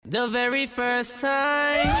The very first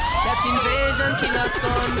time that invasion killer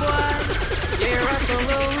son boy, there was a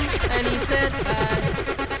road and he said hi.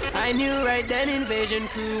 I knew right then invasion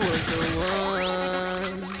crew was the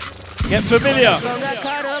one. Get familiar. Some got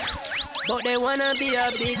caught up, but they wanna be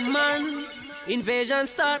a big man. Invasion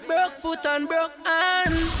start broke foot and broke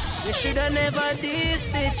hand. We shoulda never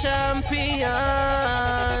dissed the champions.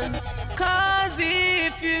 Cause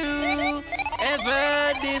if you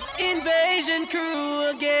ever this invasion crew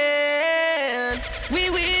again, we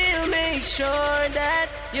will make sure that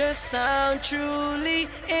your sound truly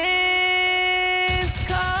is.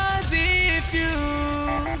 Cause if you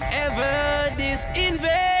ever this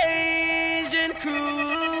invasion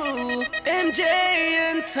crew, MJ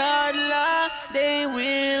and Toddler, they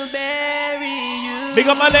will bury you. Big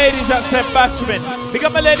up my ladies that said bashment. Big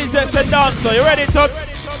up my ladies that said dancer. You ready,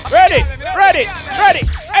 Tots? Ready, ready, ready.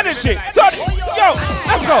 Energy, Tony. Yo,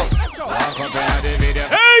 let's go.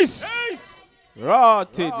 Ace.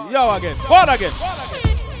 Rotted. Yo again. Born again.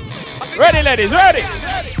 Ready, ladies, ready.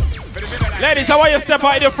 Ladies, I want you to step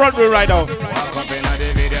out in the front row right now.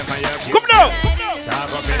 Come now.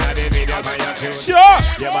 Sure.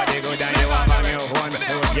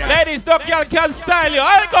 Ladies, no girl can style you.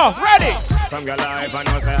 I go. Ready. Some girl life and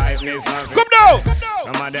say I've missed nothing. Come now.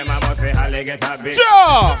 Some of them I must say how they get a bit. Sure.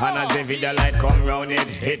 And as the video light come round, it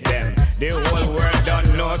hit them. The whole world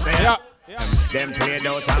don't know say. Yeah. Them played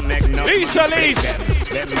out and make no money.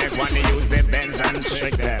 Them make one to use the bends and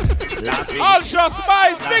trick them. Last week, Ultra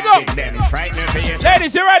Spice, big up. them frightening for you.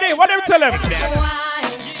 Ladies, you ready? What do you tell them?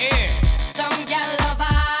 Some gal love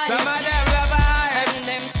I. Some of them love I. And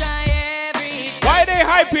them try every. Why they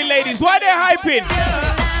hyping, ladies? Why they hyping?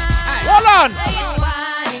 Hold on.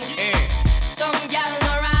 Some gal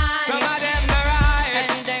no right. Some of them no right.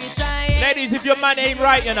 And them try. Ladies, if your man ain't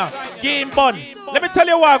right, you know, give him bun. Let me tell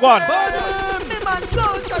you what, go on.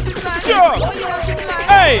 Sure.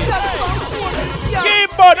 Hey. Give him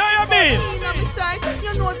bun, how you mean?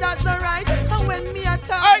 You know that's not right. And when me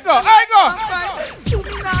attack, I go. you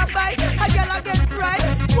me not bite. A girl I get bright.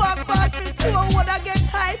 Walk past me to a wood I get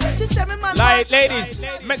hype. She said me man. Like, ladies,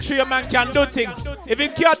 make sure your man can do things. If he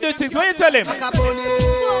can't do things, what you tell him?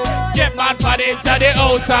 Get man for the to the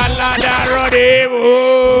house and land and run him.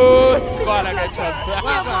 Go on, I get chance.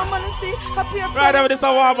 Right over this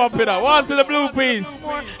a warm up, you know. Once in the blue piece.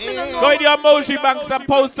 Go in your emoji banks and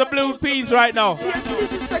post the blue piece right now.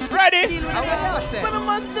 Ready? Come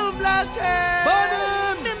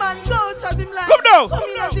now.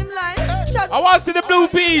 I want to see the blue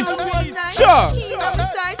piece. Sure.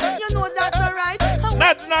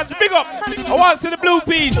 That's big up. I want to see the blue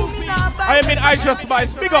piece. I mean, I just buy.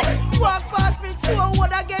 Big up.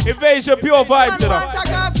 Invasion, pure vibes, you know.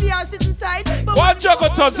 One juggle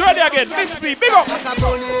tons, ready again. Miss me, big up.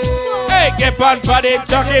 Hey, get on for the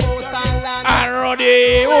jogging. And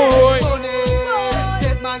Roddy.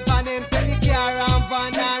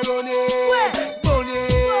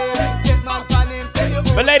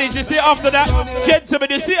 But ladies, you see after that, gentlemen,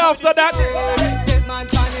 you see after that.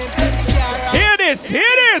 Hear this, hear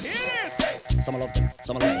this.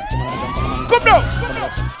 Come now.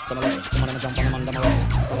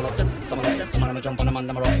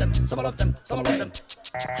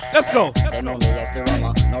 Let's go. They know me as the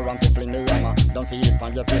rammer, no ram to fling me hammer. Don't see it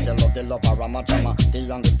on your face, you love the love of Rama drama.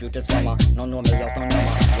 The undisputed slammer, no know me as no number.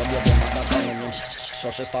 You be the mother calling me,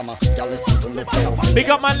 shush stammer. Y'all listen to me flow. Big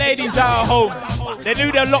up my ladies out at home. They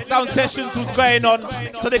knew their lockdown sessions was going on,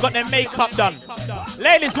 so they got their makeup done.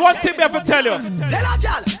 Ladies, one thing we have to tell you.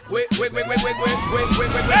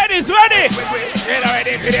 Ladies, ready? Get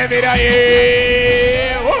ready for the video,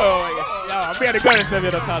 yeah. Whoa. I'm here the girls them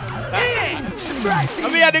here, the tots.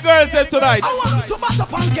 I'm here the girls them tonight.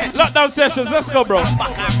 Lockdown sessions, let's go, bro. You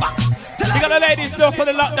got the ladies know so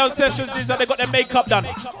the lockdown sessions is that they got their makeup done.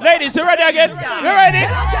 Ladies, you ready again? You ready?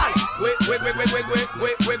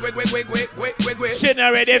 She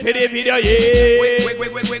not ready for the video, yeah.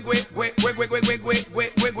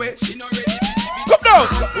 Come down.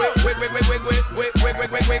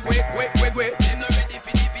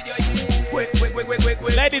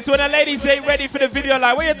 Ladies, when the ladies ain't ready for the video,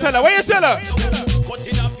 like, what you tell her? What you tell her?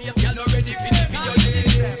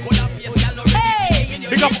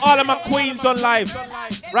 Pick up all of my queens on live.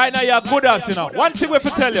 Right now, you're good as, you know. One thing we have to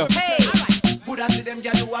tell you.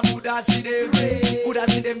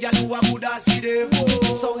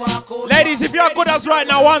 Ladies, if you're good as right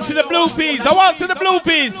now, I want to see the blue piece. I want to see the blue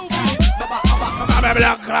piece.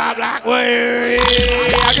 Black way.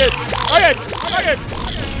 Again.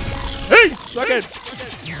 Peace. Again.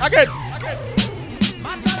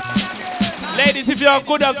 Ladies, if you're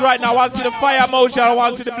good as right now, I want to see the fire emoji. I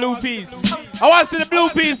want to see the blue piece. I want to see the blue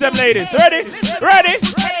piece, them ladies. Ready? Ready?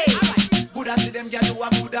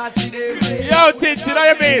 Yo, Tits, you know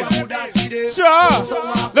what I mean? Sure.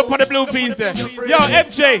 Look for the blue piece there. Yo,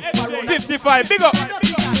 MJ, 55, big up.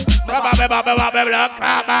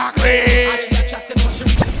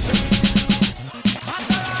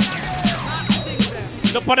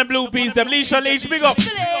 Look for the blue piece, them. Leisha Leash, big up.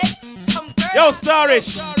 Yo,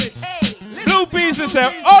 Starish. Blue pieces,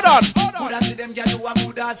 there. Hold on.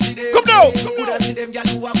 Come down.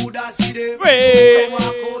 Wait.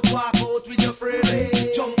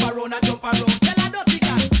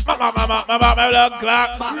 Mama, clock.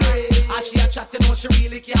 She a chat, you know she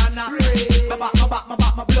really can't. My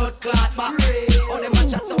blood clot back. All them a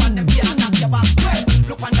chat, so one them can't knock your back.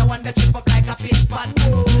 Look on the one that trip up like a fish pot.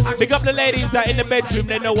 Big up the ladies that in the bedroom,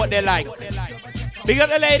 they know what they like. Big up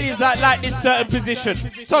the ladies that like this certain position.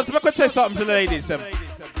 So I could say something to the ladies.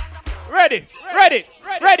 Ready.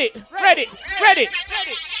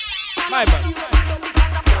 My man.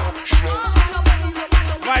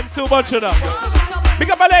 Vibes too much of them. Big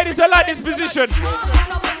up my ladies that like this position.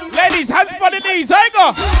 Ladies, hands on the knees. I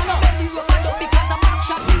go.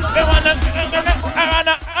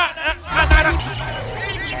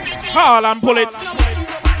 Call and pull it.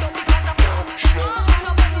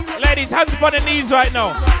 Ladies, hands on the knees right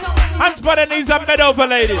now. Hands on the knees and bed over,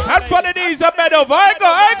 ladies. Hands on the knees and bed over. I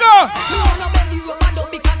go.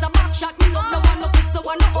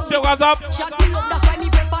 Show us up.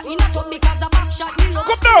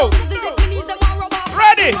 Come down.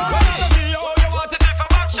 Ready.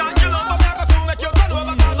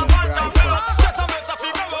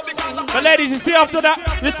 But ladies, you see after that,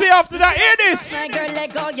 hear this. My girl,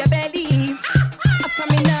 let go your belly. Come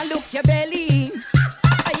in and look your belly.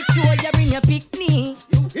 I sure you bring your picnic.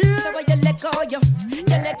 So why you let go your.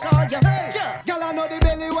 Girl, I know the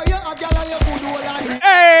belly where you have, girl, and you could do all that.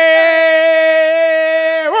 Hey,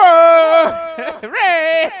 whoa,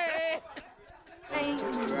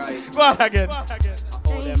 Go again.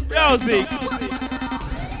 Yo, Zeke.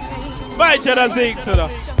 Bye, Cheddar Zeke, so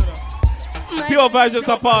Pure vibes just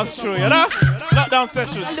a pass through, you know? Lockdown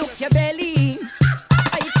sessions. Look your belly.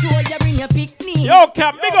 I sure you bring your picnic. Yo,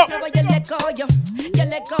 Cap, big up. You let go, you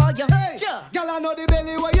let go, you. Girl, I know the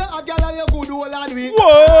belly where you have, girl, and you could do all that with.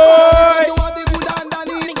 Whoa! You want the good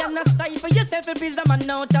underneath. Me gonna style for yourself if it's a man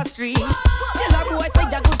out the street. Tell a boy say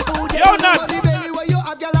you good food. Yo, nuts. The belly where you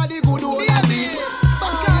have, girl, and the good all that with.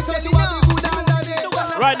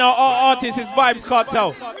 Right now, our artist is Vibes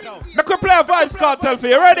Cartel. Make we play a Vibes Cartel for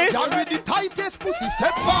you. Ready? Y'all with the tightest pussy,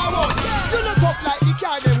 step forward. You look up like the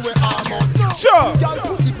car them with armor. Sure. Y'all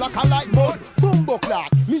pussy flack like mud. Bumbo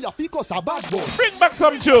clock. Me a ficus a bad boy. Bring back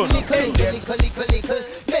some tune. Little.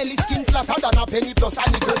 Belly skin flatter than a penny plus a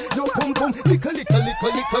nickel. Yo pum pum. Little.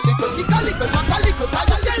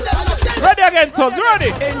 Ready again, Toz.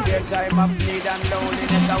 Ready? In their time of need and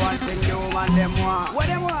loneliness, I want to you and them want. What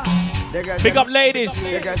them want? Big up ladies.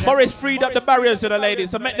 Boris freed up the barriers to the ladies.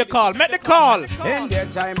 So make the call. Make the call. In their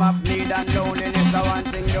time of need and loneliness, I want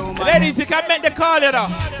to you. Ladies, you can make the call, you know.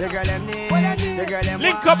 The girl them need. The girl them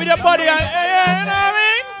link up with your body. You know what I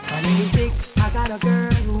mean? My name is Dick. I got a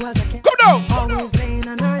girl who was a cat. Come down. Always laying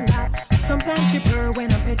on her lap. Sometimes she purr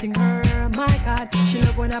when I'm petting her. My God, she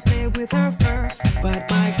love when I play with her fur. But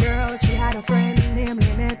my girl, she had a friend named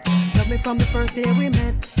Lynette. Loved me from the first day we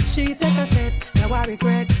met. She take a set, now I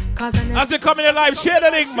regret. Cause I never. As we come in the live, share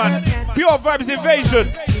the link, man. Pure Vibes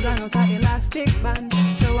Invasion. She ran out her elastic band,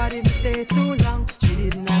 so I didn't stay too long. She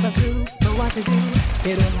didn't have a clue but what to do.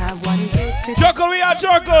 They don't have what it takes to. Chuckle, we are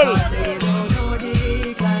chuckle. They don't know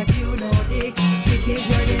Dick like you know Dick. Dick is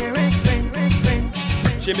your dearest friend.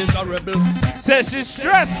 She miserable. Says she's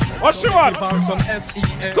stressed. What she want? Give her some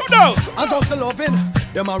SES. Come down. I just loving.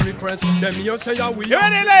 Them a request. Them here say we. You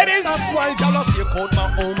ready, ladies? That's why y'all stay out my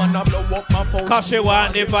home and I blow up my phone. Cause she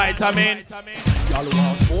want the vitamin. Y'all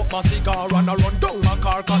want smoke my cigar and I run down my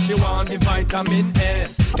car cause she want the vitamin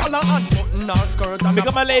S. Y'all a unbutton her skirt and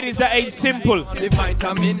because my ladies that ain't simple. The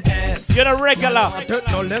vitamin S. You're a regular.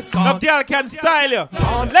 No less no girl can style you.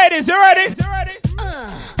 Ladies, you ready?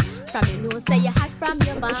 From your nose, say you hot from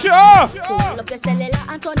your back. Sure. Pull up your cellular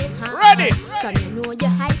and turn it on. Ready. From your nose, you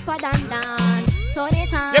hyper than Dan. Turn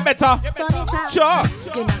it on. You better. Turn it on. Sure.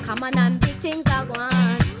 You not come on and big things are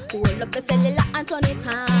gone. Pull up your cellular and turn it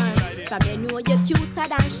on. From your nose, you cuter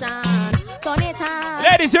than Sean. Turn it on.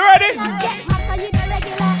 Ladies, you ready? Get hotter, you the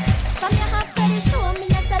regular. From your half to the show me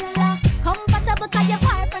your cellular. Comfortable cause you're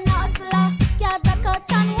far from the hustler. Girl, break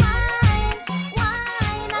out and wine.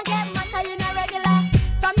 Wine and get hotter, you the regular.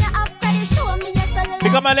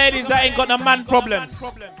 Because my ladies that ain't got no man problems.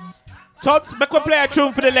 Tots, make we play a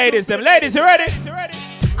tune for the ladies. Them ladies, you ready?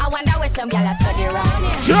 I wonder where some gyal a study round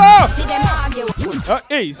here. Sure. See them argue.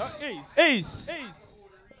 Ace.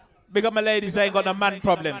 Big up my ladies, I ain't got no man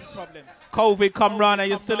problems. COVID come round and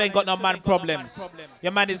you still ain't got no man problems.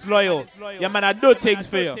 Your man is loyal. Your man a do things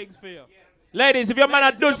for you. Ladies, if your man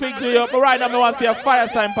a do things for you, but right now I want to see a fire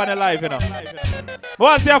sign for the life, you know. I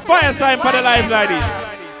want to see a fire sign for the life, ladies.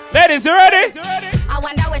 Ladies, you ready? I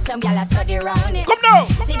wonder where some gyal a study round here. Come now.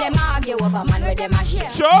 See them argue over man where them a share.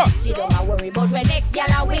 Sure. See them a worry about when next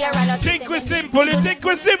gyal a wear and a think we're simple, you think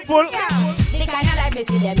we're simple. Yeah. The kind of life we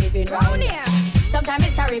see them living round here. Sometimes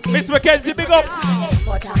it's sorry for Miss Mackenzie, big up.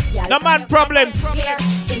 But no man problems. Clear.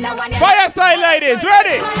 See no one fire sign, ladies,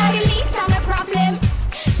 ready? Problem.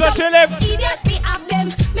 So she left. Idiot fi have them.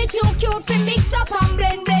 Me too cute fi mix up and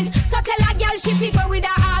blend. So tell a girl she fi go with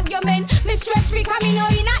a argument. Me stress free cause me know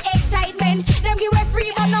in a excitement. Them give away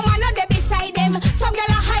free but no man no dey beside them. Some girl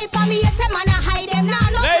a hype on me, yes a man a hide them. Nah,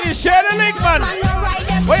 no. Ladies, share the link, man. Man no ride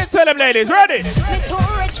them. What you tell them, ladies? Ready? Me too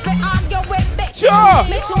rich fi argue with bitch. Sure.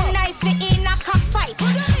 Me too nice fi in a cockfight.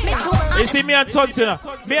 Me too. You see me and Tons, you know.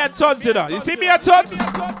 Me and Tons, you know. You see me and Tons?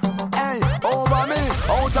 Hey, over me.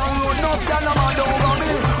 Out and road, no gyal a mad over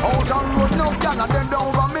me. Out and road, no gyal a dead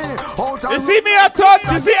over me. You see me and Tons?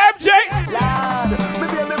 You see MJ? Lad, me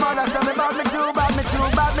baby mother say me bad, me too bad, me too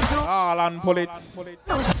bad, me too. Oh, land pull it.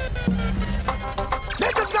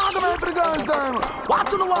 Let's just gargamel for the girls then. What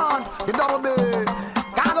do you want? The double B.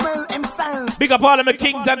 Gargamel himself. Big up all of my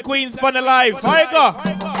kings and queens for the life. How you go?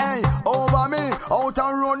 Hey, over me. Out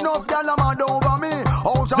and road, no gyal a mad over me.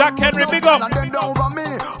 Jack Henry, big up.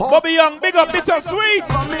 Bobby Young, big up, bitter sweet.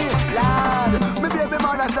 For me, lad. Me baby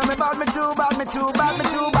mother say me bad, me too bad, me too bad, me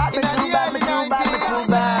too bad, me too bad, me too bad, me too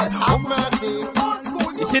bad. Have mercy.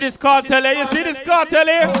 You see this cartel here? You see this cartel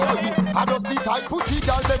here? I just the tight pussy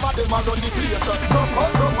girl, them a run the place. No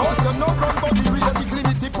cut, you no run for the race. The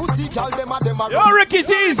clinic pussy girl, them a run. Yo, Ricky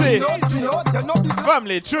Teasy.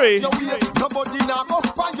 Family tree. Nobody now go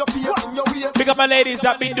find your face in your waist. Big up my ladies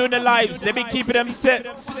that been doing the lives. They been keeping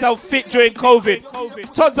themselves fit during COVID.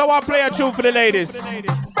 Tons of one player tune for the ladies.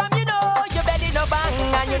 From you know your belly no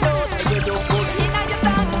bang and you know say you look good in your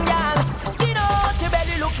tongue, girl. Skin out your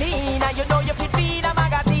belly look clean and you know you fit feed a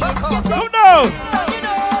magazine. Who knows? From you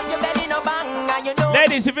know your belly no bang and you know.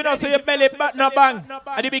 Ladies, if you don't say your belly no bang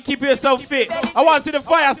and you be keeping yourself fit, I want to see the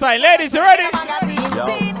fire sign. Ladies, you ready?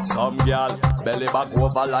 Yo, some girl belly back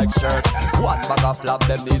over like shirt. One bag of flap,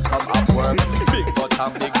 them need some up work. Big butt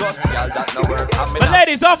and big gut, girl that no work. But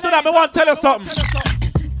ladies, after that, I want to tell you something.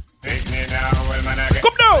 Pick me now, well man again.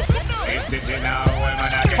 Come now.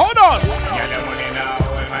 Hold on. Get the money now,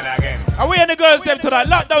 well man again. Are we in the girls' them tonight?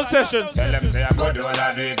 Lockdown sessions. Tell them say I go do all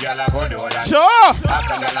I do it, girl I go do all I do it. Sure. Ask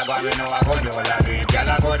them girl I go, we know I go do all I do it, girl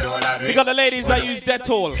I go do all I do it. We got the ladies that use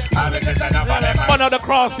Dettol. One One of the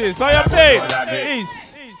crosses. Are you playing?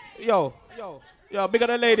 East. Yo, big of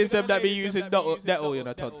the ladies them that be using Dettol, you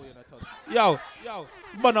know, Tots. Yo,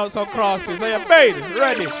 burn out some crosses. Are you paid?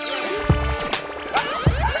 Ready?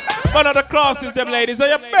 Burn out the crosses, them ladies. Are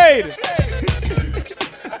you paid?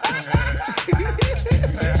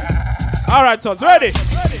 All right, Tots. Ready?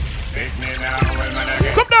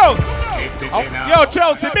 Come down. Yo,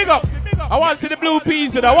 Chelsea, big up. I want to see the blue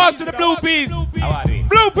peas. I want to see the blue peas.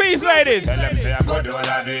 Blue peas, ladies. Tell them say I go do all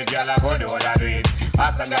I do it, girl I go do all I do it.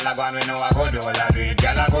 Ask them girl I go and we know I go do all I do it,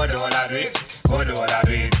 girl I go do all I do it, go do all I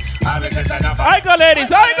do it. I go,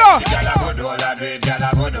 ladies, I go. Girl I go do all I do it, girl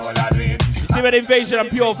I go do all I do it. You see where the invasion and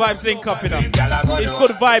pure vibes link up, you know. It's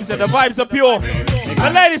good vibes and the vibes are pure.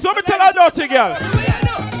 And ladies, let me tell her naughty girl.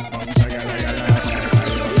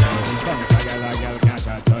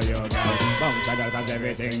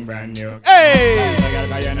 Everything brand new. Hey!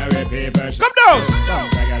 Come down!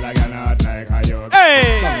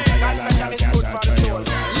 Hey!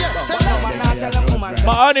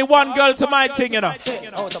 But only one girl to my thing, you know.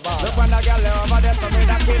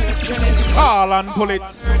 All and pull it.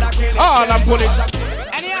 All and pull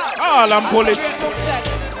it. All and pull it.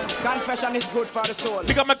 Confession is good for the soul.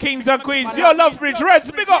 Big up my kings and queens. Your love bridge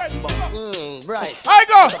Reds, big up. Right. I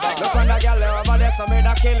go. Look on the girl over there, so me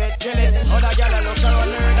da kill it. Other girl look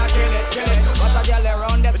around there, da kill it. But a girl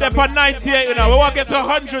around there, so they're for 98, you know. We want to get to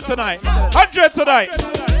 100 tonight. 100 tonight.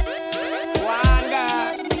 One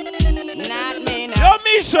girl, not me now. Yo,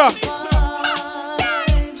 Misha.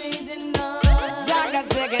 Zaga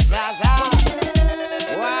zigga zaza.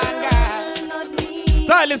 One girl.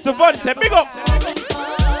 Stylist Devontae, big up.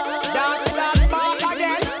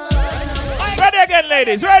 Ready again,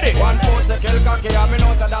 ladies, ready? One post a kill cocky, and me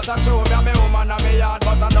know say that a true. Me a me woman and me yard,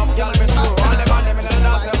 but enough girl me screw. All the man them in the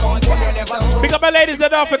dance, come to me never screw. Pick up my ladies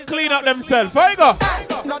that have to clean up themselves. Where you go?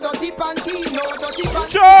 No dirty panty, no dirty panty.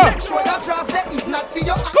 Sure. Make sure that draws that is not for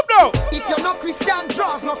your. Come now. If you're not Christian,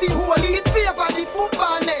 draws nothing holy. It favor the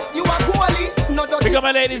football net. You are holy, no dirty. Because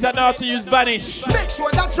my ladies are know how to use Vanish. Make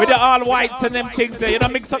sure that with the all whites and them things there. You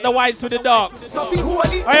don't mix up the whites with the darks. Nothing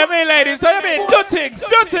holy. How you mean, ladies? How you mean? Do things,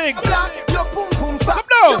 do things. Black, your pum pum fat. Come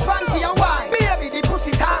now. Your panty and white. Baby, the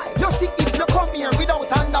pussy tight. You see if you come here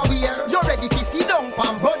without underwear, you're ready to sit down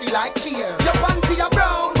pan body like cheer. Your panty are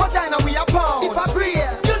brown, vagina we are pound. If I pray,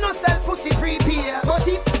 you no sell pussy prepare. But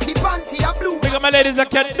if the panty are blue, because my ladies I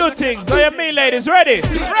can do things. How you mean, ladies? Ready?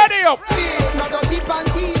 Ready up. No dirty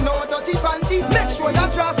panty, no dirty panty. Make sure your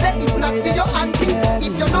dress that is not for your auntie.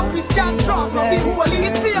 If you're not Christian, dress nothing holy.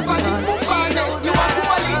 It favor the football net. You are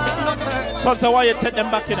holy. So why you take them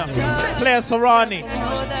back in? Play a Sarani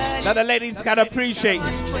that the ladies can appreciate.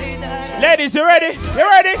 Ladies, you ready? You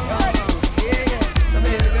ready?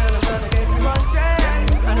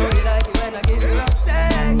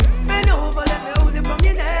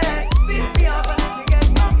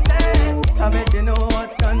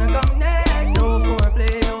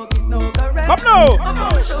 Come now!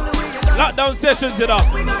 Lockdown sessions, you know.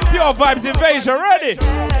 Pure vibes invasion, ready?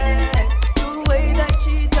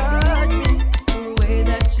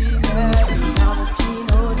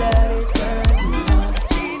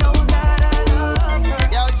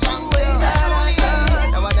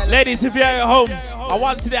 Ladies, if you're at home, I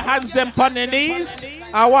want to see the hands them on their knees.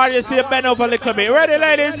 I want you to see you bend over a little bit. Ready,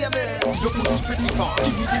 ladies?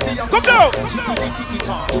 Come now!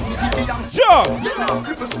 Sure!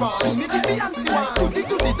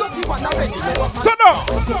 Turn up!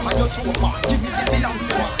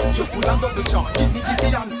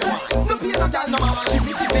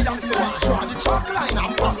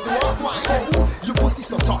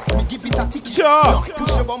 Sure!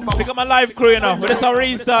 Pick up my live crew, you know. We'll just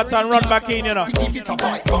restart and run back in, you know.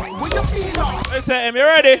 Listen, you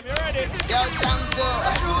ready?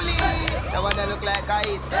 That one that look like I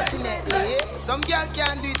eat, definitely. Some girl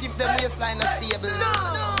can't do it if them waistline is stable. No,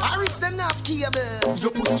 or if them not cable.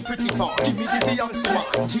 Your pussy pretty far, give me the Beyonce one.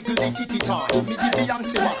 Jiggle the titty tar, give me the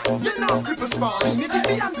Beyonce one. You know cripple small, give me the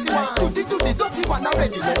Beyonce one. Do the dirty one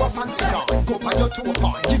already, no fancy car. Go by your toe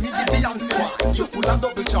part, give me the Beyonce one. You full and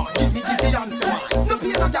double charge, give me the Beyonce one. No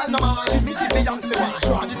pay no girl no man, give me the Beyonce one.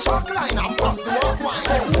 Draw the chalk line and pass the walk wine.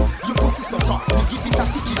 Your pussy so tight, you give it a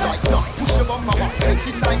ticky like that. Push your bumper back, set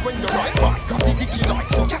it like when you ride. Got the dicky like,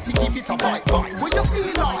 so catty give it a bite. When you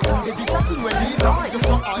feel like, it is a thing when you lie. You're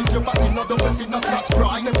so high, your body not double fin, no scratch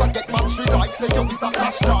pride. Never get battery light, say you miss a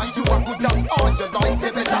flashlight. You are good, that's all your life,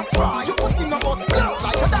 baby, that's right. Your pussy no must blow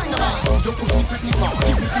like a dynamite. Your pussy pretty far,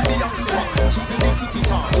 give me the Beyonce one. Jiggle the titty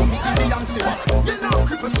tar, give me the Beyonce one. You know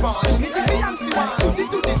cripple small, give me the Beyonce one.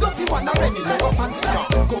 Do the dirty one already, no fancy car.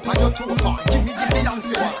 Go by your toe part, give me the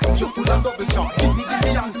Beyonce one. You full and double charge, give me the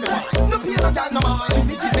Beyonce one. No pay no girl no man, give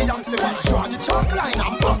me the Beyonce one. Draw the chalk line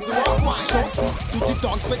and pass the walk wine. Just do the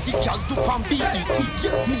dance with the girl do pan BET.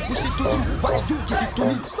 Yeah, me push it to you while you give it to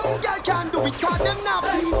me. Some girl can do it cause them not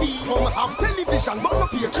TV. Some have television but no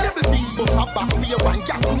pay cable fee. Bust a back way one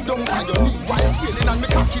girl come down on your knee while sailing on me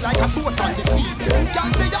cocky like a boat on the sea. Them girl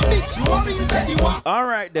they a bitch, you a real petty one.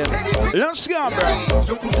 Alright then, let's go, bro.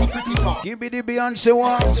 Your pussy pretty far. Give me the Beyonce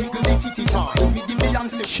one. Jiggle the titty tar, give me the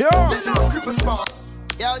Beyonce. Sure. You know cripple smart.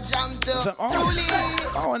 Yo, jump to truly.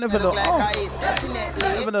 Oh, I never know. Like I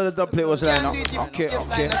definitely. Never know the dub play was like now. Okay.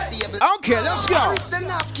 Okay, let's go.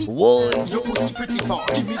 Whoa. Your pussy pretty far.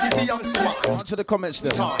 Give me the Beyonce one. To the comments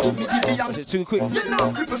there. Give me the Beyonce. Is it too quick? You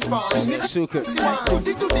know cripple smart. It's too quick.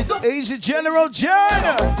 Easy General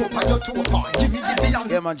John. Go by your toe part. Give me the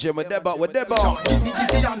Beyonce. Yeah, man, Jim, with that Give me the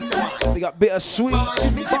Beyonce one. We got Bittersweet.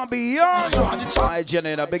 Bobby Young. Hi,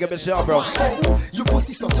 Jenny. Big up yourself, bro. Your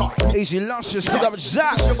pussy so tight. Easy Luscious. Big up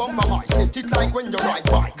Zach. Your bumper high, set it like when you ride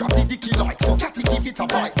bike. Got the dicky like, so catty give it a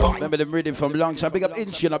bite. Remember them reading from long time. Big up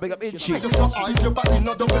Inchy, and big up Inchy. You're so high, your body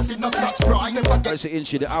not double fin, no scratch pride. Never get Where's the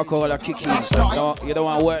Inchy? The alcohol are kicking. You don't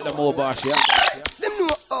want to work no more, boss, yeah? them know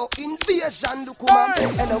how invasion do come.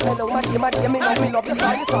 Hello, my me love your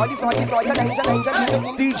style, it's like a danger.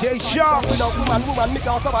 DJ Sharp. Without woman, me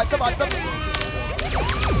can't survive.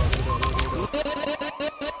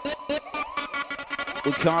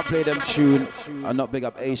 We can't play them tune and not big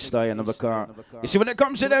up A-Star and never car. You see, when it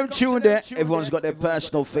comes to them tune there, everyone's got their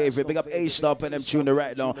personal favorite. Big up A-Star and them tune there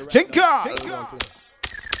right now. Tinker!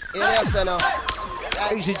 Yes,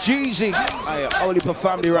 Easy Jeezy. Only for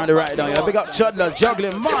family around the right now. Yeah. Big up Chudler,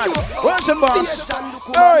 juggling man. Where's the boss?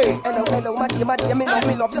 Hey. Hello, my dear, me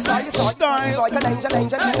love your style. Style. Like an angel, in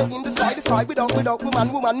the side. Without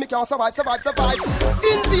woman, me can't survive.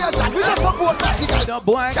 Invasion, we don't support party guys. No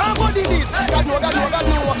boy. Can't body this. God no.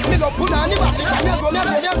 Me love put on the body. Me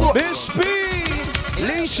go. Big speed.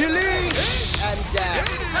 Leash. And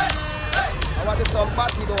I want some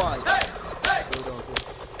party boy.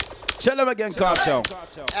 Tell him again, Cartel.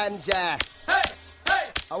 And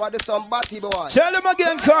I want some party boy. Tell him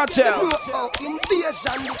again, Cartel.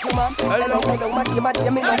 Invasion, man. Hello, my dear,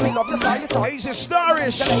 me love your style. He's a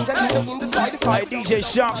starish. Hey, DJ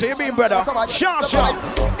Sharp, so you mean, brother? Sharp.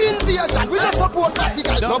 Invasion, we don't support party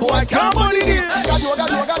guys. No boy, can't body this. God no.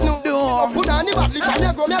 Put on the body, me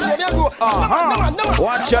go.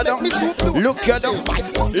 Watch out, look at them.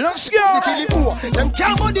 Let's go. Them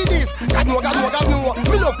can't body this. God no.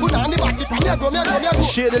 Me love put on the body, me go.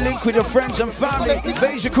 Share the link with your friends and family.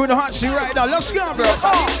 Beige crew in the hot seat right now. Let's go, bro.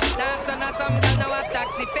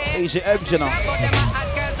 Easy Ebbs, you know.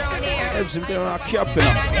 Ebbs and they're capping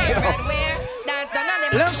up.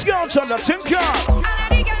 Let's go, Thunder. Think up.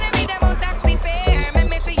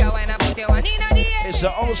 It's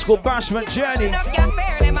an old school bashment journey.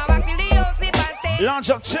 Launch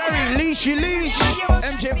up Terry, Leash,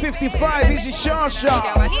 MJ55, Easy Shasha.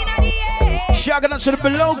 Shagging up to the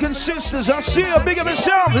Belogan sisters. I see you, big of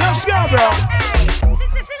yourself. Let's go, bro.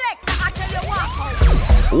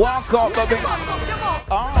 Walk up, baby.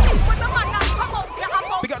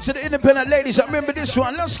 Big up to the independent ladies. I remember this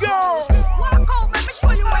one. Let's go. Walk out, let me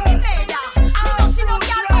show you what you made. I don't see no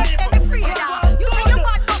girl out there, me free. You say you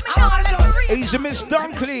bad, but me not let me read. Easy Miss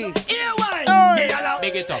Dunkley.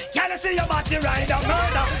 Big it up. Can I see your body ride down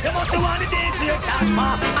murder? You must want the DJ charge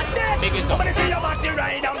for. Big it up. When I see your body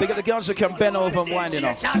ride down. Big up the girls that can bend over and wind, you know.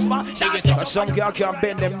 Big it up. Some girl can't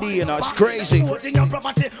bend them knee, you know. It's crazy.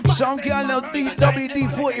 Some girl no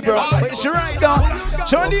WD-40, bro. But it's right now.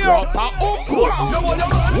 Turn it up.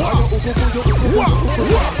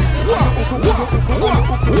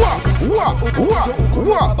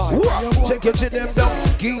 Take it to them down.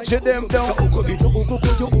 Get to them down.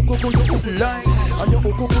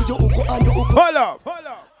 Hold up.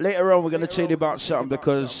 Later on, we're going to tell you about something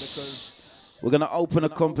because we're going to open a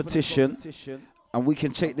competition and we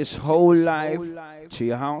can take this whole live to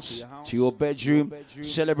your house, to your bedroom,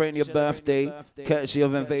 celebrating your birthday, courtesy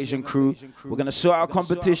of Invasion Crew. We're going to sort out a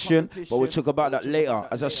competition, but we'll talk about that later.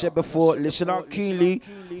 As I said before, listen out keenly.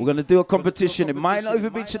 We're going to do a competition. It might not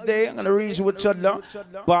even be today. I'm going to reason with Chudler,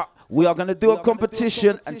 but we are going to do a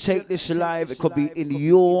competition and take this live. It could be in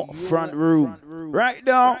your front room. Right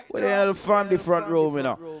now, we're in the family front room, you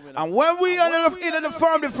know. And when we are in the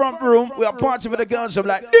family front room, we are partying with the girls of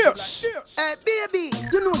like this. Hey, baby,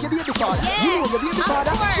 you know your baby father. Yeah. You know your baby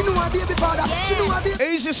father. She know her baby father. Yeah. She know her baby.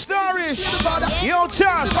 Easy Starish. Yo,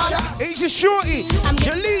 Taz. Easy Shorty.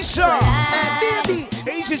 Jalisa. Hey, baby.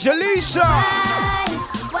 Easy Jalisa.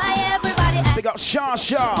 Why everybody? Big up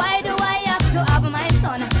Shasha. Why do I have to have my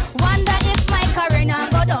son? Wonder if my career now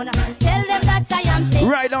go down. Tell them that I am sick.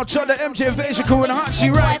 Right now, turn the MJ Invasion Crew in the hot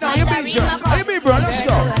seat right now. You mean, bro? You mean, bro? Let's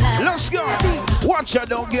go. Let's go. Watch out,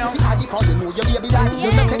 don't girl.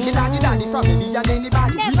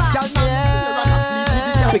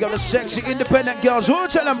 Big up the sexy independent girls. Who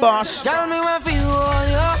tell them, boss? Girl, me want for you all,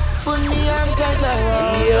 yo. Put me arms tight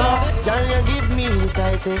around you. Girl, you give me the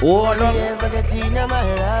tightest. Oh, no. Ever get in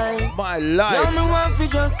my life. My life. Girl, me want for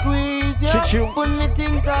just squeeze, yo. Put me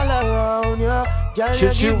things all around you. Girl,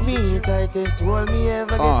 you give me the tightest. Hold me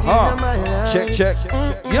ever get in my life. Check.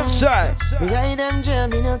 Your side. Me hide them jail,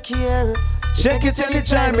 me no care. Check it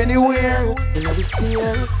anytime, anywhere.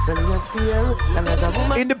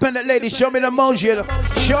 Independent ladies, show me the emoji.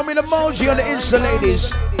 Show me the emoji on the Insta,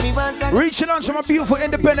 ladies. Reaching out to my beautiful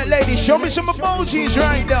independent ladies. Show me some emojis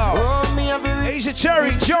right now. Easy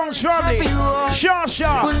Cherry, Jones family,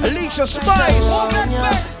 Shasha, Alicia Spice,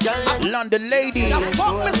 London lady,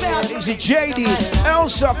 Easy JD,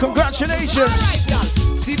 Elsa, congratulations.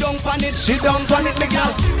 Sit down pan it, me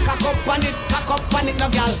gal. Cock up pan it, no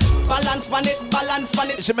gal. Balance pan it.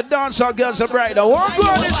 It's in my dancehall girls are bright now. One go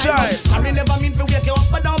on inside. Sorry, never mean to wake you up,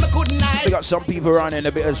 but now me couldn't hide. We got some people running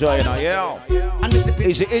a bit of joy now, yeah.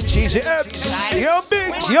 Easy Inch, Easy Ebbs. Yo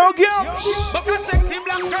big, yo girls.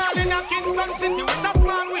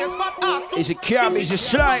 Easy Cam, Easy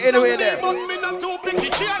Sly, anyway there.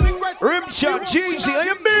 Rim Chat, Jeezy, are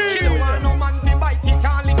you big?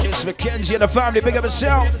 It's Mackenzie and the family, big up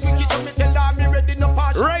yourself.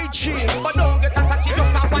 Rachie.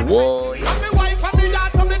 Whoa.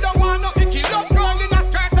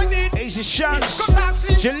 Easy Chance.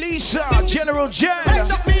 Jalisa, General Jan.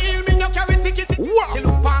 What?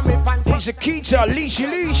 He's a Keita, Leashy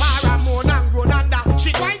Leash.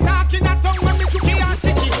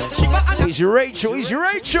 He's Rachel, he's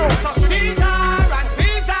Rachel.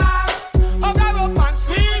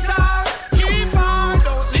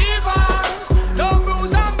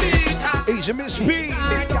 He's a Miss P.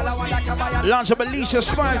 Launch up Alicia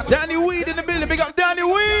Smile. Danny Weed in the building. Big up Danny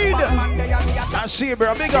Weed. I see you,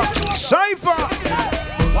 bro. Big up Cypher.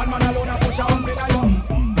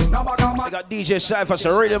 I got DJ Cypher,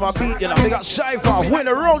 so read my beat, you know. Big up Cypher. Win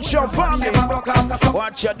the road show family.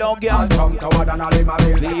 Watch your dog, girl. For you.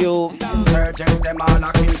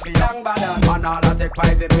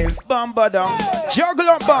 Bamba down. Juggle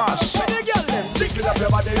up, boss. Tickle up your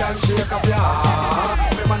body and shake up your heart.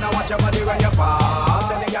 Watch your body when you pass.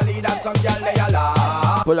 Tell your leader some girl they a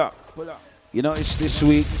laugh. Pull up. You know it's this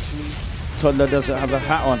week. Thunder doesn't have a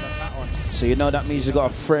hat on. So you know that means he got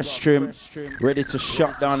a fresh trim, ready to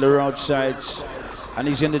shut down the roadsides. And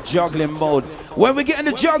he's in the juggling mode. When we get in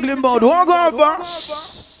the juggling mode, walk on,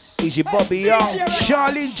 boss. Easy Bobby Young,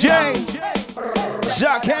 Charlie J,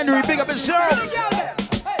 Zach Henry, big up himself.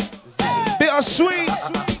 Big up Sweet.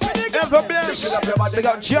 Ever Bless, big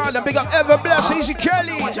up Jordan, big up Ever Bless, Easy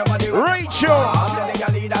Kelly, Rachel,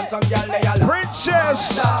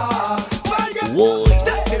 Princess,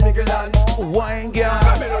 Wine girl,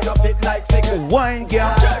 Wine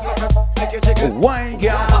girl, Wine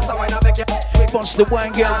girl, Bust the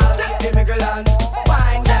wine girl.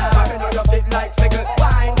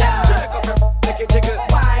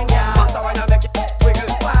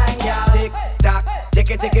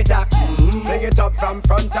 Tick it tack. Bring it up from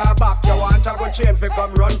front or back. You want a good chain fi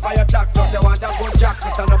come run by your jack. Plus you want a good jack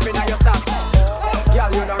to stand up in your sack.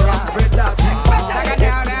 Girl, you don't rock with that.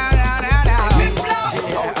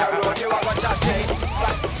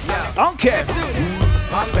 Okay.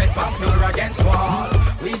 Pump it, pump floor against wall.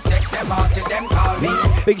 We sex them out till them call me.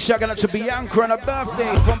 Big shout out to Bianca on her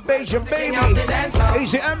birthday from Beijing Baby.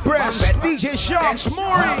 Easy Empress, DJ Sharks,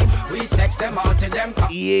 Maury. We sex them out till them call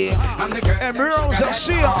me. Yeah. Emeralds, I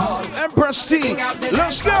see her. Empress T.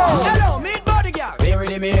 Let's go. Hello, meet body girl. Here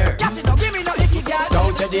in the mirror. Got it, don't give me no icky girl.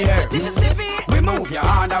 Don't you dare. We move your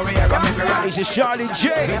hand away. Easy Charlie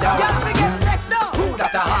J. Y'all forget sex now. Who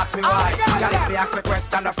that ask me why? Y'all me ask me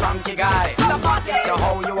question the Frankie guy. So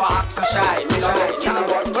how you act so shy?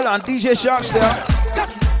 Hold on, DJ Sharks there.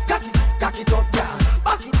 Cock it up, yeah.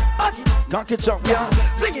 Cock it up, yeah.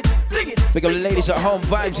 Fling it. Big up the ladies at home,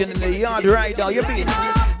 vibes in the yard right now. You beat.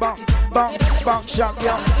 Bump, shot,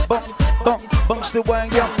 yeah. Bumps the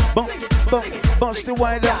wine, yeah. Bumps the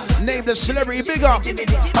wine, yeah. Nameless celebrity, big up.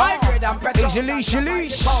 Easy leash. Come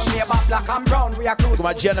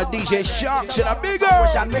on, Jenna, DJ Sharks, and a big up.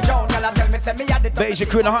 Beijing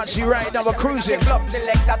crew in the hot seat right now, we're cruising. Easy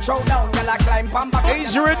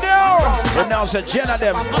Renell. Renell's a Jenna,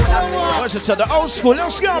 them. Listen to the old school,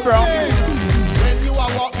 let's go, bro. When you are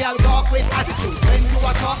walk, y'all walk with attitude. When you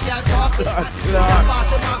are talk, y'all talk with attitude.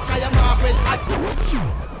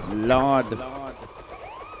 Lord.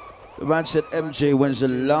 The man said, MJ, when's the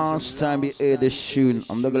last time you heard this tune?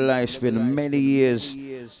 I'm not gonna lie, it's been many years.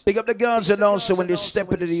 Pick up the girls and also when you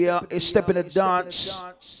step into the dance,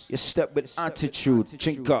 you step with attitude.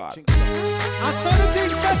 Chink God. I saw the thing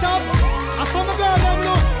set up. I saw my girl them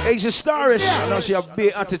look. Asia Starish. I know she have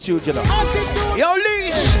big attitude, you know. Attitude. Yo,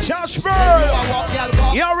 Leash, Jasper.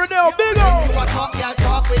 Yo, Renell, big up.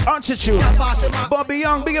 Attitude. Bobby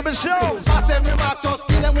Young, big up himself.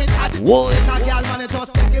 What?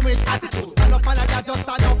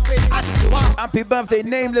 Happy birthday,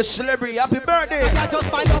 nameless celebrity. Happy birthday.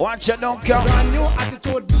 Watch your don't count.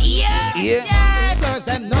 Yeah.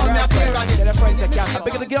 I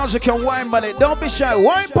think the girls that can wine on it. Don't be shy.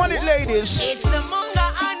 Wine on it, ladies. It's the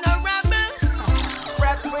Munga and the Rabbit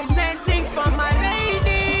representing for my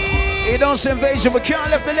lady. It don't say invasion, we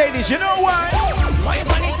can't left the ladies. You know why?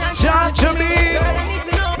 Talk to me.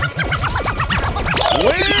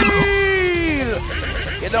 Wheel.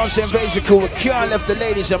 It don't say invasion, cool. We can't left the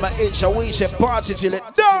ladies. I'm an itch. We say party till it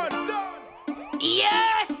done.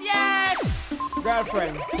 Yes.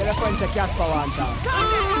 Girlfriend, tell a friend to Casper one time.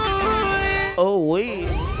 Oh, wait.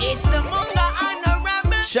 It's the Munga and the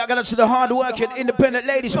Rabbit. Shout out to the hard-working, independent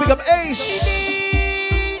ladies. Big up Ace.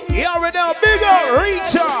 Yeah, right now, big up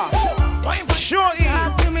Rita. Shorty.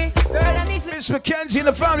 Miss Mackenzie and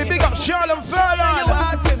the family. Big up Charlotte Furlan.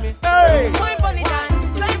 Hey.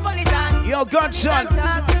 Yo, Godson.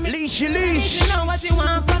 Leashy.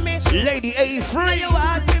 Lady A3.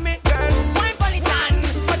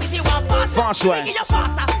 Fast wine.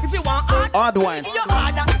 Hard wine.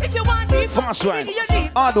 Fast wine.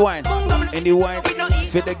 Hard wine. Any wine.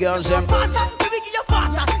 Fit the girls them. Faster, we will give you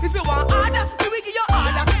faster. If you want harder, we will give you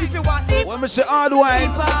harder. If you want deep, When we say hard wine,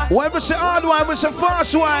 when we say hard wine, we say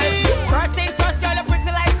fast wine. First thing first, girl, you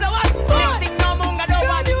pretty like flowers. Next thing, no munga, no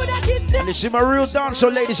one. And this is my real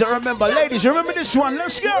dancehall, ladies. I remember, ladies, remember this one.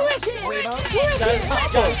 Let's go.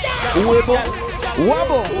 Wibble,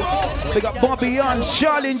 wobble. We got Bobby on,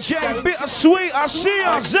 Charlie J, bittersweet. I see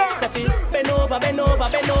us. Bend over, bend over,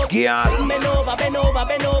 bend over. Yeah. Bend over, bend over,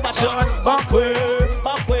 bend over. Turn backward.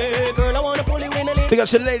 Backward, girl, I wanna pull you in a little.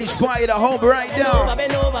 Because the ladies party at home right now.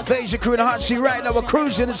 Beja crew in the hot seat right now. We're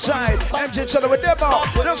cruising inside. MJ Channel with them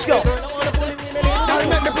out. Let's go.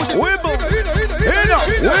 Wibble.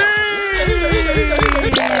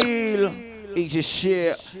 Wheel. Easy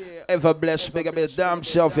shit. Ever blessed. Big up your damn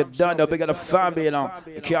self. You're done. Big up the family, you know.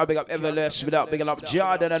 You can't big up Everless without big up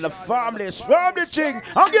Jordan and the family. It's family thing.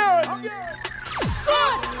 I'm good.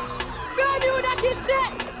 Girl, you that kid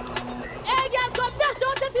said. Hey, girl, come dash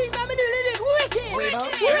out the thing. I'm doing it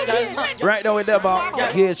wicked. Right now with them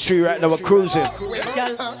out. Gear tree right now. We're cruising.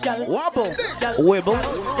 Wobble. Wibble.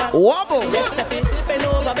 Wobble. Bend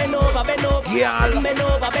over, bend over, bend over. Yeah. Bend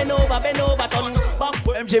over, bend over, bend over.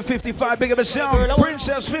 MJ 55, big up a sound.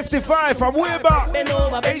 Princess 55 from way back.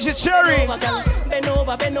 Asia Cherry. Bend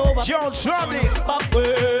over, bend over. Jones family.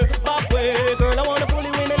 Backward, girl, I wanna pull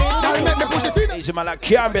you in a little. Asia man like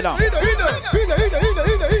Camby now.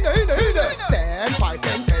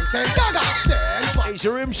 Asia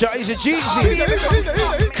Rimshot, Asia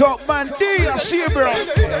Jeezy. Cock Man D, I see you, bro.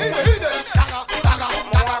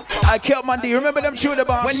 I Cock Man D, remember them tune the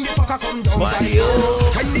boss? When the fucker come down by you.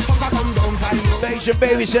 When the fucker come down by you. Beja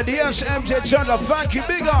Baby said yes, MJ Chandler, thank you,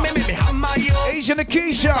 big up. Asian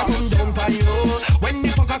Akeisha. When the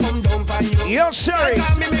fucker come down by you. Yes, sir.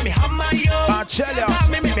 I tell ya.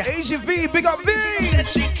 Asian V, big up V.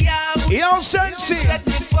 Yo, Sensi.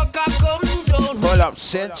 Hold up,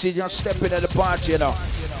 Sensi just stepping at the party, you know.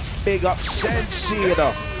 Big up Sensi, you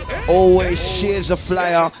know. Always shares a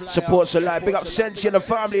flyer, supports a life. Big up Sensi and the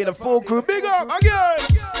family and the full crew. Big up again.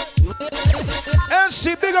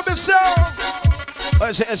 SC, big up yourself.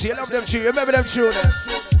 I say SC, you love them too. Remember them too.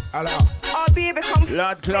 Oh, baby, come.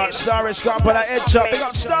 Lord Clark, Starish, got on the edge up. Big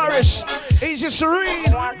up Starish. Easy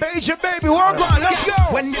Serene. Beja Baby, walk on, let's go.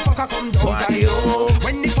 When the fucker come down by you.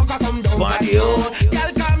 When the fucker come down by you.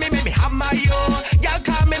 Y'all call me, maybe hammer you. Y'all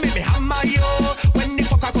call me, maybe hammer you. When the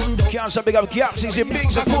fucker come down. Can't stop big up Gaps. Easy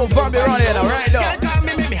Big, so cool family around here now, right now. Y'all call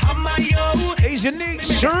me, maybe hammer you. Easy Nick,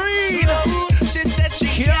 Serene. She said she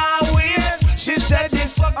can't wait. She said the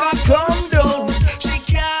fucker come down. She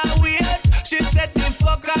can't wait. She said the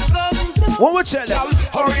fucker come down. What we tell them?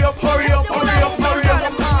 Hurry up, hurry up, hurry up, hurry up.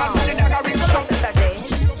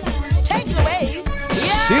 Take it away.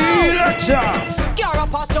 See that. You're a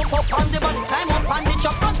pass, jump up on the body, climb up on the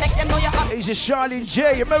chop, and make them know you're up. Easy Charlie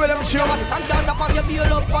J, you remember them show? And girls up on your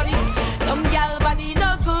build up body. Some gal body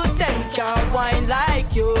no good, them can't whine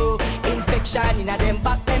like you. Infection in a them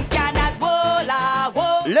back, them cannot wola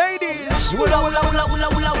wo. Ladies, hula hula hula hula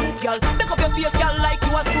hula hoop, girl. Make up your face, girl, like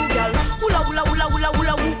you a school girl. Hula hula hula hula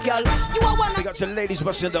hula hoop, girl. You are one. We got some ladies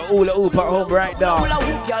busting the hula hoop at home right now. Hula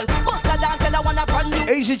hoop, girl. Bust the dance and I wanna brand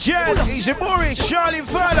new. Easy Jen, Easy Murray, Charlie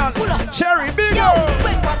Fallon, Terry Big O.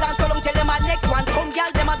 When we dance, go down, tell them my next one. Come,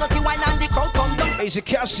 girl, them a dirty wine and the crowd come down. Easy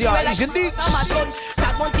Cassia, Easy Neeks.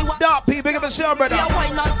 Dark P, big up yourself, brother. Yeah,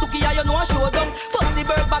 wine and Stooky, you know I show them. Bust the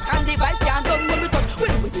bird back and the vibes can't done. When we touch,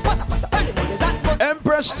 when we pass, early morning is that.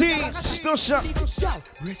 Empress T, Stusha.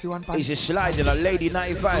 Easy sliding, a lady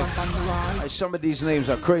 95. Hey, some of these names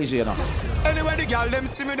are crazy, you know. Anyway, the girl them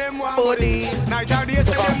see me them want body. Night or day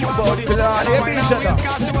say them want body.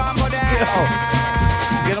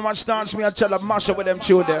 You know what stance me and tell them mash up with them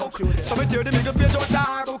children.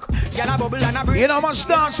 You know what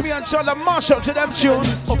stance me and tell them mash up to them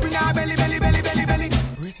tunes. Up in our belly, belly, belly, belly, belly.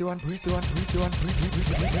 Brace one, brace one, brace one,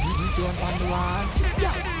 brace one on the wall.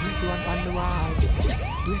 Brace one on the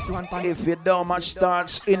wall. If you don't much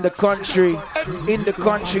dance in the country, out the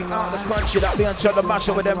country, that be and tell them mash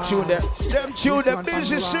up with them children. Them children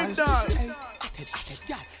busy signal.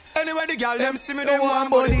 Anyway, the girl them see me them want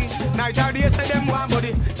body. Night or day say them want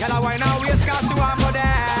body. Girl a wine and waist 'cause she want body.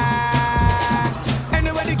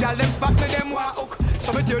 Anyway, the girl them spot me them want hook.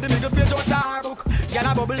 So me tear the middle page out her book. Girl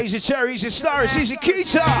a bubble. Easy Cherry, Easy Stars, Easy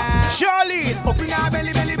Keita, Charlie. Up in her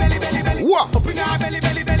belly, belly, belly, belly, belly. What? Up in her belly,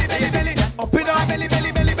 belly, belly, belly, belly. Up in her belly,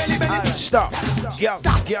 belly, belly, belly, belly. Stop. Girl.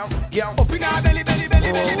 Up in her belly, belly,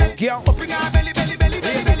 belly, belly, belly. Girl. Up in her belly, belly, belly,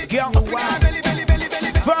 belly, belly. Girl. Up in her belly, belly, belly,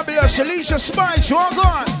 belly. Fabulous, Alicia Spice, you all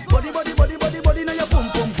gone. Body, body, body, body, body, now your pum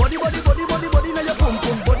pum. Body, body, body, body, body, now your pum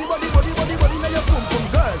pum. Body, body, body, body, body, now your pum pum.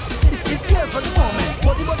 Girls, it's yours for the moment.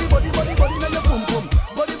 Body, body, body, body, body, now your pum pum.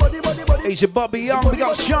 Easy Bobby Young, we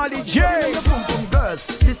got Charlie J. Girls,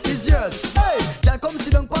 this is yours. Hey, y'all come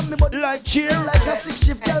sit down on me body like cheer. Like a 6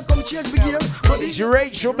 shift, y'all come change big gear. Easy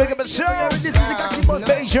Rachel, big up herself. This is the cocky bus.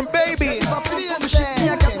 Asian baby.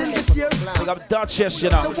 Big up Duchess, you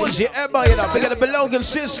know. Easy Emma, you know. Big up the Belogan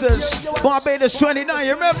sisters. Barbados 29,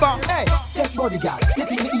 you remember? Hey, take body, girl. You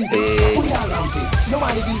think it easy? Put it around it. No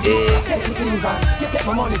mind it easy. Take the things on. You take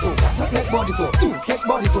my money too. So take body too. Take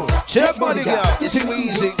body too. Check body, girl. You think we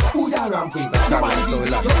easy? Put it around it. No mind it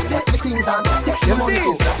easy. Take the things on. Take the money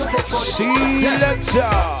too. So take body too.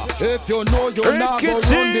 Selector. If you know you're not going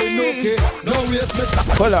to run the nookie, no waste me.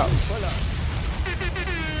 Hold up.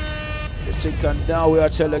 You think from down we are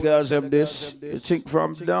telling the girls them this? You think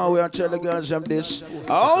from down we are telling the girls them this?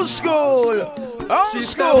 Old school! Old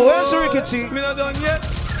school! Where's Rickety? Me not done yet.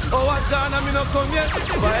 Oh, what's done and me not come yet.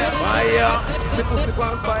 Fire. Fire! The pussy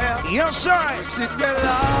on fire. Yes, sir! Shit get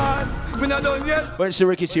loud. Me not done yet. Where's the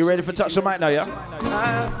Rickety? You ready for touch the mic now, yeah?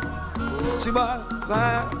 She bad.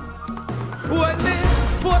 When they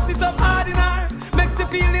force it up hard in her, makes you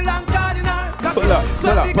feel the long card in her. Pull up.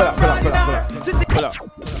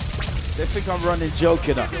 They think I'm running joke,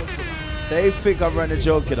 you know.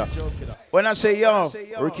 When I say, yo,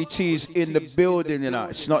 Ricky T's in the building, you know,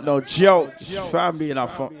 it's not no joke. It's family, you know,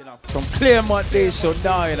 from Claremont days so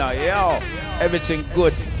now, you know, yo, everything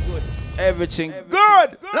good. Everything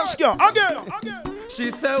good. Let's go. Again.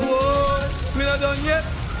 She said, whoa, me not done yet.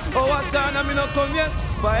 Oh, what's done and me not come yet.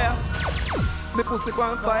 Fire. The pussy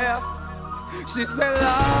on fire. She said,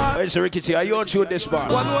 Lord. Where's the Ricky T? Are you on to this bar?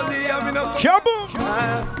 One more day and me not come. Kaboom.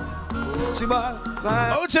 She bad.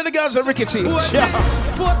 Oh, tell the girls are Ricky T. Force it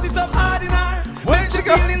up hard in her. Where's the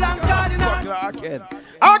girl?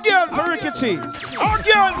 Again for Ricky T.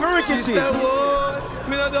 Again for Ricky T. She said, whoa,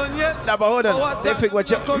 me not done yet. Nah, but hold on. They think what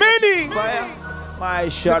you... Mini! My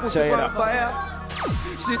shot to you.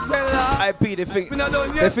 She said, I P, they think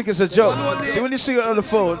it's a joke. See, when you see it on the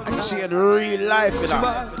phone, you see it in real life, you know.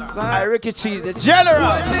 I Ricky T, the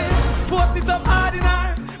general. Force it up hard in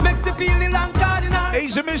her. Makes you feel the long card in her.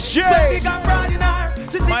 Easy Miss J.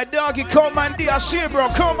 My doggy, Command D, I see it, bro.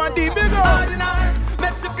 Command D, big up.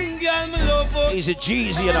 He's a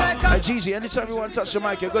Jeezy, you know. A Jeezy, anytime you want to touch the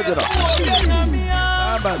mic, you're good, you know.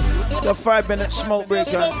 Ah, man. The 5-minute smoke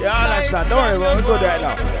break, yeah, understand. Don't worry, bro. We're good right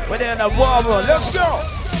now. We're there in the war, bro. Let's go.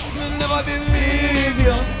 Never believe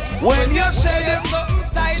you when you say there's something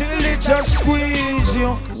tight till it just squeeze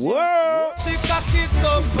you. Whoa. She cock it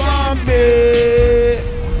up, Bombay.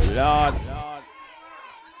 Lord.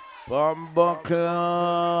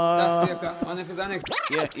 Bumbleclaw. That's it, and if it's an next.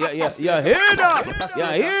 Yeah. You hear that? You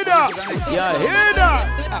hear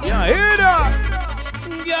that?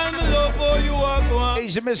 Girl, me love how you are going.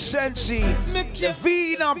 Easy Miss Sensi. The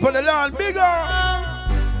Vina up on the land. Bigger.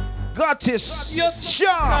 Goddess.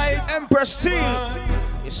 Shaw. Empress T.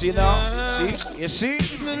 You see now? You see?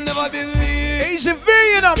 Me never believe. Easy V,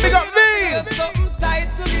 you know. Big up V. Something tight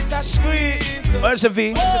to it a squeeze. Where's the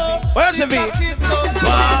V? Where's the V?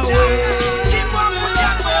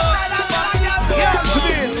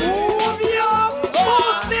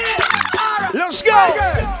 Let's go.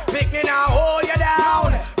 Pick me now, hold you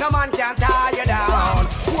down. No man can tie you down.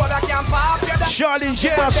 Water can pop you down. Charlie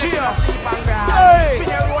J, I see ya. Hey.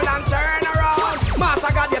 Roll and turn around.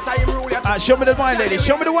 Master God, yes, I rule you. Show me the wine ladies.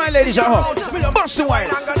 Show me the wine ladies at home. Bust the wine.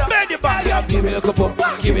 Bend your body up. Give me a look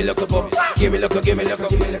up. Give me a look up. Give me a look up. Give me a look up.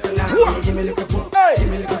 Give me a look up. Give me a look up. Hey.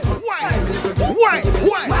 Wine.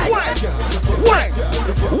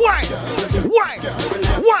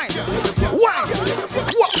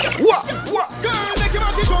 What? Girl, make your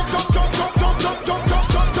body jump.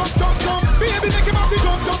 Baby, make your body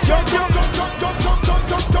jump.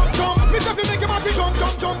 Mr. Fi, make your body jump.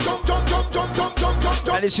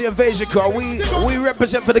 And it's the Invasion Car. We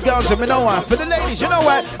represent for the girls, and we know why. For the ladies, you know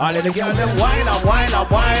why. All of the girls, them wine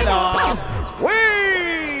up. Wait.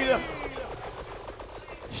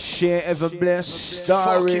 Share Ever Blessed,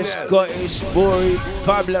 Doris, Scottish, Bory,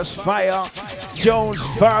 Fabulous Fire, Jones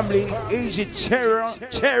Family, Easy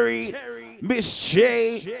Terry, Miss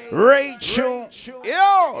J, Rachel,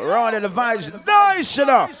 yo, round of the vibes, nice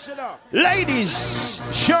enough. Ladies,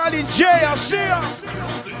 Charlie J, I see ya.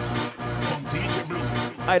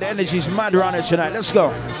 Hey, the energy's mad around here tonight. Let's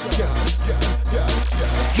go.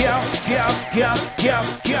 Yeah.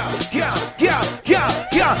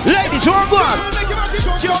 Ladies, one more.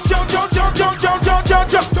 Jump.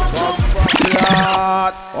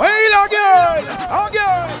 Wait again.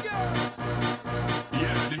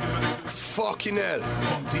 Yeah, this is the next. Fucking hell.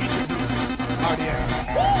 From DJ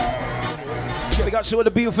Big up to all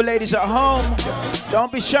the beautiful ladies at home.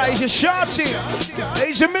 Don't be shy, it's a shouting.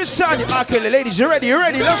 Ladies and Miss Tanya. Okay, the ladies, you ready?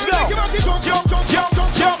 Let's go. Jump, jump, jump, jump,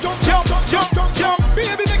 jump, jump, jump, jump.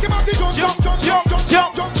 Baby, make your body jump, jump, jump, jump,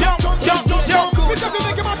 jump, jump, jump, jump.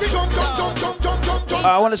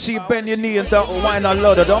 I want to see you bend your knee and don't whine on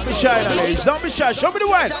louder. Don't be shy now, ladies. Don't be shy. Show me the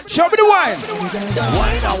wine. Show me the wine.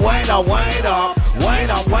 Wine up, wine up, wine up. Wine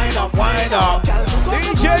up, wine up, wine up.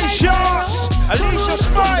 DJ Sharks, Alicia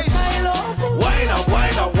Spice. Wine up,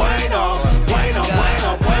 wine up, wine up. Wine up, wine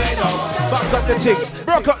up, wine up. Back up the ting.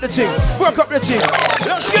 Rock up the ting. Work up the ting.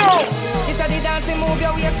 Let's go. It's a the dancing move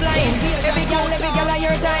your waistline. Every girl at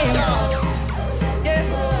your time. Yeah.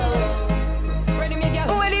 Ready me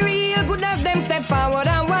girl. When the real good as them step forward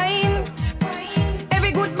and whine.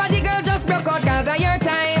 Every good body girl just broke out cause of your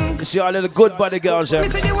time. You see all of the good body girls there. We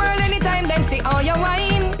see the world anytime them see all your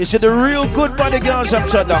wine. You see the real good body girls I'm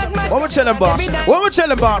shut down. What we tell them, boss? What we tell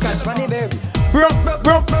them, boss? Bro.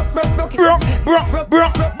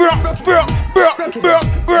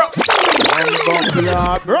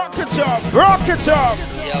 Rock it up.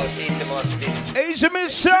 He's a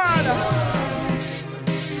misson.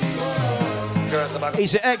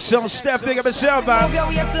 He's an excellent step, big up himself, man.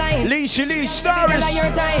 Alicia Lee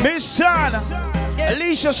Starris, Miss Tan,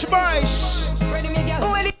 Alicia Spice.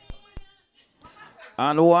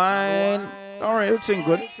 And wine. All right, everything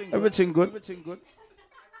good. Everything good.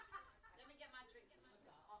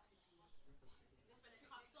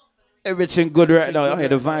 Everything good right now.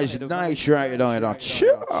 The vibe's nice right now.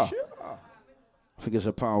 Sure. I think it's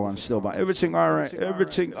a power one still, but everything all right.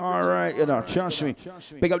 Everything all right, trust me.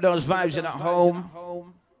 Pick up those vibes in at home.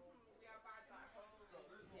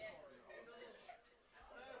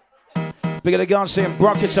 Pick up the girl saying,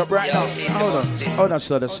 brock it up right now. Hold on,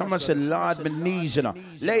 slaughter. Someone said, Lord, my knees, Hey,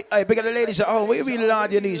 pick up the ladies at home. What do you mean,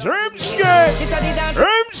 Lord, your knees? Rimsky!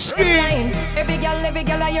 Every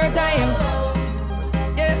girl at your time.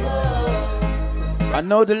 I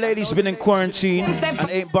know the ladies been in quarantine and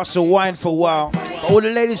ain't bust a wine for a while. All the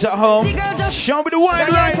ladies at home, show me the wine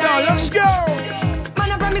right now. Let's go. Man,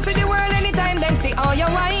 I promise you the world anytime them see all your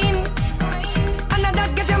wine. And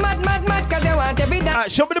that get you mad cause you want every day. Alright,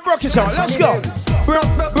 show me the brockets out. Let's go.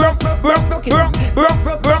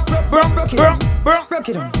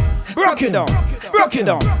 Brock it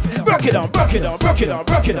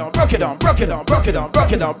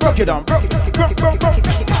down.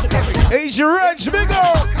 Asia Reds, big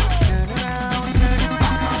up.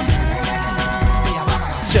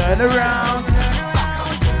 Turn around.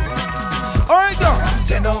 Alright, go.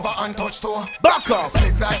 Bend over and touch toe. Back up.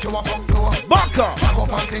 Slip like you a fuck door. Back up. Back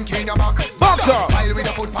up and sink in your back. Back up. Smile with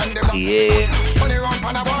a foot on the back. Yeah. Turn around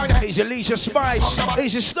on a board. He's Alicia Spice.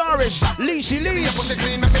 He's a Starrish. Lacey Lee.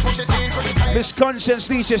 Miss Conscience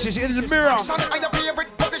Lisa is in the mirror.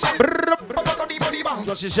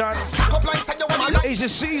 What's his son? He's a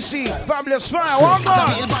CC. Fabulous Fire. One more.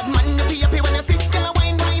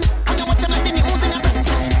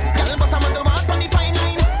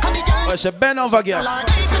 Oh, it's a bend over girl.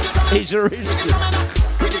 He's a rich kid.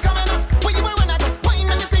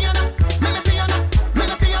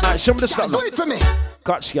 Alright, show me the stuff. Do it for me.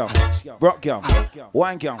 Catch girl, rock girl,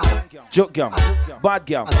 wine girl, joke girl, bad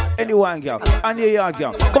girl, any wine girl, and your yard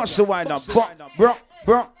girl. Bust the wine up, bro.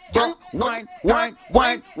 Wine.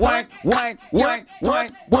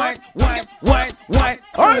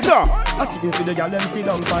 Alright, go. I see you for the gal them sit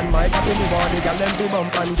down pan mic. I feel the body gal them be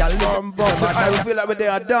bump and gal bump. I feel like they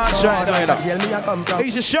are dance right now.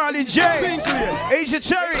 He's a Charlie J. He's a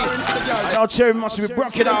Cherry. Now Cherry must be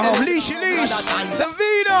broken at home. Leash, the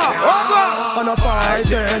Vida. On a 5,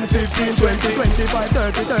 10, 15, 20, 25,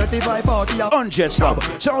 30, 35, 40. 100 stop.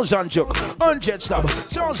 Sounds on joke. 100 stop.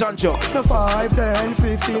 Sounds on joke. 5, 10,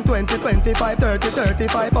 15, 20, 25, 30,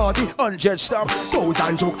 35, 40. 100 stop.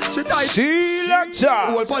 Thousand joke. Selector.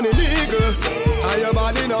 Hold pon illegal. And your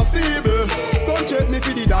body no feeble. Come check me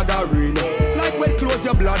for the daggering. Like when close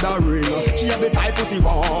your bladder ring. She have the type pussy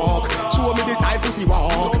walk. Show me the type pussy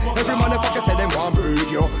walk. Every motherfucker say them want breed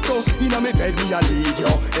you. So inna me bed me a lead you.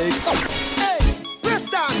 Hey,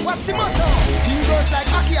 Preston, what's the motto? Skin goes like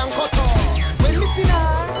Aki and Koto. When me see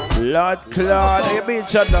that. Lord Claude, are you being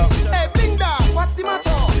each other? Hey, Blinda, what's the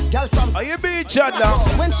motto? Girl from are you being each other?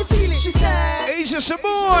 When she feel it, she say Asia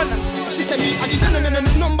Simone. She say me, I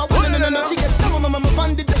just number one, no. She gets down, mama,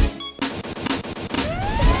 bandit.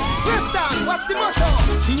 Preston, what's the motto?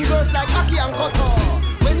 Skin goes like Aki and Koto.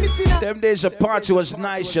 When me see that. Them days the party was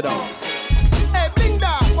nice, you know. Hey,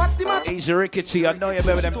 Blinda, what's the matter? Easy Rickety, I know you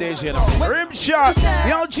remember them days, you know. Rim shot,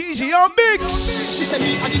 yo Jeezy, yo Biggs. She said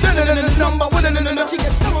me the number one. She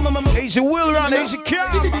gets Easy Will Run, Easy Kill.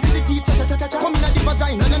 Come in at the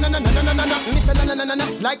vagina,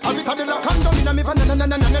 Mr. Like a Ricardo, come down in a me van,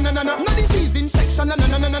 no disease, infection,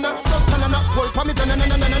 stop, hold pa me, me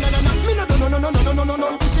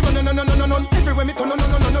no, everywhere me turn,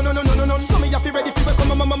 no, so me have to ready for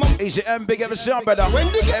come, Easy M, big up yourself, brother.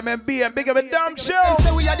 MMB and big up a damn show.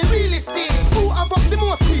 So we are the realest thing, who have up the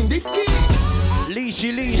most clean, this key.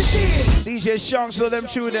 Leashy, DJ Shanks, so them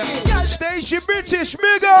chew them. Stacey British,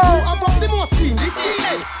 big up.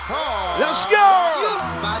 Let's go.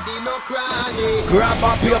 Grab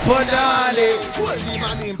up your punani.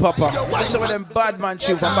 Papa, that's some of them bad man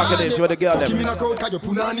tune from back in the day. Do the girl them.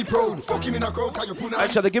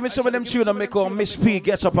 Actually, give me some of them tune and make all Miss P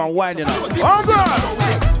get up and whine, you know. Oh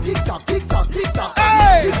God. Tick tock, tick tock, tick tock.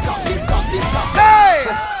 Hey. Hey.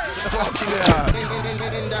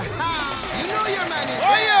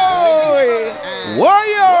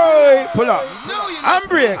 Why? Pull up. I'm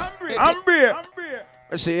break.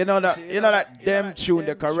 I say, you know that them tune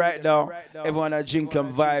they can right now. Everyone that drink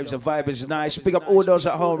and vibes. The vibe is nice. Pick up all those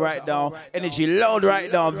at home right now. Energy loud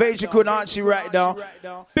right now. Vage could answer right now.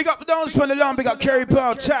 Pick up Dance from the Lamb. Pick up Kerry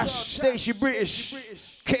Pearl, Tash, Stacey British,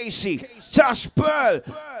 Casey, Tash Pearl,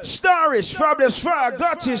 Starish, Fabulous Fire,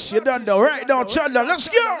 Gottis. You done though. Right now, Chandler. Let's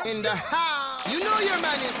go. In the house. You know your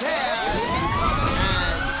man is here.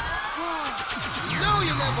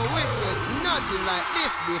 You never witnessed nothing like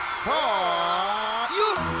this before.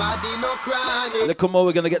 You body no crying. Look, come on,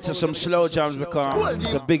 we're gonna get to some slow jams because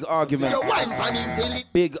it's a big argument.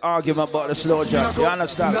 Big argument about the slow jams. You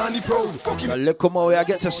understand? Look, come on, we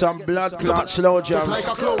get to some blood clot slow jams.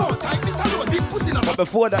 But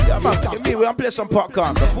before that, yeah, man, give me, we're gonna play some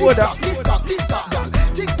popcorn. Before that,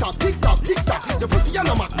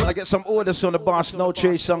 I'm gonna get some orders from the boss. No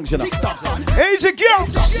Chase songs, you know. Easy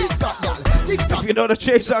girls. If you know the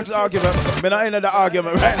Chase songs argument, we're not into the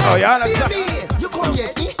argument right now. You understand?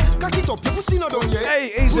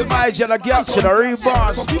 Hey, easy my jelly gap to the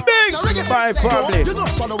rebounds. Big my family.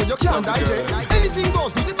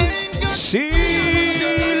 See,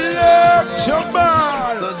 love,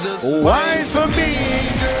 wine for me.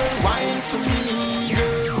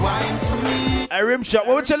 I rim shot.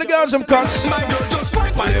 What we tell the girls some cunts?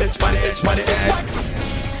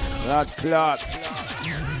 Blood clot.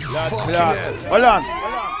 Hold on.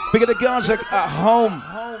 Big of the girls at home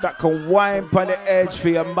that can whine on the edge for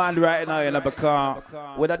your man right now, you know, because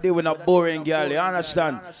when I deal with a boring girl, you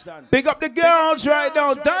understand? Big up the girls right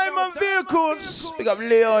now, Diamond Vehicles. Big up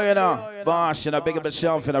Leo, you know. Boss, you know, big up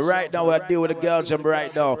yourself, you know. Right now, we deal with the girls them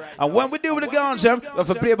right now. And when we deal with the girls them, we have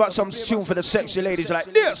to play about some tune for the sexy ladies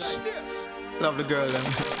like this. Love the girl them.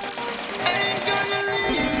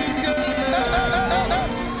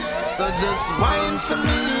 So just whine for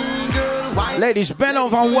me, girl. Whine. Ladies, bend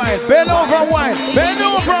over and whine. Bend over and whine. Bend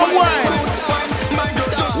over and whine.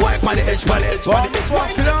 Wipe on the edge, on the edge, on the edge,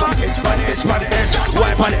 on the edge, on the edge, on the edge.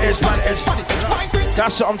 Wipe on the edge, on the edge.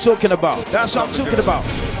 That's what I'm talking about. That's what I'm talking about.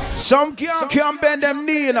 Some girl can't bend them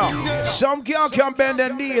knee, you know. Some girl can't bend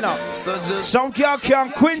them knee, you know. Some girl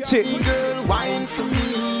can't quint it.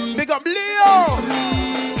 Big up Leo.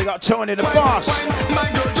 Big up Tony the boss.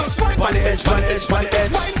 On the edge, on the edge, on the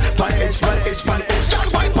edge. On the edge, on the edge, on the edge.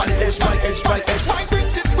 On the edge, on the edge, on the edge.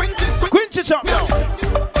 Quint it up now.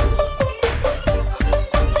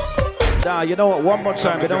 Nah, you know what? One more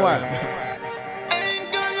time, you know what?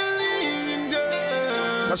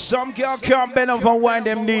 Some girl can't bend over and wind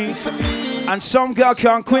them knee. And some girl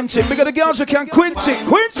can't quint it. Because the girls who can quint it.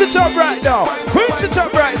 Quint it up right now. Quint it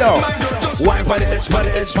up right now. Wine by the edge, by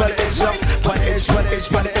the edge, by the edge. By the edge, by the edge,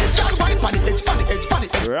 by the edge. Wine by the edge, by the edge, by the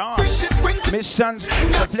edge. Ross. Miss Sand,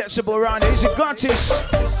 the flexible round. Easy Gottis.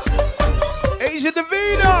 Easy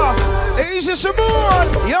Davina. Easy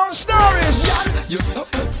Simone. Young Starish. You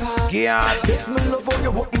suffer time. Yeah. Yes, my love, how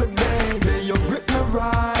you walk me, baby. You grip me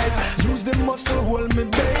right. Use the muscle, hold me,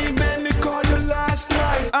 baby. Me call you last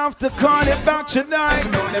night. After call it back tonight.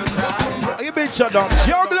 You bitch shut down.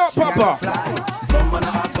 Juggle up, Papa.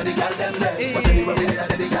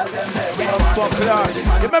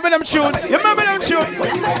 You remember them tune? You remember them tune?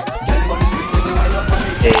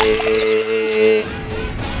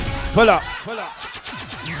 Pull up.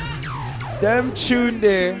 Them tune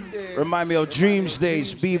there remind me of Dreams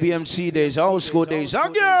days, BBMC days, old school days.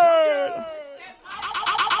 Again.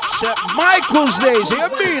 Shep Michael's days. You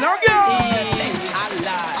mean? Again.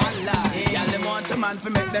 man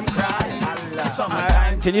for make them cry.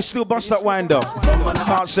 Summertime. Can you still bust that wind up?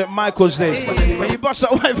 About St. Michael's Day. Can you bust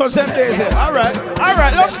that wind for them days? All right,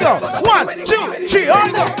 let's go. 1, 2, 3,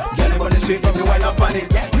 on go.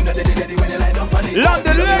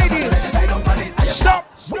 London lady. Stop.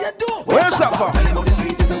 Where's that for?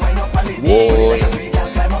 Whoa.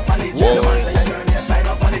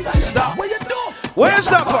 Stop. Where's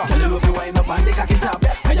that for?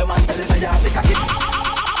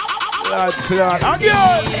 Blood.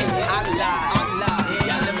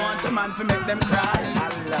 Man for make them cry.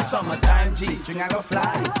 Summertime G-string I go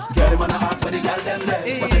fly. Girl them on the heart for the girl them there.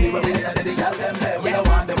 But anyway we the girl them there. We don't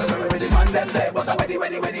want them we the man them there. But I ready. Girl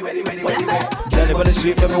them on the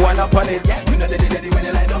street them wind up on it. You know they when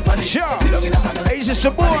you lie down on it. Sure. Asia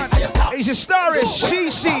Saborn, Asia Starish,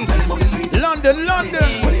 CC, London,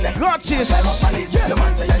 Gottis,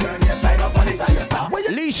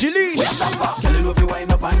 Leash.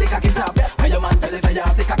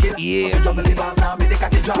 Yeah.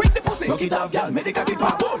 Knock it off, girl, make the cocky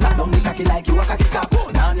pop. Knock down the cocky like you a cocky cap.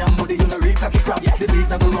 Now your body, you no real cocky crap. The beat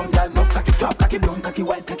that go run, girl, enough cocky drop. Cocky brown, cocky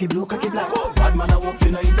white, cocky blue, cocky black. Bad man, I walk,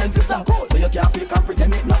 you no intend to stop. So you can't fake and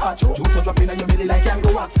pretend it no hot. Juice to drop in your belly like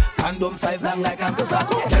Kango wax. Condom size long like Uncle Sack.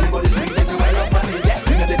 Girl, you body sweet, if you wind up on it.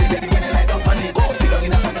 You know they when you lie down on it. Sit down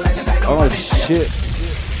in a circle like a tight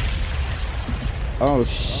Oh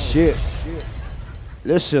shit.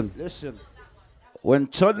 Listen. When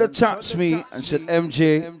Toddler taps me and said,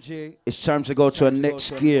 MJ, it's time to go to a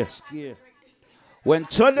next gear. When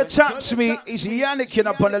Toddler taps me, it's Yannick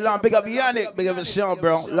up on the line. Big up Yannick, big up yourself,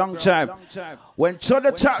 bro. Long time. When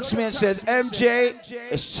Toddler taps me and says, MJ,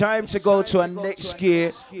 it's time to go to a next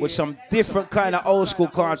gear with some different kind of old school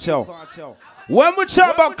cartel. When we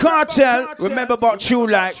talk about cartel, remember about True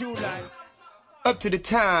Light. Up to the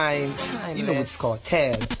time, you know it's called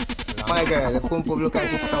Taz. My girl, the pump up look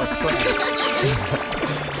like it starts sweating.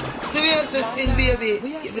 Seriously, still baby,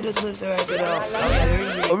 if it doesn't listen right at all.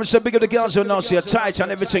 I'm going to say big of the girls who know, see a tight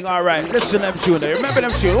and everything all right. Listen to them tune there. Remember them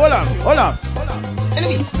tune. Hold on. Let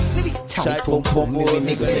me tight pump, me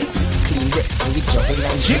nigga it. Clean wrist, and we juggle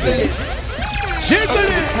and jiggle it.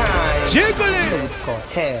 You know it's called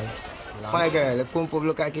Taz. My girl, the pump up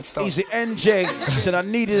look like it starts. Easy NJ. Said I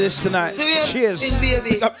needed this tonight. Cheers.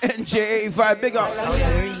 Big up NJ85. Big up.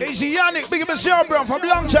 Easy Yannick. Big up yourself, bro. From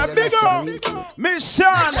long time. Big up. Miss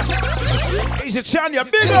Chan. Easy Chanya.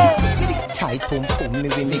 Big up. Tight pump, me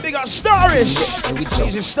with me. Big up Starish.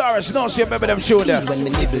 Easy Starish. No, see, remember them show there.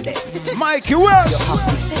 Mikey West.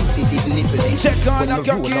 Check on that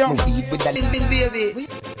baby.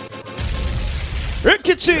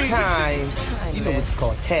 Ricky T. Time. You know it's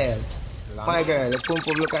called Taz. My girl, the pump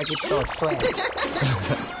up look like it starts sweating.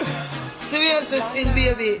 Seriously, still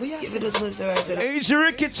baby, if it doesn't listen right at all. Easy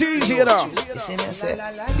Ricky T's, you know. You see me, I said.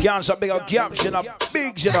 Gans a big old gaps, you know.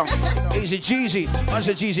 Bigs, you know. Easy Jeezy. I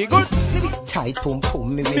said Jeezy, good? Tight pump,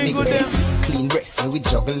 me with niggle them. Clean breasts, we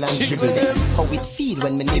juggle and dribble them. How it feel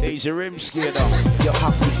when me nibble. Easy Rimsky, you know. You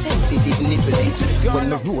have the sensitive nipple them. When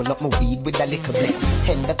me roll up my weed with a liquor blend.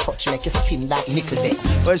 Tender touch make your skin like nickel them.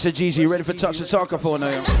 Where's the Jeezy? Ready for touch the talkaphone now,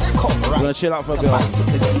 yo? Come right. We're gonna chill out for a bit.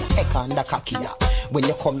 Take on the cocky. When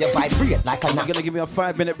you come, you vibrate like a You're gonna give me a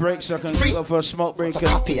 5-minute break so I can go for a smoke break.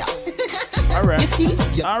 Alright. You see?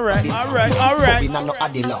 Alright.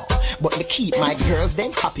 But me keep my girls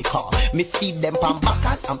them happy car. Me feed them pan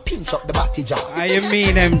backers and pinch up the body jar. How you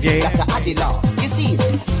mean, MJ? That's a adila. You see?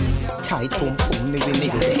 Tight pum me with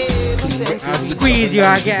niggle. I'll squeeze you,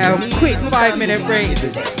 I get a quick 5-minute break. You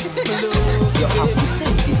have the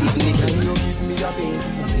sensitive niggle. You give me a baby.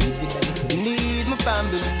 Need my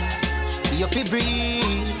family. You feel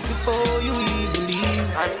breathe before you even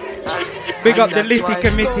leave. Big up the Litty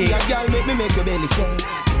committee. Girl, make me make your belly swell.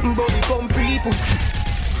 Body come free.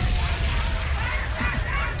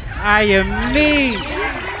 I am me.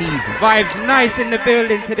 Steve. Vibes nice in the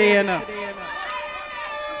building today, you know.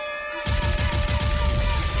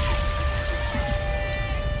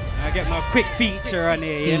 I get my quick feature on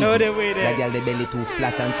here, Steve, you know the way that girl, the belly too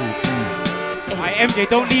flat and too clean. My MJ,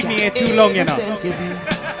 don't leave me here too long, you know.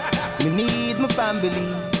 Me need my family. Me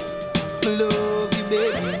love you,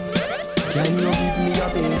 baby. Can you give me a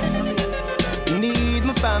baby? Me need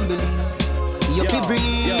my family. You feel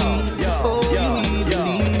breathe before you even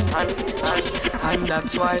leave. And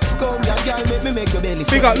that's why come here, girl, make your belly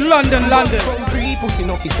swell. We got London. From free pussy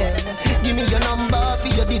no fi sell. Give me your number for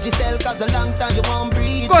your digicel, cause a long time you won't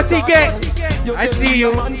breathe. Scotty get, I see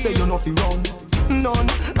you. Man say you no fi run. None,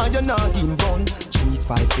 and you're not in bun.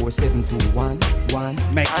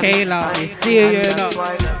 3-5-4-7-2-1-1. Michaela, I see you, you know.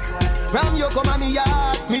 Ram you come on me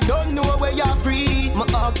yard, me don't know where you breathe. My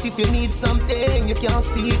ask if you need something, you can't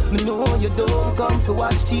speak. Me know you don't come for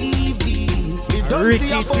watch TV. Ricky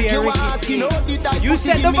T, you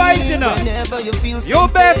set the vibes, you know. Your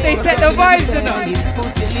birthday set the vibes, you know.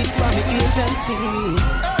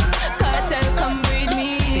 Cartel, come with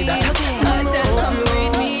me. Cartel, come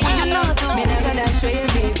with me. Me not gonna show you,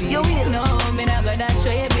 baby. No, me not gonna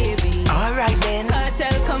show you, baby. Alright then.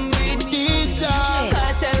 Cartel, come with me.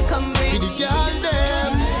 Cartel, come with me.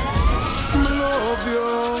 Love you.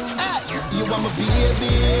 You want my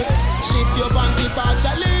baby. Shift your panty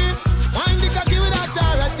partially. Find the cocky with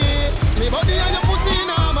authority. Me body and your pussy in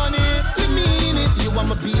harmony. You mean it, you want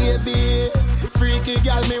my baby. Freaky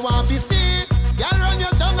girl, me want to see. Girl, run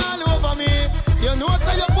your tongue all over me. You know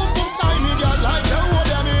say your boom boom tiny girl like you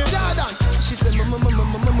over me. Jordan, she said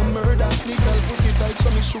murder. Little pussy tight so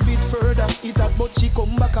me should it further. Eat that but she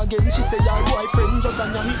come back again. She say your boyfriend just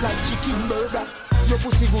and you eat like chicken burger. Your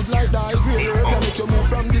pussy good like that grey burger. Make you move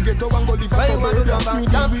from the ghetto and go live in suburbia. Me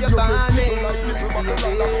deal with your breast little like little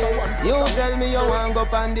buckle like You tell me you want go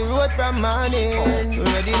on the road from morning.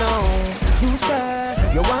 Ready now. You say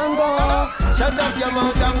you want go. Shut up your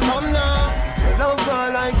mouth and come now. Love girl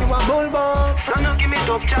like you a bullbox. So now give me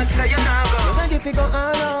tough chat say you not go. You ready to go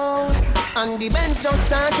all out. And the Benz just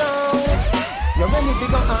start out. You ready to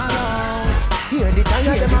go all out. Hear the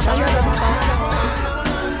tire them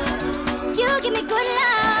You give me good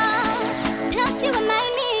love, lost you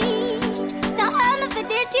remind me. So I'm for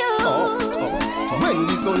this you. When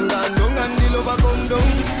the sun gone down and the lover come down,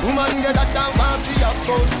 woman get that down party up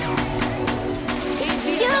fun.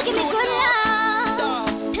 You give me good love,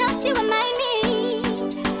 lost you remind me.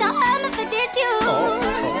 So I'm for this you.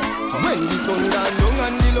 When the sun gone down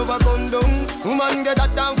and the lover come down, woman get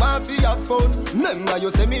that down party up fun. Remember you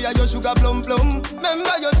say me a your sugar plum plum.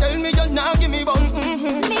 Remember you tell me you now give me bun.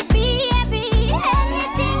 Maybe anything,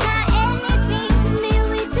 anything. Me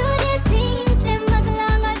we do the things them as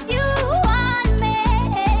long as you want me.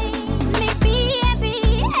 Maybe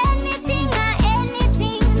anything,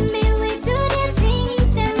 anything. Me we do the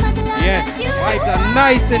things them as long as you want me. Vibes are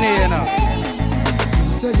nice in here, you know.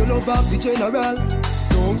 Say you love off the general.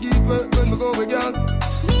 Don't give up when we go again.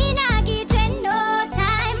 Me nah give you no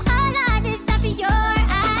time. All of this stuff in your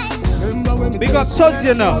eyes. Big up Tuds,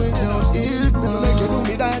 you know.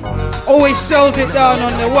 Always sells it down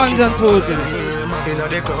on the ones and twos, you know.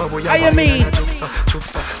 How you mean?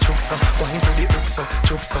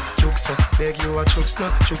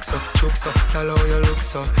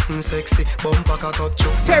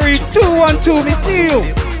 Terry 212, me see you.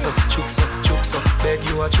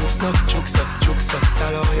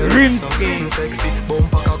 Rimsky.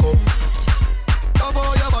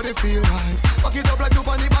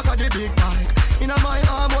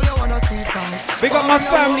 Big up my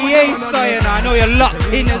family Ace, so you know. I know you're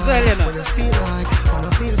locked in as well, you know.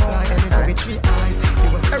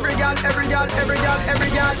 Every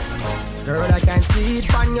girl. Girl, I can see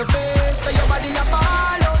it on your face. So your body a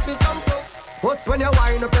fall out to some folk. What's when you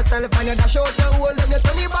wind up yourself and you dash out your hole and you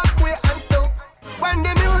turn it back way and stuff. When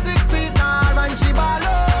the music sweet now and she ball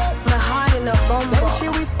up. My heart in a bumble. Then she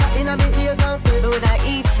whisper in my ears and say, would I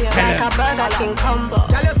eat you like a Burger King combo?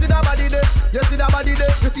 Girl, you see that body there. You see that body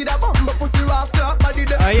there. You see that bumbo pussy rascal body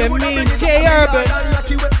there. I mean J Urban.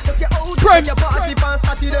 Prime your party on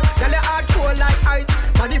Saturday. Girl, you hard cold like ice.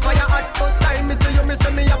 Body fire hot first time. Me say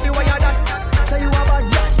me happy wire that. Say you a bad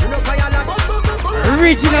girl. You know fire like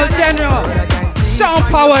Regional General Sound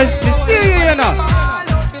Powers, me see you, you know.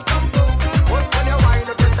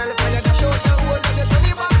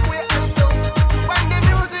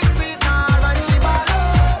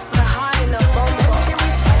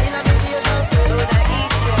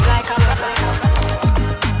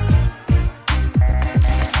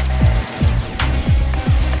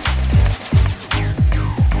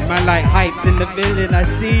 Man like hypes in the building, I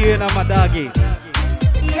see you now, my doggy.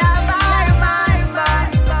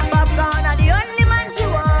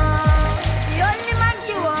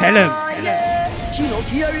 Tell him. She don't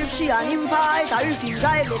care if she and him fight or if he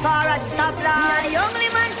drive the car at the stoplight. The only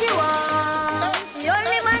man she want, the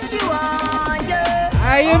only man she want, yeah.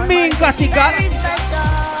 How you mean, Gotti Got? Very special,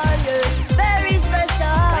 yeah. Very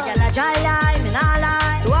special. Like a dry line, me nah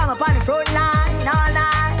lie. So I'm up on the front line, nah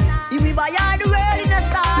lie. If we buy all the world in a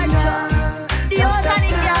starch, the house and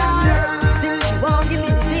the yard. Still she won't give me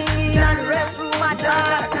the thing and the restroom at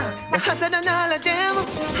dark. Hotter than all of them,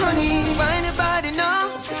 honey, why nobody know?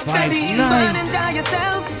 Steady, nice. burn and die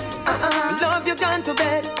yourself. Love you gone to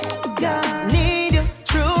bed. Yeah, need you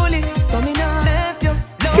truly. So me not left you.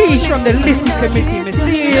 Peace from the Little Committee, me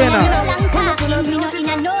see you now.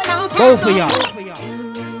 Go for y'all.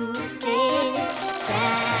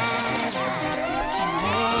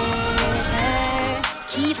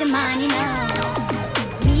 the money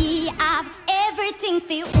now. Me have everything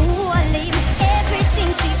for all him,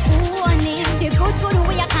 everything for own him. The good for the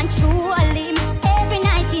way I control him. Every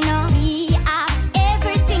night, you know. Me have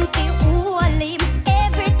everything for all him,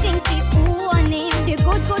 everything for own him. The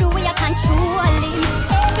good for the way I control him.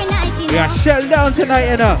 Every night, you know. We are shell down tonight,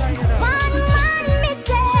 you know.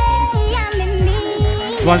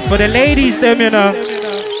 One's for the ladies, them, you know.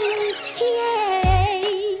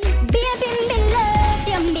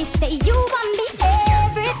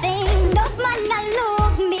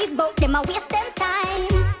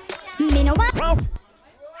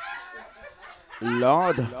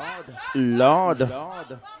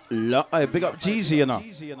 Lord. Hey, big up Jeezy, you know.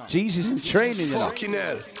 Jeezy's in training, you know.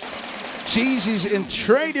 Jeezy's in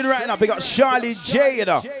training right now. Big up Charlie J, you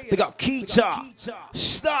know. Big up Keita,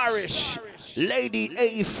 Starish, Lady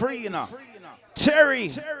 83, you know.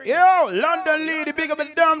 Terry, yo, London lady, big up the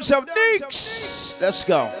dumps of Deeks. Let's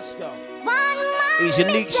go. Easy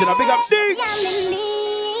Neeks, you know. Big up Deeks.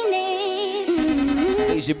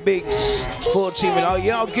 Easy Bigs, 14, you know.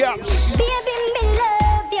 Yo, Gaps.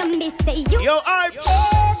 Yo, Ipes.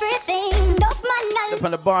 Up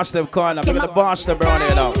on the Boston corner. Look at the Boston around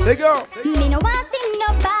here now. There you go. Me no want see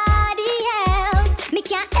nobody else. Me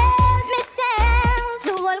can't help myself.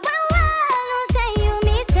 The whole world say you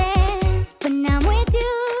miss it. When I'm with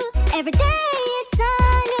you, every day it's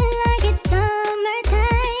sounding like it's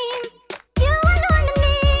summertime. You alone I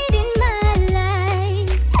need in my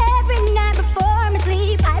life. Every night before me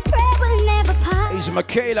sleep, I pray we'll never part. Easy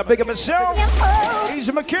Michaela, big up myself.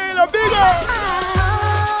 Easy Michaela, big up.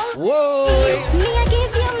 Whoa. Me I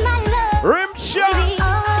give you my love. Rim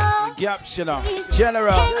shot. Gaps, you know.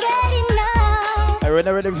 General. Hey, we're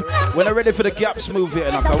not ready for the Gaps move here,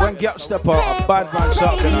 you know. Cause when Gaps step out, a bad man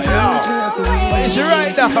stop, you know. Yeah. It's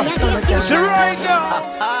right now. It's right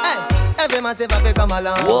now. Every man say if come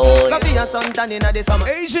along. Go for your suntan inna the summer.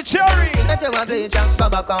 Asia Cherry. If you want bleach, go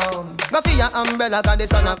back home. Go for your umbrella 'cause the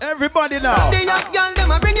sun up. Everybody now. The young girl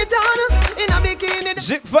them a bring it on in a bikini.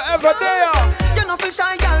 Zip forever there. You know for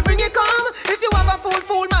shy girl bring it come. If you have a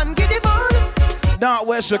fool man get it on. Now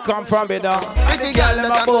where she come from, me now? Pretty girl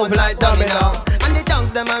them a move like dummy now. And the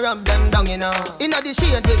tongues them a rub them down, you know. Inna the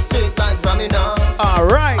shade with straight vibes from me now.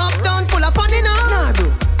 Alright. Uptown full of fun, you know. Nah,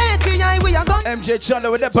 bro. We are gone. MJ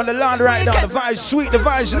Chandler, we're up on the land right now. The vibe's sweet, the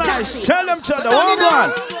vibe's nice. Tell them, Chandler, hold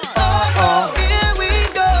on. Here we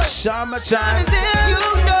go. Summertime. You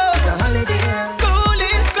know it's a holiday. School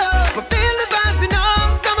is closed. We feel the vibes, you know.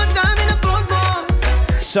 Summertime in the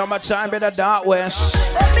boardroom. Summertime in the dark west.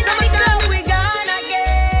 Summertime we gone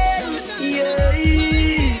again. Yeah.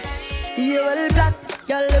 You will black,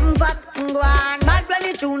 girl them fat, go on. Bad when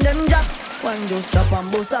you tune them drop. One just chop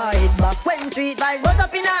and bust her head back. When treat vibe goes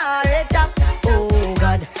up in her head top. Oh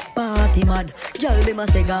God, party mad. Girl them a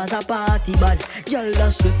say Gaza party bad. Girl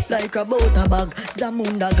that sweet like a butter bag.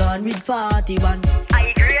 Zamunda gone with 41.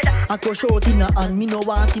 I grade. I go short in a hand. Me no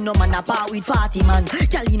want see no man a part with 40 man.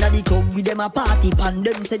 Girl inna the club with them a party pan.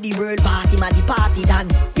 Them say the world party man the party done.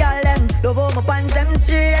 Girl them love how my pants them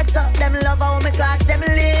straight up. Them love how my clocks them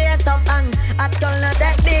lace up. And I tell no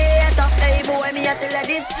take date up. Hey boy me a tell her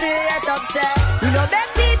this straight up. We no beg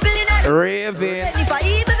people in a raving. If I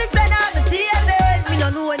even if Ben have a see it, we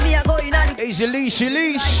don't know when we are going on. Easy leash.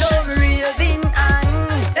 Raving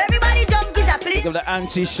and everybody jump is a plea. Look at the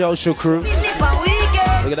anti-social crew.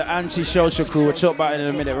 Look at the anti-social crew. We'll talk about it in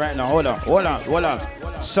a minute right now. Hold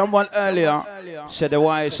on. Someone earlier said they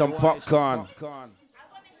wanted some popcorn.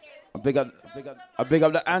 I big up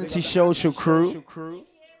the anti-social crew,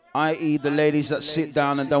 i.e. the ladies that sit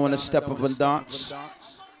down and don't want to step up and dance.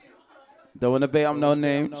 Don't want to pay up no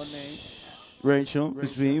names. Rachel,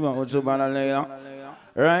 it's me. You want to talk about that later.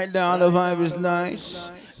 Right now, the vibe is nice.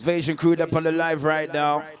 Invasion crew up on the live right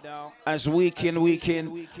now. As week in,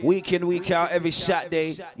 week out, every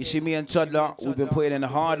Saturday. You see me and Toddler. We've been putting in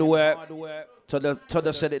hard work.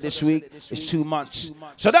 Toddler said it this week. It's too much.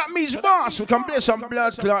 So that means, boss, we can play some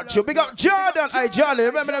blood clot. Big up Jordan. Hey, Jordan,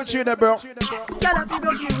 remember them tune there, bro?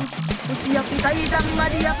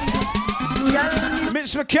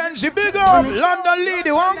 Miss Mackenzie, big up. London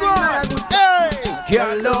lady, one go. Hey,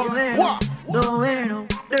 girl, what? No,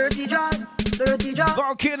 dirty drugs.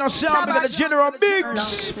 Volcano sound, we got the General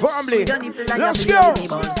Biggs family. Let's go.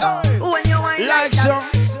 Like some.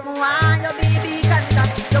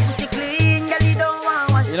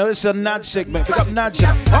 You know, it's a Nad segment. Pick up Nad.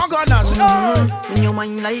 Oh, God, Nad. When your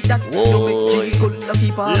mind like that, you make G's full of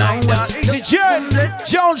people. Like that. Easy Jen.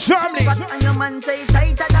 Jones family. And your man say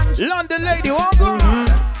tighter than London lady, one go.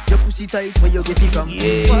 Your pussy tight where you get it from.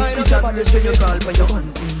 Yeah. Why not your body when you call for your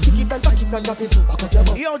gun? it and tack it and drop it. Back off your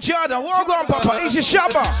bum. Yo, Jordan, walk on, Papa. Easy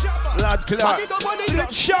Shabba. Lad Clark.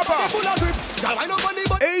 Shabba.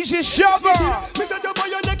 Easy Shabba.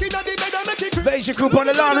 Beijing group on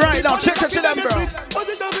the line right now. Check it to them, bro.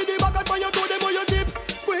 Position with the back for your toe, them on your tip.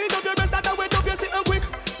 Squeeze up your breast, that wet up your sitting quick.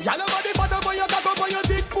 Y'all over the fat up on your cock up on your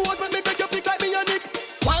dick. Pose when me take your pick like me and Nick.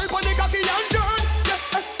 Wipe on the cocky and turn.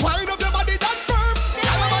 Wind up your body that firm.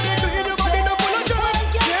 Y'all over the clean, your body no full of germs.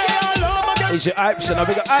 Easy Ipes and a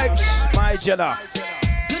bigger Ipes. My Jenna.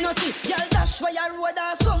 You know see, y'all dash where your road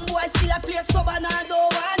are. Some boy still a place cover and I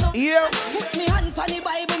don't want. Yeah. Put me hand on the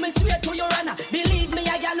Bible, me swear to your honor. Believe me,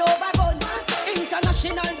 a gal over gun.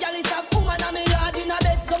 International gal is a woman and me yard in a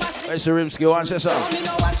bed. So much. Where's the Rimsky one, say so? Me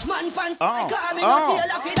no watch man pants. I can't me no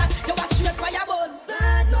tail off it that. You watch straight fire bun.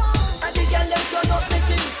 No. And the gal them turn up me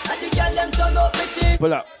thing. And the gal them turn up me thing.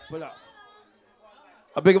 Pull up.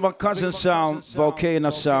 I big up my cousin sound, Volcano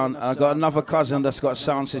sound. I got another cousin that's got a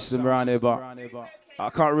sound system around here, but I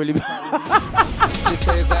can't really. She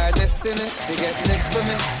says our destiny, they get next to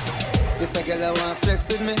me. This a girl I want flex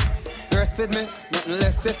with me, rest with me, nothing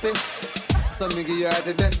less sissy. So me give her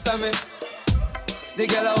the best of me. The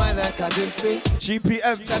girl I want like a gypsy.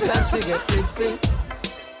 GPM. Sometimes she get tipsy.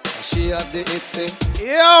 She have the itsy.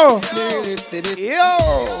 Yo! Yo!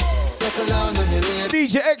 Circle down on the lane.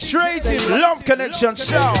 DJ X-Rated, Love Connection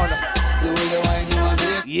sound. The way you wine, you want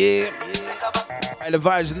it. Yeah. And the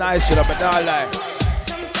vibe's nice, you know, but not like.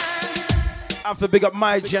 I have to big up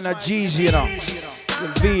my Jenna Jeezy, you know.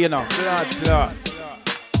 V, you know. Blood.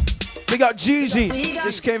 Big up Jeezy.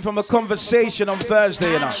 This came from a conversation on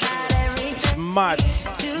Thursday, you know. Mad.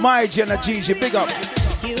 My Jenna Jeezy, big up.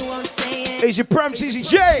 Easy Prams, Easy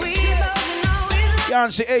J. You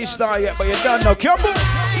haven't seen A-Star yet, but you done now. Come on.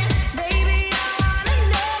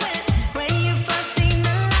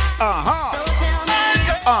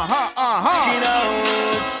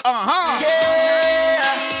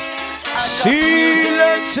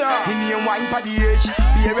 Selector. In your wine for the edge,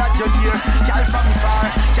 beer at your dear. Cal from far,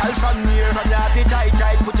 cal from near. From your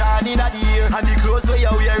tight, put on in the ear. And the clothes where you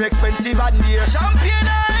wear expensive and dear. Champion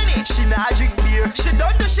honey, she not drink beer. She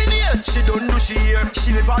don't do she nails, she don't do she hair.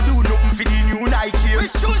 She never do nothing for the new Nike.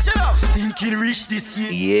 Which shoes she love? Thinking rich this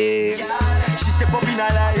year. Yeah. She step up in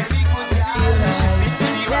her life. She fit for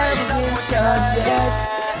the rise.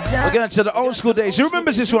 We're getting to the old school days. Who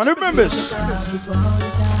remembers this one? Who remembers?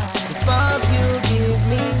 Fuck you, give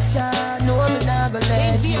me time. No, I'm not gonna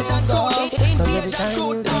let you go. Cause every time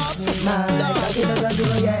you reach me, man, like it doesn't do,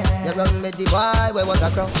 yeah. You run with the boy, where was I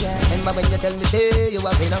cross? And when you tell me, say you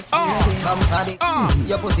have enough. Come for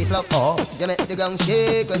your pussy flop. You make the ground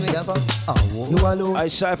shake when we have up. You alone. I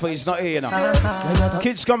Cypher, he's not here, you know.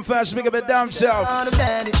 Kids come first, make a bit damn self.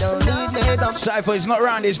 Cypher, he's not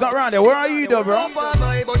round there. Where are you, though, bro?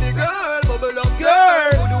 Girl.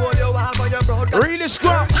 Really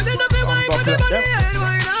squat.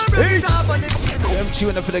 I'm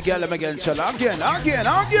tuning for the girl, I'm again, chill. Again.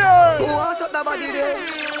 Who wants up the body there?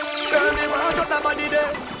 Girl, me want up the body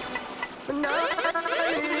there.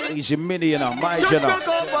 He's a mini, you know, my Just Jenna. broke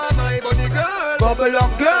up on my body, girl. Bubble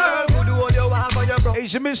up, girl. Who do all you want for your bro?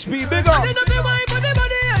 He's a Miss P, big up. I didn't be wine for the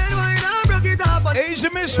body, and wine and broke it up. He's a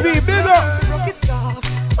Miss P, big up. Broke it soft,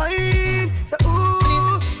 wine. So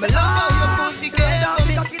ooh, me love how your pussy get down.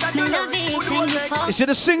 Me love it when you fall. You see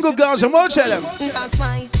the single girls, and what tell them? That's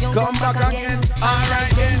why you Come back again.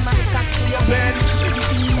 Alright, then my cock to your bed. Should you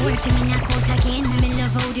see more if you knock out again? Me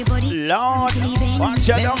love how the body. Lord, watch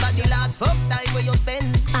out. Remember the last fuck time where you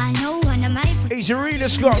spend. I know one of my pussy. He's a really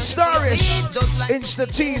squad, Starish, Insta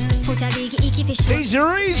team. Put a big icky fish. He's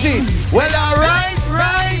easy. Well, alright,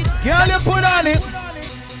 right. Girl, you put on it.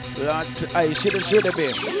 Lord, I should have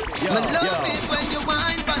been.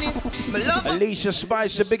 Alicia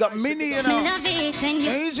Spice, a big up Mini, you know. Me love it when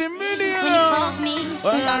you. He's a Mini, you When you know. fuck me.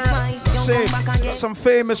 Say, got some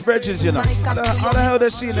famous bridges, you know. How the hell they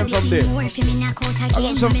seen them from there? More if you knock out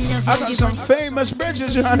again. I got some famous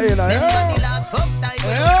bridges around here, you know.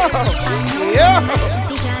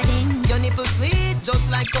 Your nipple sweet,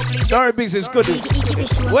 just like so please. Sorry, Biggs is good.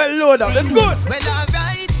 Well, load up, them good. Well,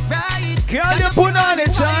 alright, right. Can you put on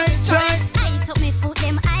it tight? Ice up me foot,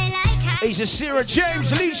 them I like. He's a Sarah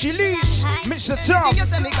James, Leashy Leash, Mr. Tom.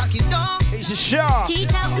 He's a Shaw.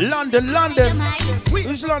 London.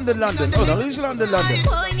 Who's London? Hold on, who's London?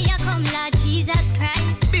 Boy, me a come, Lord Jesus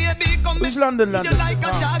Christ. Who's London?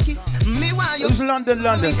 Who's London?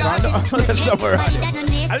 Somewhere around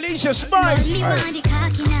here. Alicia Spice. Me want the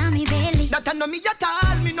cocky now me belly. That I know me at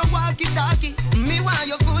all, me no walkie-talkie. Me want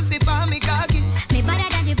your pussy for me cocky. Me better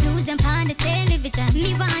than the blues and pound the television.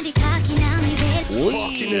 Me want the cocky now me belly.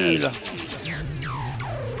 Wheel.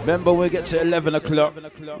 Remember, when we get to 11 o'clock,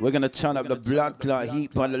 we're going to turn up the blood clot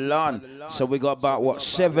heat on the lawn. So we got about,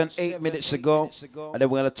 7-8 minutes ago. And then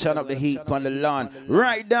we're going to turn up the heat on the lawn.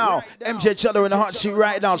 Right now, MJ Cheddar in the hot seat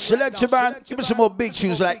right now. Select your band. Give me some more big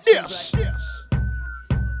tunes like this.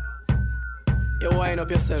 You wind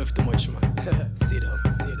up yourself too much, man. Sit down,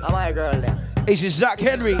 sit down. How my girl then? Is it Zach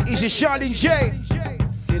Henry? Is it Charlene J?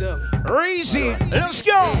 Sit down. Reezy, let's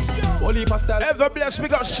go. Ever blessed, we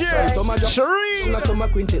got Cher, Shereen,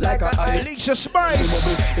 Alicia Spice.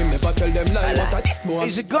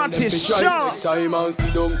 Is it Goddess, Sean?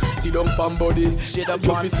 Sit down, pan body. Is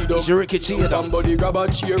it Ricky T? Pan body, grab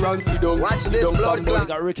a chair and sit down. Sit down, pan body. We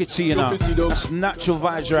got Ricky T now. That's natural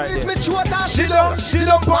vibes right there. Sit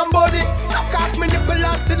down, pan body. Suck up me nipple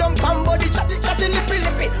and sit down, pan body. Chatty, lippy.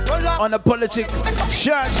 On the politics,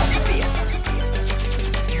 shots.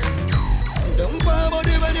 Don't fall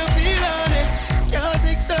body when you feel on it. Yeah,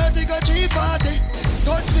 6:30 got 3:40.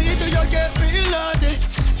 Don't sweet till you get real naughty.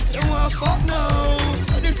 Say you want fuck now.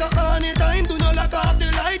 So this a honey time. Do not lock off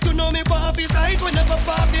the light. You know me puffy sight. When you pop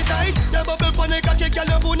off the tight. The bubble pon the cocky, girl,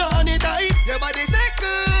 you put on it tight. Your body say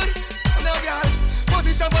good. Now girl,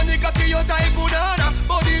 position pon the cocky, you type banana.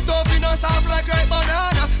 Body tough, you know soft like ripe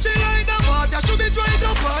banana. She like the water, she be dry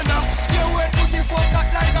to panda. Your wet pussy fuck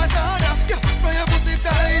hot like a sauna. Yeah, from your pussy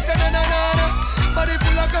tight, na. Body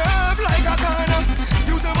full of curve like a corner.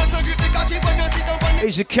 Use a muscle grip the cocky when you sit down on the.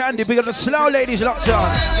 Is it Candy? Big up the slow ladies locked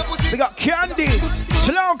on. We got Candy,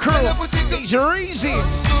 Slow Crew, Is Reezy,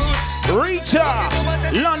 Rita,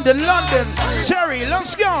 London, Terry,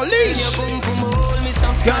 let's go, Leash.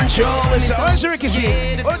 Control is where's Ricky T?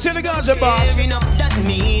 What's in the guns about? That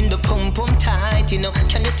mean the pum tight, you know.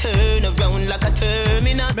 Can you turn around like a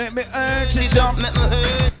terminal? Make me urge to jump. Make me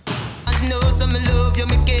hurt.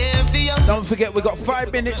 Don't forget, we got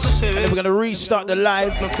 5 minutes, and then we're gonna restart the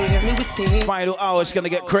live. Final hour is gonna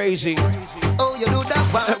get crazy. Oh, you do that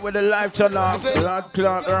one. With the live turn off, blood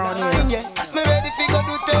clot around here.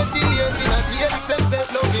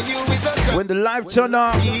 When the live turn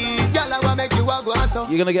off,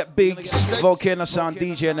 you're gonna get big Volcano Sound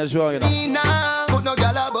DJing as well, you know.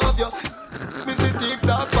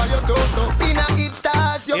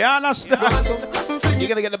 You understand? You're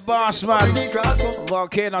gonna get the boss man,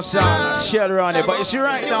 Volcano Sound, shell around it. But you see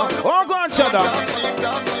right now, oh, go on, shut up.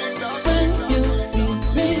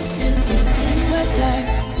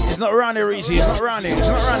 It's not Ronnie Reezy, it's not Ronnie,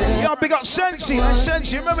 Yo, big up Sensi,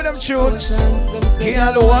 remember them tunes?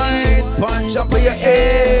 Get the wine, punch up with your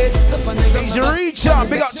head. He's a reach up,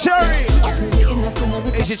 big up Cherry.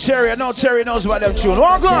 Is it Cherry? I know Cherry knows about them tunes.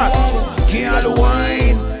 Oh, God. Get the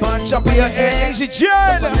wine, punch up with your head. Is it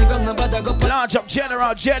Jen? Large up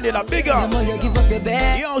General Jen, you know, big up.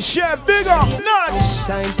 Yo, Chef, big up, nuts.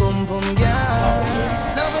 Time, boom, girl.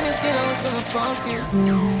 Loving your skin out from a fuck you.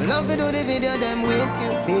 Love to do the video, them with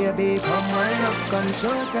you. Baby, come wind up, come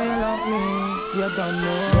show us how you love me. You don't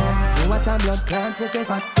know what a blood clot was if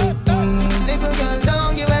I take me. Little girl,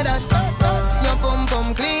 don't give it that. Your pum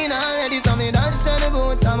clean already, so me dance to the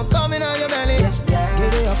boots. I'm coming on your belly.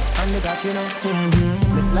 Get it up and the back, you know.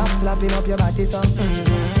 Me slapping up your body, so.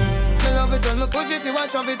 Me love it when me push it, you want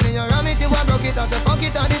shove it, me you ram it, you want broke it, I say fuck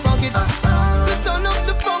it, and the fuck it. Me turn up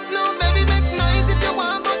the funk now, baby, make nice if you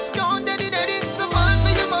want, but don't daddy. So fall for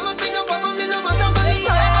your mama, for your papa, me no matter what the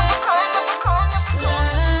time.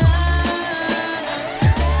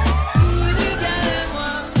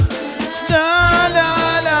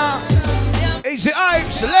 It's the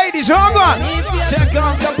Ipes, ladies, hold on. Check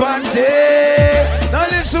off the panty. Now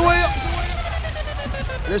listen,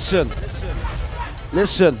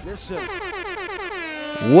 Listen.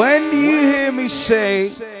 When you hear me say,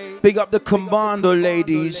 big up the commando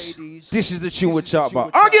ladies, this is the tune we're talking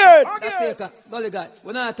about. Again!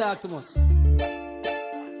 We're not talking too much.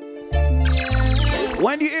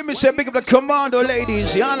 When you hear me say, big up the commando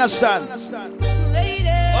ladies, you understand?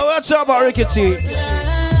 Oh, what's up about Ricky T?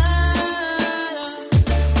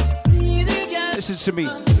 Listen to me.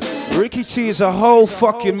 Ricky T is a whole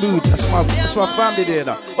fucking mood. That's my family there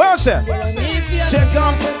now. What's that? Check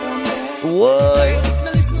out. What?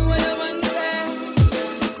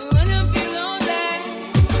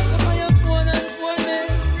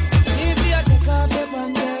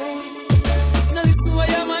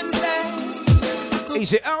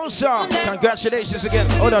 Easy Elsa. Congratulations again.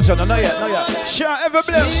 Hold on, no, not yet. Sure, ever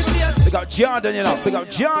blessed. Big up Jordan, you know. Big up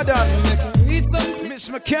Jordan. Miss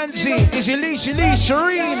Mackenzie, Izzy Lee,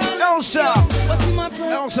 Shereen, Elsa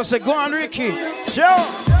said, go on, Ricky. Joe,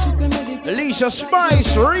 Alicia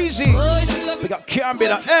Spice, Reezy. We got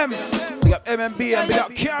Cambina M. We got MMB and we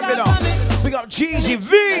got Cambina. We got Jeezy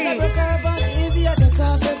V.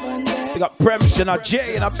 We Big up Prems, you know,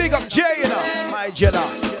 Jay, you know, big up Jay, you know, my Jenna.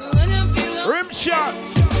 Rim shot.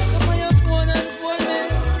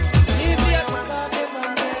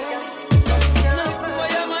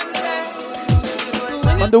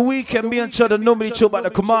 On the weekend, me and Chada normally talk about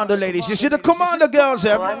the Commander ladies. You see the Commander girls,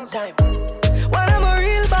 eh? One time. When I'm a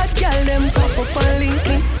real bad girl, them pop up and link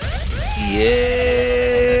me.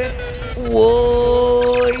 Yeah.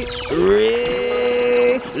 Whoa.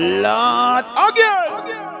 Ray. Lord. Again.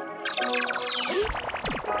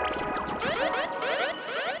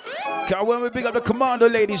 Can't when we pick up the Commander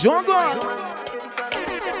ladies. One go.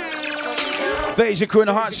 Beijing crew in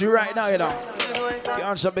the hot seat right now, you know.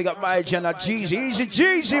 Can't say big up my Jenna, Jeezy, easy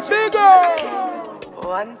Jeezy, big up.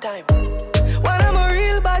 One time. When I'm a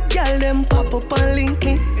real bad girl, them pop up and link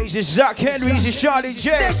me. Easy Zach Henry, easy Charlie J.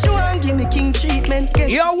 Say she want give me king treatment.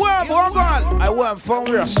 Yo, worm, one on. I worm for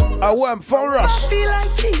Russ. I worm for Russ. I feel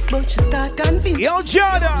like cheap, but she start convinced. Yo,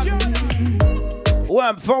 Jordan.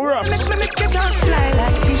 Worm for Russ. Make you just fly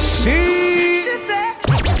like cheap. See? She said.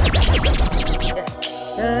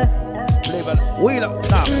 Wheel up.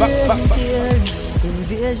 Nah, back.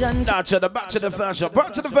 Invasion. Now to the back to the first one.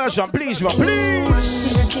 Back to the first one, please, man,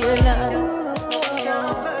 please.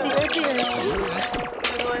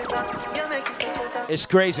 It's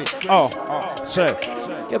crazy. Oh, sorry.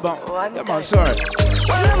 Get on, sorry.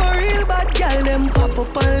 When I'm a real bad girl, them pop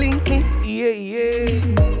up and link me. Yeah.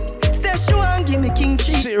 Say she want give me king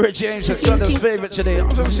treat. Sarah James, that's Sunday's favorite today. I'm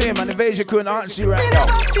just saying, man, Invasion couldn't answer you right now.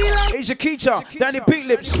 Asia Keita, Danny Pete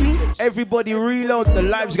Lips. Everybody reload. The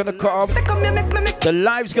live's gonna cut off. The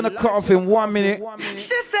live's gonna cut off in 1 minute. She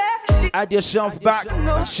said, add yourself back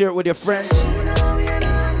and share it with your friends.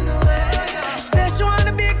 Say she want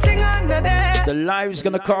a big thing under there. The live's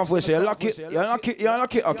gonna cut off. We say, you lock it.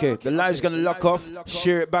 Okay, the live's gonna lock off.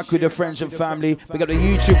 Share it back with your friends and family. We got the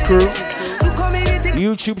YouTube crew.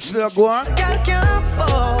 YouTube slug one.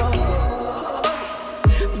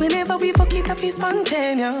 Whenever we fuck it up, it's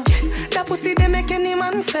spontaneous. That pussy, they make any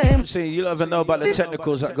man fame. See, you don't even know about the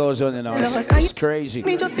technicals that goes on, you know. It's crazy.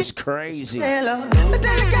 It's crazy. So tell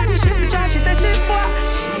the girl me shift the trash. She said she fuck.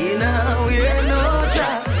 She now wear no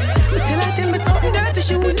dress. But tell me something dirty,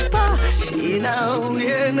 she whisper. She now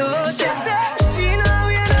wear no dress. She said she now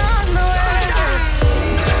wear no underwear.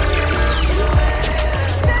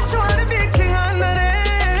 Said she want a big thing under there.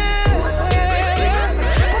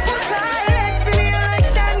 But put her legs in here like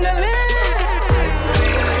chandelier.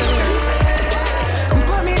 You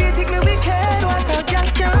call me, they take me wicked. What a girl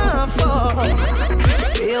can't afford.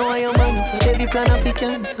 Say you want your man, so every plan of the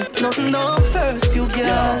cancer. Nothing no first, you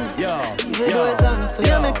girl. Even though it dance, so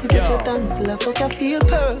you make me touch your dance. Like fuck, I feel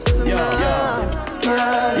personal.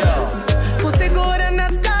 Pussy good and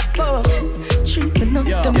that's gospel. Treat me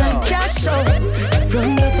nuts, them like cash out.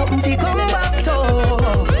 From the something fi come back to.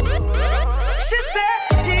 She said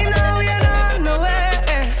she know you don't know it.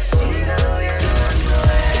 She know you don't know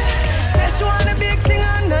it. Say she want a big thing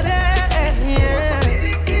under there.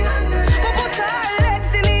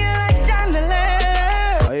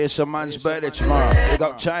 It's a man's birthday tomorrow. We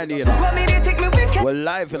got China, you know. We're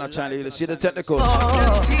live in a China. You see the technicals.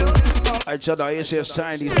 I told her, it's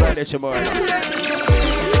Chinese birthday tomorrow.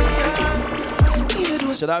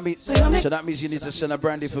 So that means you need to send a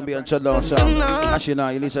brandy for me and Chudlow on sound. Actually, no,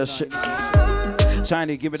 you need to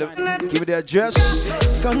China, give me the address.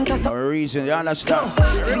 A reason, you understand?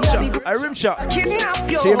 A rim shot. See him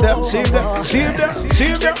there.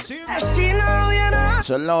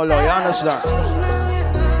 So low, you understand?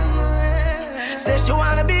 Say she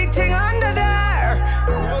want a big thing under there.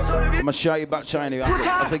 I'm gonna show you back China.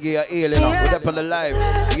 I think you're ill enough. We're up on the live.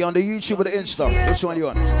 You're on the YouTube or the Insta. Which one you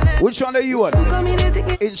on? Which one are you on?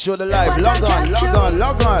 Insta the live.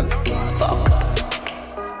 Log on.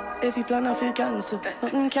 Fuck. Every plan of you cancel.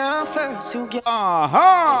 Nothing can first. You get. Fuck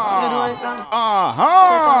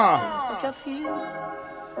your feel.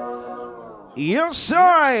 Yes, sir.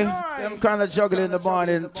 I'm kind of juggling in the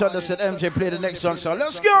morning. Chudlow said MJ play the next one, so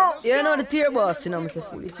let's go. Yeah, you know the tier boss, you know, I'm say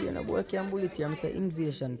fully tier, no boy can't bully tier. I'm say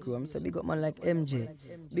Invasion crew. I'm say big up man like MJ,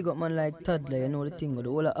 big up man like Toddler, you know the thing, the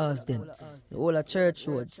whole of Austin, the whole of Church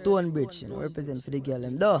Road, Stonebridge, you know, represent for the girl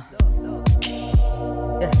them, though.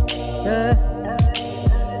 Yeah.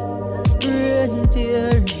 Rain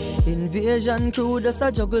tier, Invasion crew, just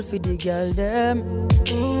a juggle for the girl them.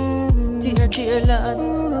 Tier lad.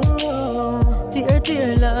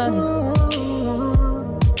 Tear lad.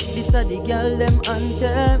 This a the girl them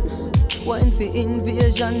anthem. Wine for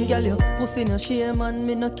Invasion, girl you pussy no shame and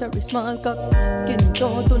me no carry small cock. Skin it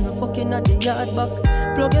out to no fucking at the yard back.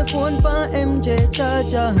 Plug your phone for MJ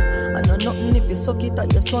charger. I know nothing if you suck it or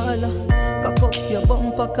you swallow. Cock up your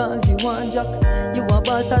bumper cause you want jack. You a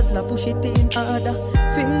ball toddler, push it in harder.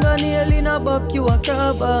 Fingernail in a buck, you a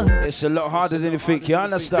crabber. It's a lot harder than you think, you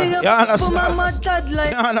understand? You understand?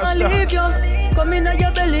 You understand? Come in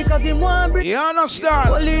your belly cause him want breathe. You understand?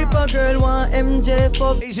 Only a girl want MJ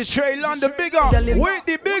fuck. He's a Trey London bigger.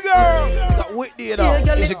 Whitney bigger. Got Whitney, you know.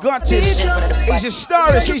 He's a Gottis. He's a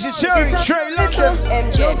Starris. He's a Cherry. Trey London.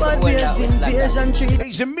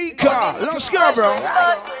 He's a Mika. Let's go, bro.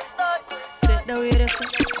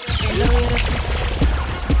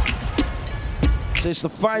 So it's the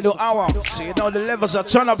final hour. So you know the levels are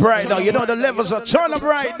turn up right now. You know the levels are turn up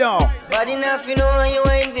right now. Bad enough, you know you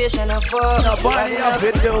are invasion of fuck. No, bad enough,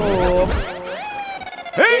 you know.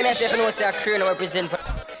 Hey, myself know say a crew no represent for.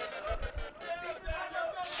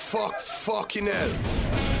 Fucking hell.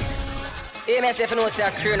 Hey, myself know say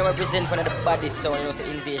a crew no represent for the body, so you know say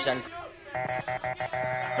invasion.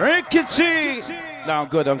 Ricky T. No, I'm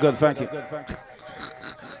good, thank you.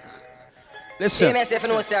 Listen,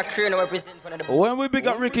 when we big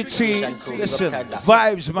up Ricky T, listen,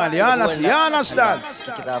 vibes, man, you understand? You understand?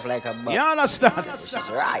 Kick it off like a bomb. You understand? Which is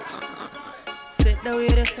right. Sit the way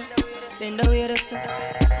this, bend the way this.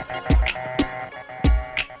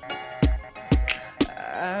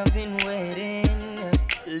 I've been waiting.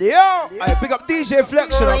 Yo, I pick up DJ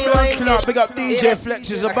Flex, you know, pick up DJ Flex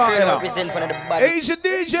is about it now. He's a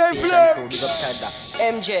DJ Flex.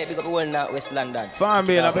 MJ, big up all now West London.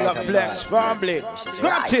 Family, I pick up Flex, family.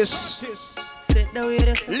 Gottis.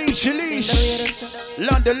 Leash,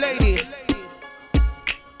 London lady.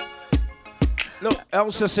 Look,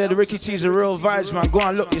 Elsa said Ricky T's a real vibes, man. Go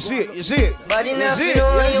on, look, you see it, you see it. Body enough, you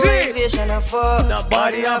know you invasion of fuck. Now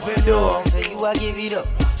body up and do. So you a give it up.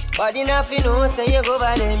 Body enough, you know, say you go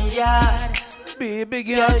by them yard. Be big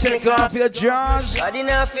enough, take off your jaws. Body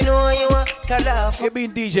enough, you know, you want to laugh. You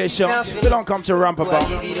been DJ Sean, you don't come to ramp about.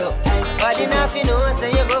 Body enough, you know, say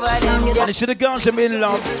you go by them yard. You see the girls I'm in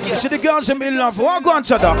love. You see the girls I'm in love. What go on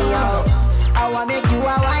to that? I want make you a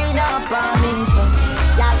wind up on me, so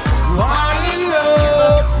yeah. Fall in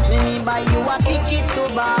love. Me buy you a ticket to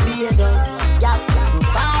Barbados. Yeah, you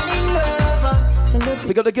fall in love.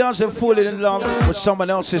 Because the girls are falling in love with someone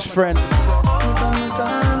else's friend.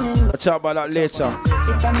 I'll talk about that later.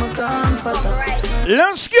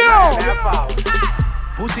 Let's go!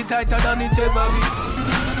 Pussy tighter than it ever be.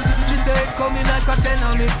 She say coming like a 10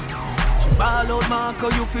 on me. She ball out Marco,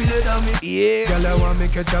 you feel it on me. Yeah. Girl, I want me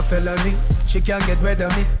catch a felony. She can't get rid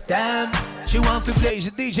of me. Damn. She want to play. He's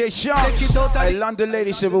a DJ Sharp. A London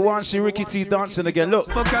lady said we want to see Ricky T dancing again. Look.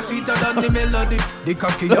 Fuck her sweeter than the melody. The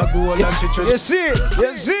cocky a gold and she trust. You see it.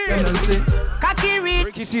 You see it. Cocky reach.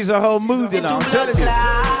 Ricky T's a whole mood now. I'm telling you.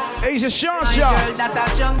 He's a Sharp.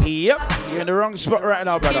 Yep. You're in the wrong spot right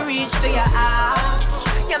now, brother. Reach to your arms.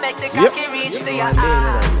 You make the cocky reach to your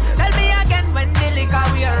arms. Tell me again when the liquor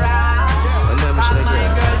we around. Cause my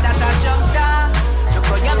girl that a jumped up. So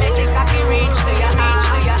you make the cocky reach to your arms.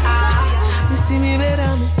 You see me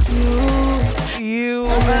better, miss you. You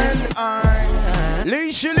and I.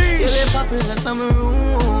 Leash. You know,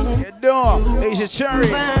 he's a Cherry.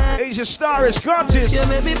 He's a Starris. Gottis. You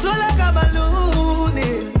make me flow like a balloon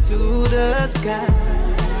into the sky.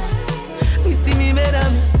 You see me better,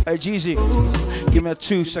 miss. Hey, Jeezy, give me a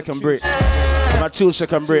 2-second break. Give me a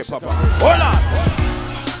 2-second break, Papa. Hold on.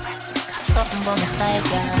 Something on the side,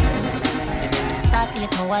 girl. Start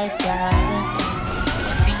with my wife, girl.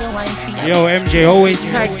 Yo, MJ, always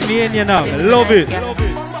tags me in, you know. Love it.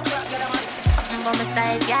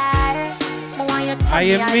 I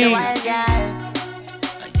am me.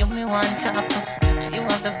 You me want to, you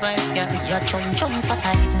want the vibes, girl. Your chum so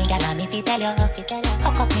tight, me gal, me fi tell you.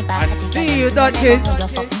 Hook up me back. I see you, Duchess. You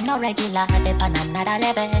fucking no regular, dep on another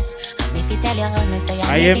level. Me fi tell you, me say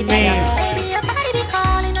I am me. Baby, your body be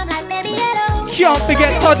calling on like baby, hello. Can't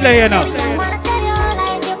forget toddler, you know.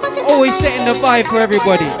 Always setting the vibe for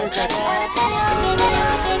everybody.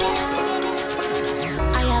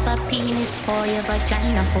 I have a penis for your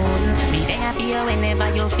vagina hole. Be there for you whenever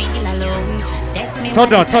you feel alone.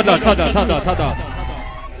 Toddler. Take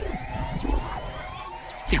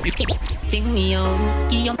me home.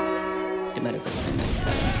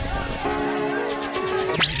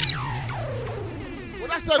 When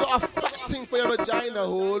I say I got a fat thing for your vagina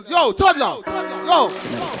hole. Yo, toddler. Yo.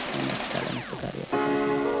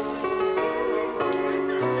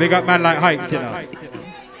 Big up man like Hypes, you know.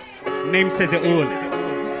 Name says it all.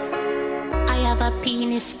 I have a penis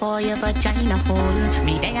is for your vagina hole.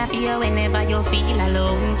 Me there for you whenever you feel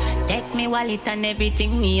alone. Take me wallet and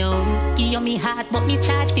everything me own. Give you me heart, but me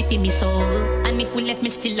charge for me soul. And if we left me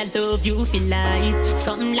still, I love you for life.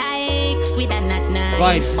 Something like Squid and Not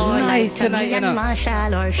Nice. Vibes Or nice like tonight, Tommy and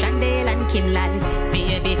Marshall or Chandel and Kimlan.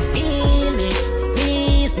 Baby, feel me,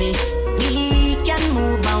 squeeze me. We can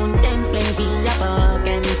move mountains when we are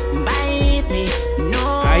broken. Bite me,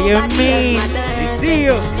 no. I am me. I see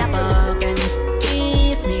you.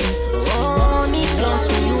 Kiss me, hold me close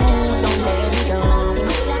to you. Don't let me go.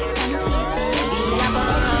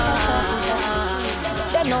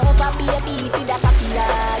 Bend over, baby, for the coffee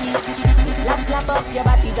eye. Slap up your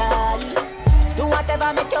body, die. Do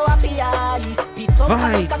whatever make you happy, eye. Spit up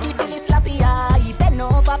and make a kitty slappy, eye. Bend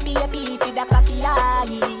over, baby, for the coffee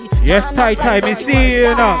eye. Yes, tight, me see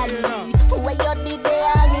you now. Where you did the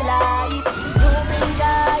all me life. You bring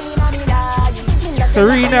joy in me life.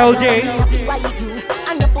 Serena LJ.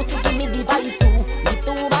 And your pussy give me the vibe too. Me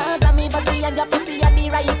two bars and me body and your pussy are the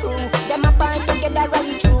right crew. Them apart together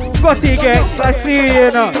right through. Scotty gets, I see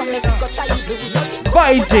you now.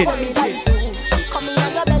 Vibes in.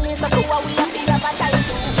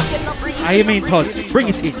 I mean, Todd, bring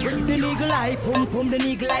it in. The nigga eye pum pum, the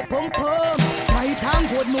nigga eye pum pum. Tight and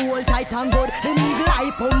good, me hold tight and good. The nigga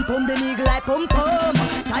eye pum pum, the nigga eye pum pum.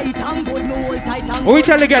 Tight and good, me hold tight and good. Who we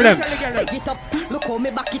tell the girl them? Back it up, look how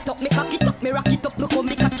me back it up, me cock it up, me rock it up, look how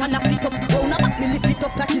me catch and I sit up. Round a back me lift it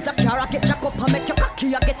up like it's a car, get jack up and make your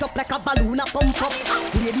cocky, I get up like a balloon, a pump up.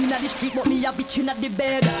 Lady inna the street, but me a bitch inna the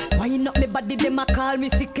bed. Wind up me body, them a call me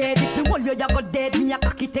sick head. If me hold you, you go dead, me a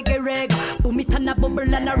cocky take a reg. Boom it and a bubble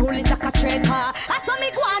and a roll it like a trend. I saw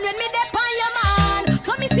me go on when me dep on your man.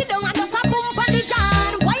 So me sit down and just a boom pan the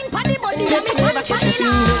jam. Wine pan the body and me never catch your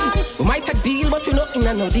feelings. We might take deal, but you know in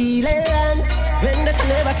a no dealings. When that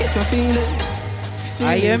never catch your feelings.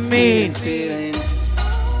 I am mean. Feelings.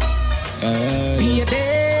 Be a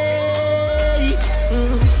day.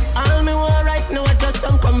 All me want right now is just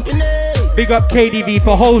some company. Big up KDV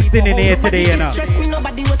for hosting in here today, you know. Stress me,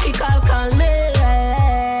 nobody will fi call me.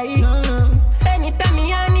 Anytime me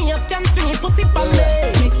honey up, chance me pussy pa me.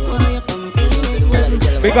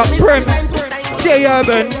 Big up Prim, J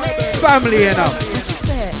Urban, family, you know.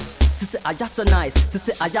 To say I just so nice, to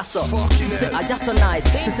say I just so, to say I just so nice,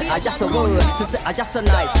 to say I just so word, to say I just so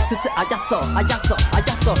nice, to say I just so, I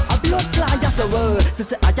blood clot just a word, to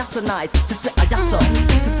say I just so nice, to say I just so, to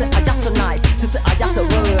say I just so nice, to say I just so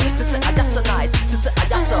word, to say I just so nice, to say I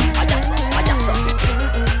just so.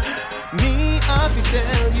 Me happy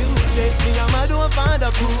tell you, say me and my don't find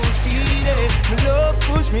a pussy day. Me love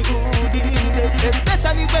push me good in it,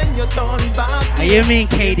 especially when you turn back. I am mean,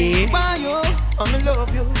 Katie. Why you? I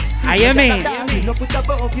love you. I am mean. No put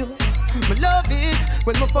above you. Me love it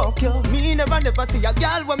when me fuck you. Me never see a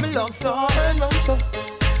girl when me love so. Turn on so,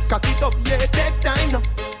 cock it up, yeah, take time now.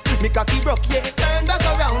 Me cocky broke, yeah, turn back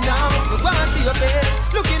around now. Me wanna see your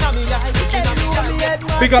face, looking at me like, looking at me like.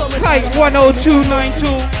 Big up Kite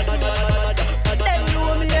 10292.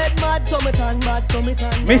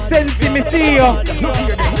 Miss Sensi, me see you.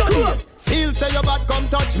 Feel say your bad, come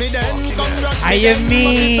touch me then. Come rush me. I am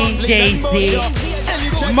mean, JC.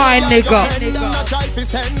 My nigga. Try to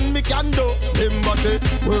send me can do. Remember say,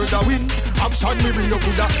 word a win. Action me bring you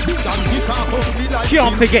good up.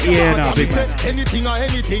 Can't forget you now, big man. Anything or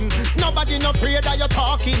anything. Nobody not afraid that you're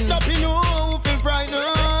talking. Don't be no feel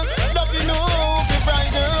frightened. Don't be no feel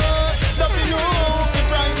frightened. Don't be no feel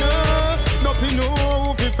frightened. Don't be no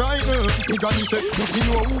feel frightened. Me granny say, don't be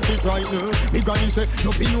no feel frightened. Me granny say,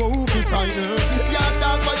 don't be no feel frightened. You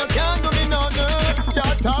talk but you can't do me nothing. You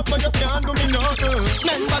talk but you can't do me nothing.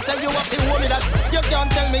 Remember say you have to hold me that. You can't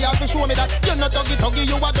tell me you have to show me that. You're not tuggy,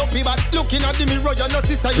 you are dopey bad. Looking at the mirror, you know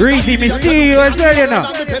sister. Greasy, me see you as well, you know.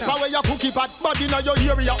 The paper where you cookie pot, body in your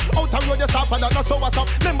area. Out of road you suffer that, no so what's up.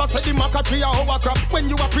 Remember say the maca tree a hover crap. When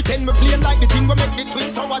you a pretend me playing like the thing we make the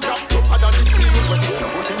twin tower drop. Tougher than the steel was.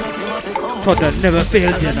 Todd never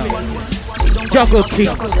failed, you know. Juggle King.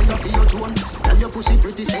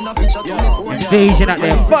 Invasion at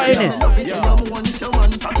their finest.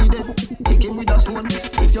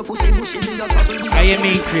 I am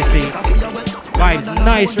mean, Chrissy. Vibes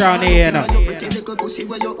nice round here, you know.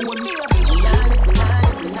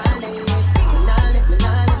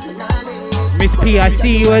 Miss P, I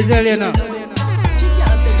see you as well, you know.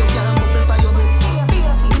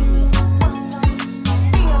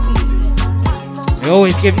 We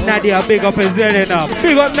always give Nadia a big up as well, you know.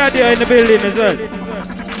 Big up Nadia in the building as well.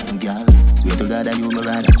 Girl, swear to God that you me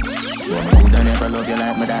rather. You me coulda never love you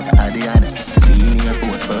like my daughter Adriana. Clean your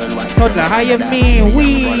force worldwide. Toddler, how you mean?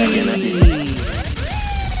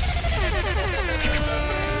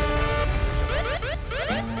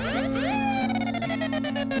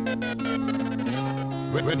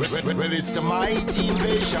 Well, it's the mighty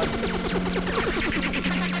invasion.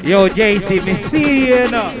 Yo, JC, me see you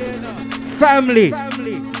now. Family.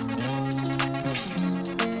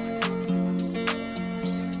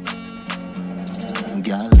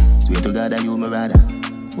 Girl, swear to God that you my rather.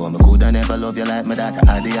 But me coulda never love you like my daughter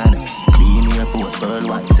Adriana. Clean Air Force, pearl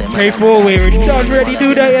white. Pay forward, done ready,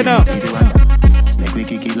 do that, you know. Make we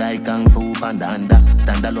kick it like Kung Fu Panda under.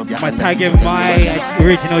 Stand I love you. I'm tagging my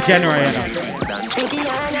original genre, you know.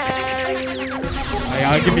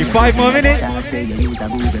 I'll give me 5 more minutes. That's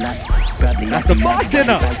the boss, you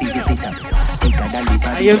know.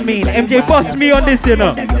 What you mean? MJ bust me on this, you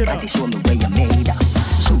know.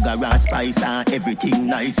 Sugar and spice and everything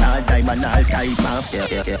nice and diamond all type of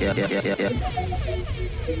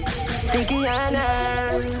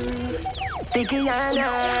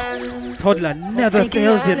Toddler never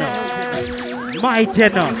fails, you know. My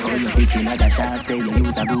tenor.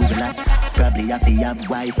 Probably have to have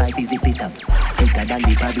Wi-Fi, visit it up. Thicker than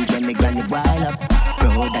the party when me granny boil up.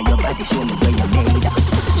 Proud of your body, show me where you made up.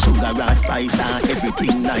 Sugar and spice and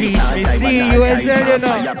everything nice and diamond all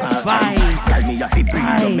type of fire. Tell me if you breathe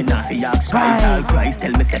up, me not fi ask twice. All Christ,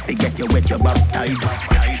 tell me if you get you wet, you baptized.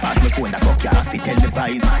 Pass me phone, I fuck you off, it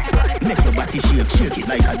televise. Make your body shake it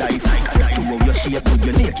like a dice. To how you shape, put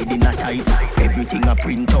you naked in a tight. Everything I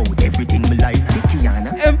print out, everything me like.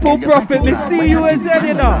 Empo Prophet, me see you as well,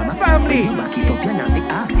 you know. Family.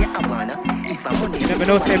 You never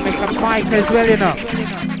know, say me some mic as well, you know.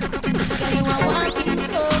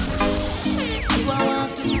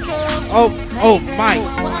 Oh, Mike.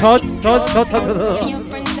 Todd.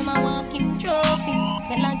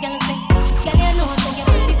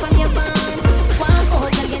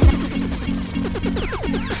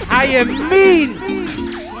 I am mean.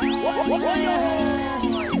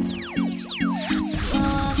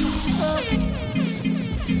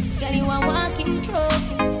 Girl, you a walking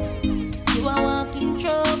trophy. You a walking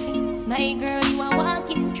trophy. My girl, you a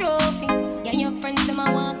walking trophy. Yeah, your friends them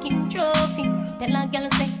a walking trophy. Tell a girl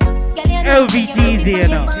say, girl, you know LVG's here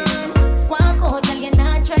now. Walk out, girl, you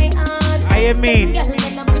not try hard. I am mean. Girl,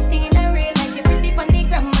 you not pretty in a real life. You pretty on the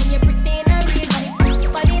gram and you pretty in a real life.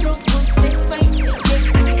 Your body look good, set right.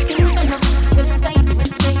 Things turn up, well tight, well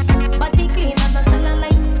straight. Body clean and the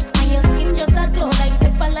cellulite. And your skin just a glow like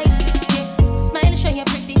pepper light. Smile, show you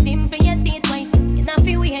pretty dimple, your teeth white. You not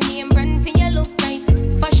feel weird, name brand for your look right.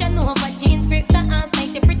 Fashion over jeans, grip the ass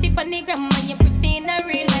like you pretty on the gram and you pretty in a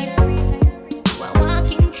real life. You a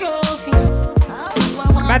walking trophies.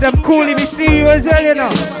 Madam Cooley, we see you as well, you know.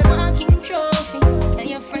 Walking trophy. Tell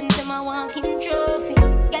your friends them a walking trophy.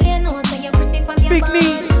 Girl, you know say you pretty from your Big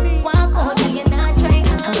body. Walk out, girl, you not try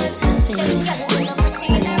hard. Girl, you not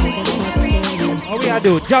pretty in a real life. What we are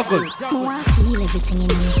do? Juggle. Feel everything in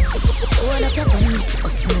me. Hold up your body,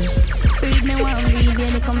 bust me. Breathe me one, breathe,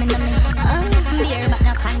 baby, come in me. Beer, but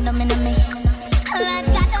no condom in me. Like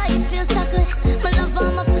that, oh, it feels so good. My love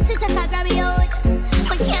on my pussy, just I grab you out.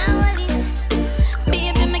 I can't hold it.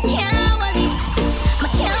 Baby, me can't hold it. I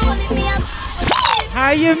can't hold it, me up.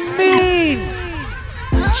 How you mean?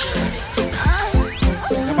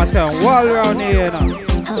 I'm gonna turn wall around here, you know.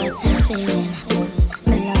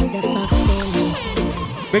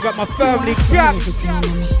 Big up my family, crap.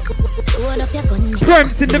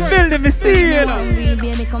 Pranks in the building, me see you,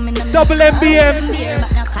 know. Double MBM.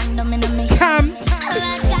 Cam.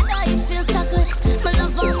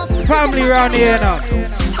 Family around here, now.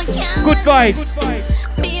 Good vibes.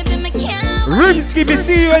 Rimsky, me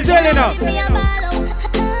see you as well, you know.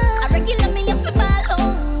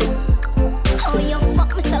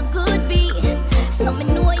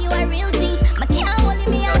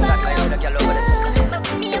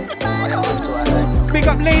 Big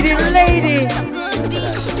up lady. Girl,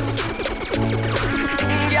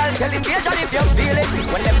 tell him patient if you feel it.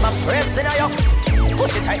 When them a pressing on you,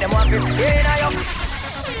 push it tight, them want to stay on you.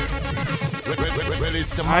 Well,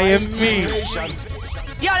 it's the I am me.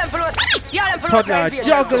 Toddler,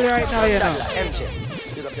 juggle right now, you know. MJ,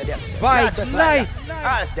 big up the damn self. Vibes, nice.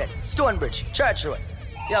 Arlesden, Stonebridge, Church Road.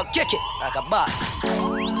 Yo, kick it like a boss.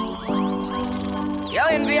 Yo,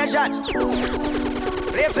 invasion.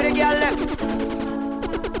 Play for the girl left.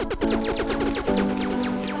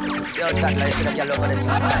 Yo, Toddler, you see the girl over this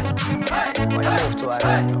one. Oh, you move to her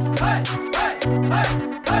right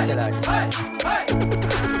now. Tell her this.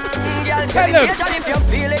 Girl, tell me patient if you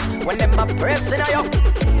feel it. When them a pressing on you,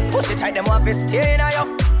 pussy tight, them want to stay in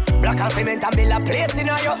you. Black and cement and build a place in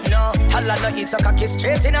you. No, Toddler no eat so cocky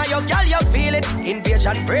straight in you. Girl, you feel it.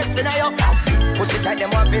 Invasion pressing on you. Pussy tight, them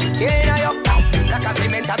want to stay in you. Black and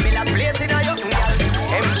cement and build a place in you. Girl,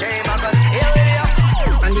 MJ, man, go stay with you.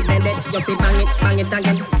 On the bed, you feel bang it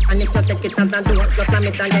again. And if you take it as a door, just slam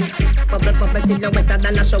it again. Bubble, bubble till you're wetter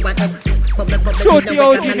than a shower head. Bubble, bubble till Shorty you're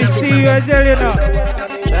wetter than a OG, see you as well, you know.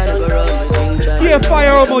 Yeah,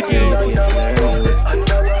 fire emojis.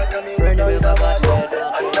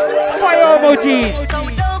 Fire emojis.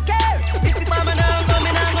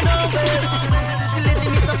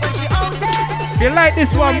 You like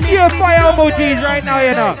this one? Yeah, fire emojis right now,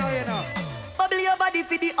 you know. Bubble your body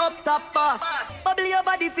for the up top boss. Bubble your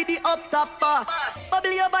body for the up top boss.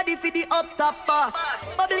 Bubble your body for the up top boss.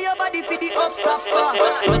 Bubble your body for the up top boss.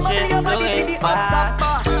 Bubble your body for the up top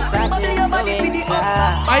boss. Bubble your body for the up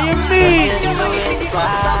top. Are you mean? Bubble your body for the up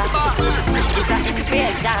top boss. It's an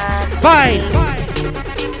invasion. Bye.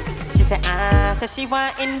 She said, so she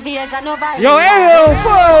want invasion over Yo, hey, yo,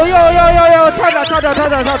 whoa, yo. Tada.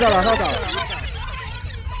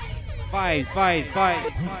 Five.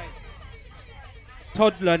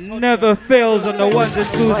 Toddler never fails on the ones and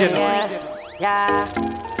twos, you know. Yeah.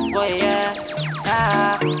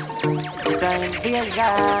 It's an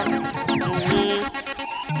invasion.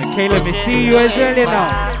 Okay, let me see you as well, you know.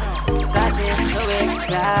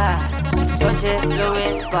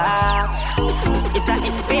 It's an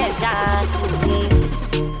invasion.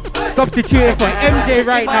 Substituting for MJ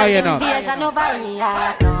right now, you know.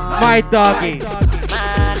 My doggy.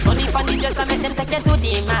 Money for the dress, I make them take you to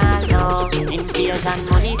the man. No, invasion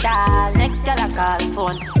money doll. Next girl I call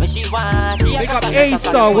phone. When she want, she pick up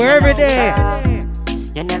A-Star wherever they.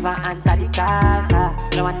 You never answer the call.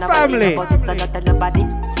 No one Family. So not tell nobody.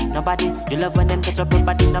 You love when them touch up your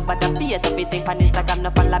body. Nobody be at everything on Instagram. No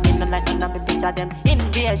follow me, no like none of me picture them.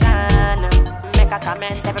 Invasion. Make a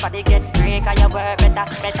comment, everybody get break. Cause you work better.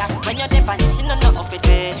 When you're different, she don't know up it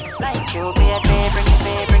way. Like you, baby,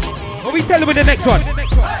 bring it. What we tell them with the next one?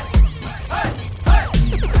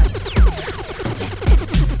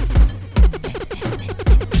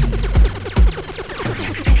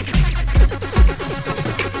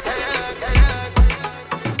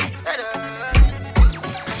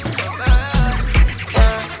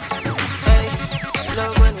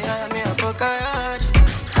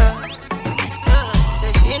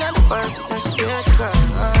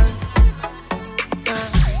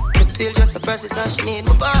 Just a process how she need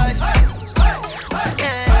my body.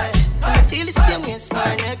 Yeah, I feel the same way, so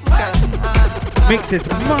I neck Mix this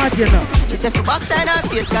mad, you know. She said for backside her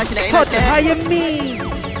face, cause she ain't innocent. How you mean?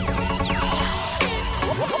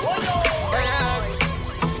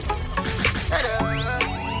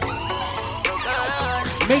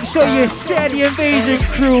 Make sure you share the Invasion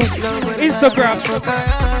Crew Instagram.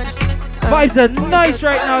 Vibes are nice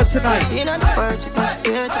right now tonight.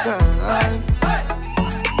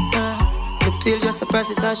 Feel just a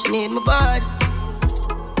process how she need my body.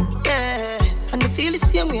 Yeah, and I feel the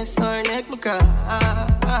same way, so her neck my cry.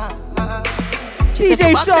 She said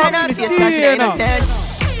for backside her face, cause she ain't innocent.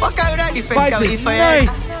 Fuck her with her difference, cause we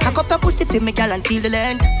friends. I cup her pussy for me, girl, and feel the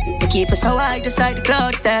length. I keep her so high, just like the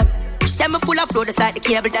clouds there. She said me full of flow, just like the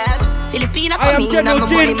cable dam. Filipina come in, and my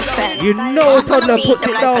money me spend. You know Toddler puts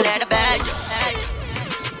it down.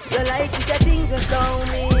 You like you say things are so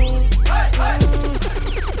mean.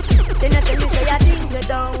 Then I tell me say your things you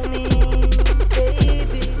don't mean,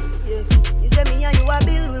 baby. Yeah. You say me and you a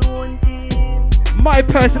bill we one team. My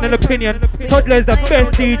personal opinion, Toddler is the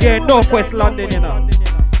best DJ in Northwest London, you know. Me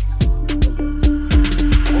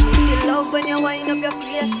still love when you wind up your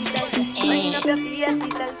face this self. Wind up your face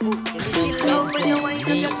this self. Me still love when you wind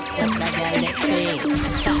up your face this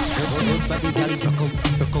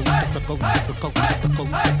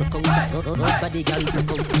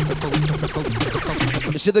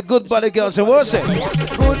You see the good body girls, and what's it?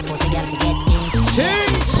 Good.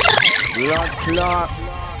 Clock.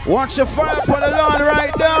 Watch the fire up on the lawn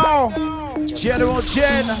right now. General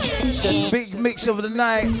Jen, the big mix of the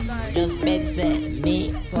night.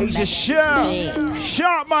 He's a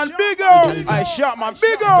sharp man, big up. I sharp man,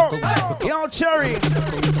 big up. Yo, Cherry.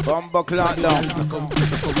 Bumbo clock down.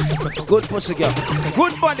 Good pussy girl.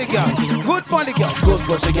 Good body girl. Good body girl. Good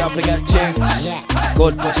pussy girl, forget chicks.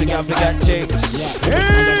 Good pussy girl, forget chicks.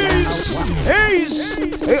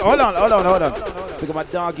 Hey, hold on. Big up my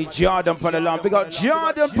doggy Jordan for the lawn. Big up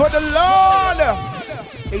Jordan for the lawn.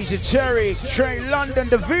 Easy Cherry, Train London,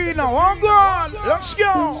 Davina, on God, let's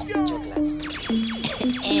go.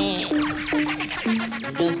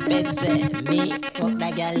 Just bed set me, fuck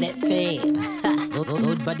that girl let fail.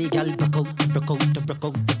 Good body girl, broke out. Good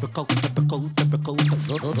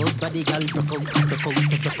body girl, broke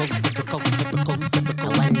out.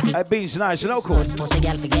 Hey, Beans, nice, local. Pussy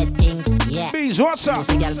girl forget things, yeah. Beans, what's up?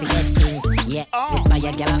 Pussy girl forget things, yeah. Buy a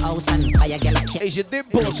girl a house and buy a girl a kid. Is your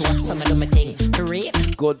dimples? Some of them a thing,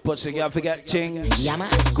 parade. Good pussy girl forget things. Yeah,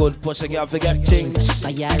 man. Good pussy girl forget things.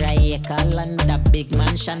 Buy her a acre land, a big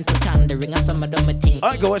mansion, put on the ring of some of them things.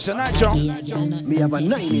 Alright, go, what's the nitro? Me have a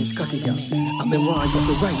 9-inch cocky girl. I me want you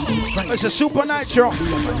to ride it. It's a super nitro. Me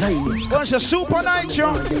have a 9-inch. What's a super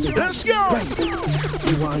nitro? Let's go.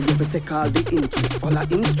 Me want you to take all the inches, follow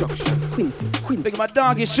instructions, quint it. Look at my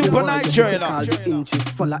dog, is super nitro, you know. All the inches,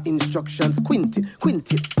 follow instructions, quint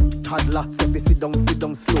it. Toddler, say sit down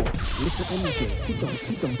slow. Listen MJ, sit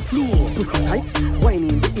down slow. Pussy tight,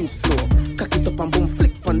 whining the inch slow. Cock it up and boom,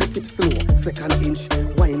 flick on the tip slow. Second inch,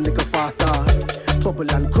 whine like a faster.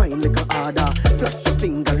 Bubble and grind like a harder. Flash your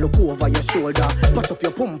finger, look over your shoulder. Butt up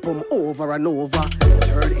your pum over and over.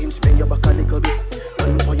 Third inch, bend your back a little bit.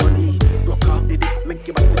 And on your knee, broke off the dick. Make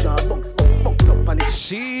your back to jaw, bounce up on it.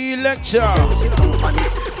 Selector.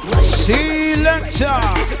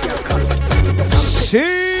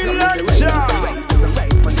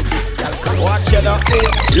 Watch it up,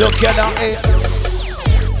 look at it.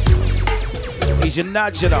 He's a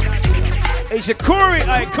Najida. He's a Corey,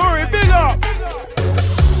 Corey, big up.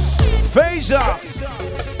 Phaser.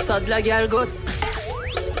 Toddler girl good.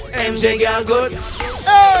 MJ girl good.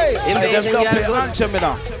 Hey!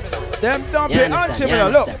 Them don't pay answer me now.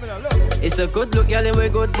 Look. It's a good look, girl, and we're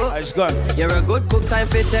good book. It's gone. You're a good cook, time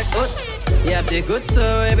for take good. You have the good, so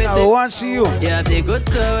everything. I want to see you. You have the good,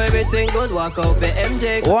 so everything good. Walk out for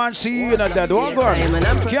MJ. Want to see you, not that. Don't go on.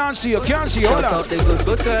 Can't see you. Hold on. Shout out the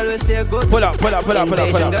good girl, we stay good. Pull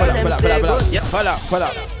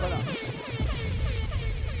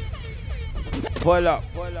up.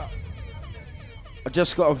 I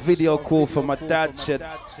just got a video call from my dad. Said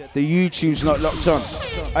the YouTube's not locked on.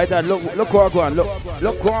 Hey dad, look where I go on.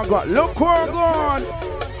 Look where I go on.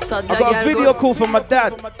 I got a video call from my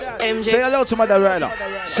dad. Say hello to my dad right now.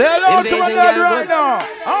 Say hello to my dad right now.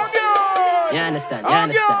 You understand?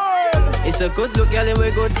 It's a good look, girl, and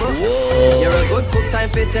we're good book. You're a good book, time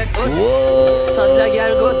for take good. Toddler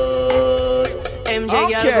girl good. MJ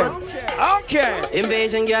girl good. Okay.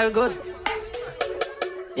 Invasion girl good.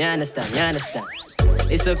 You understand?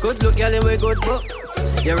 It's a good look, girl, and we're good book.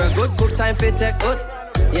 You're a good book, time for take good.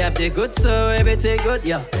 You have the good, so everything good,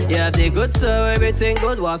 yeah. You have the good, so everything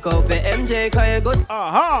good. Walk out for MJ, cause you good.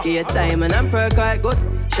 Give your time and I'm quite good.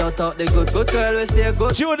 Shout out the good girl, we stay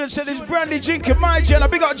good. Jordan said it's brandy drinking my gen. I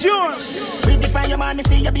big up Jones. Pretty from your man, me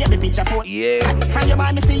see your baby picture for. Yeah. From your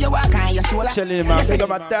man, me see you walk on your shoulder. Tell him, man, big up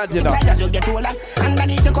my dad, you know. As you get older,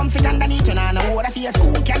 underneath you comfy, underneath you know water for your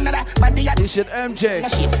school, Canada. But the he said MJ.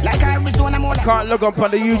 Like Arizona, more can't log up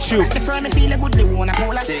on the YouTube. The firm, me feel a good, they wanna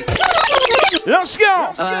cola. Let's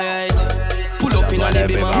go. Alright. Pull up in on the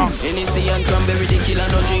beamer. NEC and cranberry, the killer,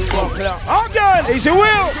 no drink up. Okay, it's a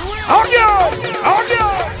will.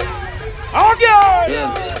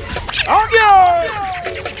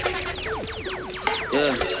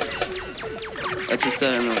 Yeah. That's his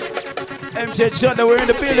time now. MJ Chanda, we're in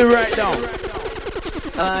the building right now.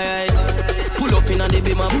 Alright. Pull up in on the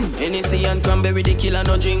beamer. NEC and cranberry, the killer,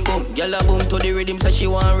 no drink boom. Gyal a boom to the rhythm, say she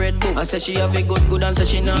want red boom. I say she have a good and say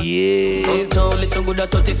she not. Yeah. Uptown, listen good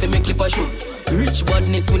at 30 for me clip a shoot. Rich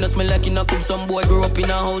badness, we no smell like in a coop. Some boy grew up in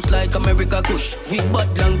a house like America Kush. We bad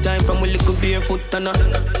long time from we little barefoot and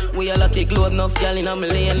we all a take load enough gal in a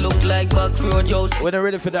lane. Look like back road house. We're not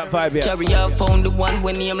ready for that vibe yet. Carry half pound the one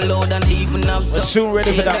when name loud and even have some. We're soon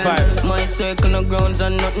ready for that vibe. My circle no grounds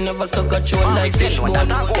and nothing never stuck a throat like fish bone.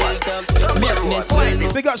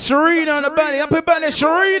 We got Serena on the body. Happy birthday,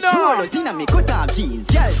 Serena.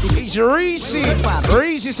 He's Reese.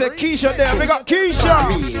 Reese said Keisha there. We got Keisha.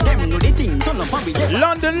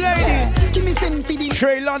 London lady.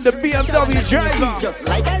 Trey London BMW driver. Just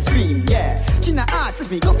like ice cream, yeah. China asks if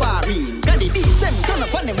we go far in. Got the beats, them turn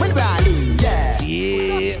up on them when rolling, yeah.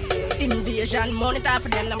 Invasion, monitor for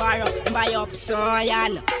them tomorrow. Them buy up, so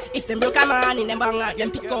yeah. If them broke a man in them banger,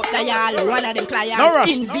 them pick up the yard. One of them clients. No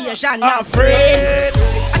Invasion, not afraid.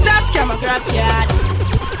 I task him a grab yard.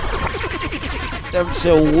 Them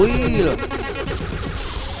say wheel.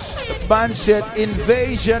 The band said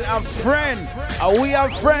invasion and friend. And we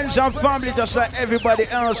have friends and family just like everybody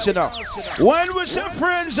else, you know. When we say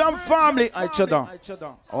friends and family, I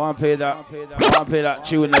want to pay that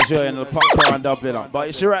tune as well, and the popcorn up, you know. But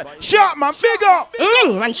it's right. Shut man, big up!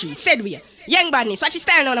 Man, she said we. Young badness, what you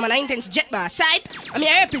style on man, intense jet bar site. I mean,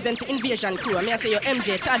 I represent the Invasion crew. I mean, I say your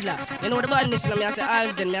MJ Toddler. You know the badness, I mean, I say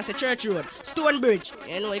Alsden, I say Church Road, Stonebridge.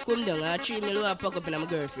 You know, I come down, I 3 million I pack up in my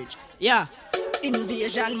girl fridge. Yeah.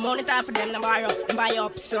 Invasion, monitor for them tomorrow. Them buy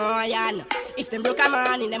up, so yeah. If them broke a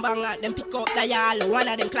man in them banger, them pick up the yard. One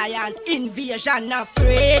of them client. Invasion, not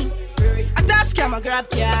friend. I top scam a grab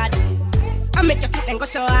card. I make you think them go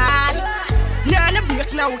so hard. Nah, no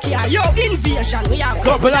breaks now, okay. Yo, invasion, we have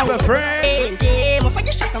couple of a friend. Game, if I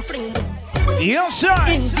get shot and fling. Yes, sir.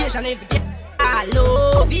 Invasion every day. I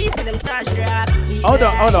love these, them touch drop. Hold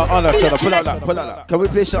on, pull out that. Can we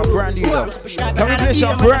play some brand new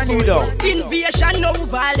though? Invasion, no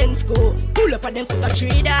violence, go. Pull up on them foot a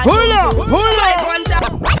tree that. Pull up.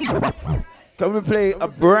 Can we play a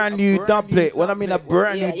brand new dub plate? When I mean a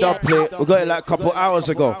brand new dub plate, we got it like a couple hours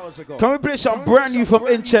ago. Can we play some brand new from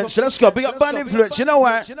Intense? Let's go. Big up Band Influence, you know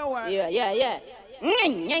what? Yeah.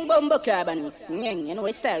 Yang bombo club anis, you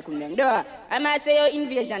know style come down. Do I might say your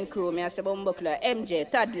invasion crew, me I say bombo club, MJ,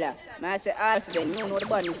 Toddler, me I say Alfred, you know the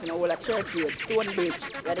badness in all the church road, Stone Bridge.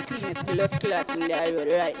 We are the cleanest blood clot in the road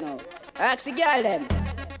right now. Ask the girl them,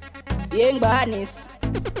 young badness.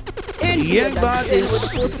 Young badness. With the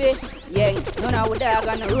pussy, young, none of the dog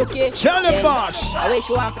and the rookie. Tell the boss. I wish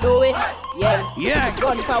you want to do it, yeah.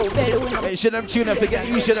 Gun power belly winner. Hey, should them tune up again?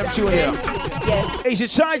 You should them tune here. Yeah. Hey,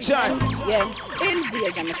 it's side. Yeah.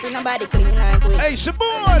 Invasion, I see nobody clean like we. Hey,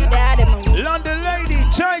 Simone. London lady,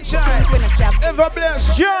 tight. Ever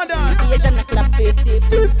blessed, Jordan. Invasion, a club 50.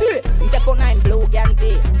 Step on 9 blue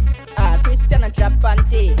Ganzi. Christian a drop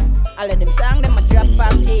panty. All of them song them a drop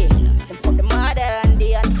panty. Them for the mother and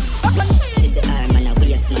the auntie. She's the arm and a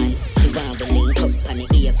waist man. She want to link up on the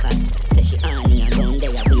earpad. Say she on me around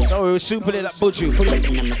there. No, we will soon play that buju.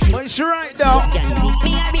 But it's right now.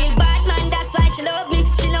 Me a real bad man, that's why she love me.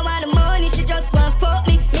 She no want the money, she just want fuck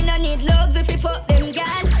me. Me no need love if you fuck them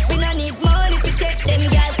gal. We no need money if you take them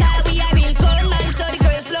gal. Cause we a real cold man, so the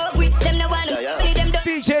girls love with them. No want to them.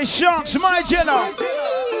 DJ Sharks, my Jenna.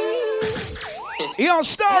 Yo,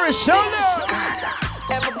 Starry, show me.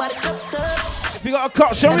 Everybody cups up. If you got a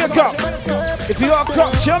cup, show me a cup. If you got a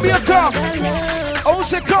cup, show me a cup.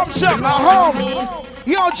 Also cups up at home.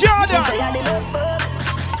 Yo, Jordan.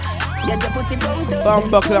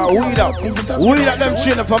 Bumbuckler, weed up them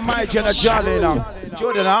children for my Jenna Jordan now.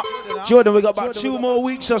 Jordan, we got about 2 more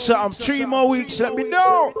weeks or something. 3 more weeks, let me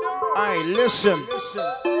know. Aye, listen.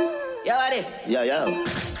 Yo.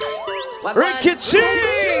 Ricky T.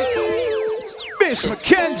 Miss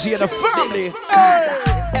Mackenzie and the family. Hey.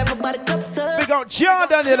 Everybody cups up. Big up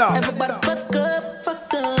Jordan, you know. Everybody fuck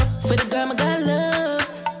up. For the girl my girl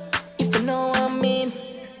loves. If you know what I mean.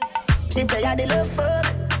 She say I did love fuck.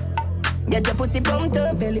 Get your pussy pumped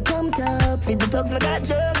up, belly pumped up. Feed the dogs, my got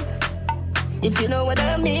drugs. If you know what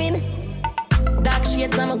I mean. Dark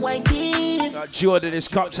shades on my white teeth. Jordan is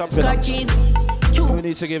cups up in we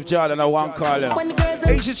need to give Jordan a one call.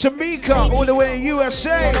 Agent Tamika, all the way in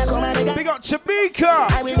USA. Big up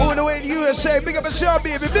Tamika, all the way in USA. Big up yourself,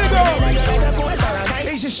 baby. Big up.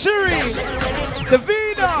 Agent Siri,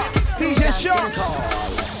 Davina, DJ Shark.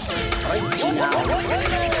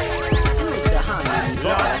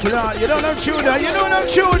 You don't know Tudor. You don't know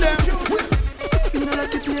Tudor. You know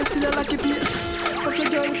like a place, still a lucky place. Fuck your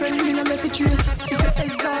girlfriend, you know let it trace. If you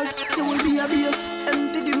exalt, you will be a base.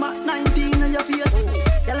 Empty the Mac 19 on your face.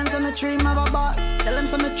 Tell them some dream of a boss. Tell them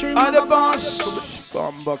some dream of a boss.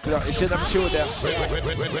 Bumbuckler, you see them Tudor.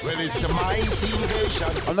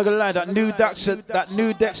 I'm not gonna lie, that new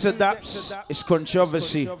Dexter Daps is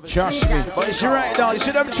controversy. Trust me. But it's right now. You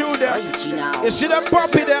see them Tudor. You see them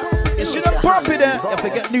poppy there. You see them poppy there. If you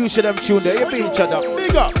get new, see them Tudor. You beat each other.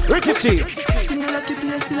 Big up, Ricky T.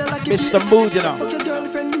 Mr. Mood, you know.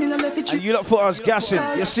 And you look for us gassing.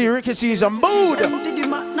 You see Ricky T's a mood.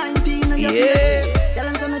 Yeah. Tell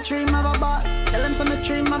them some dream of a boss. Tell them some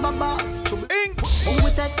dream of a boss. Inks.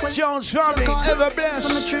 Jones family, ever blessed.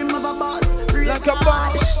 Some dream of a boss. Like a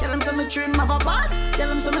boss. Tell them some dream of a boss. Tell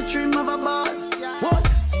them some dream of a boss. What?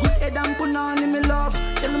 Good head and put on in me love.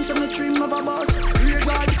 Tell them some dream of a boss. Real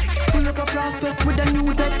God. Pull up a prospect with a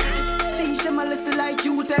new tech. Teach them a lesson like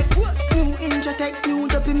you tech. New intra tech, new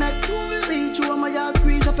dopey mech. Reach you on my ass,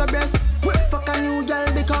 squeeze up your breast. Fuck a new girl,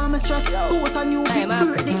 they call me stress. Post a new big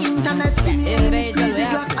break the internet. See me in the squeeze the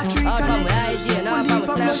Glock, a tree connect.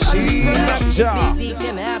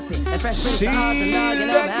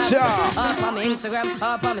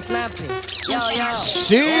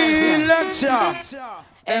 See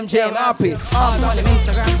MJ, I'm happy. Up on them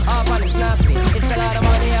Instagram, up on them Snappy. It's a lot of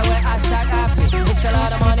money, I wear hashtag happy. It's a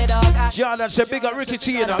lot of money, dog. Jordan said big up Ricky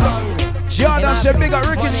T, you know. Jordan said big up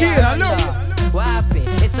Ricky T, you know. Look. We're happy.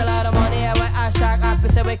 It's a lot of money, I wear hashtag happy.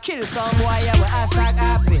 So we kill some boy, I wear hashtag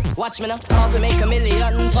happy. Watch me now, how to make $1 million.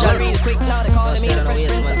 Fall real quick now, they call me the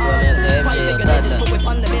president. So all they just put whip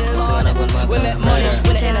on the bill. We make money,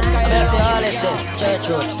 we the inner sky. I say all this them, Church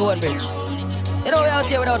Road, Stonebridge. You know we out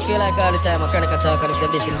here without feel like all the time. I can't talk and if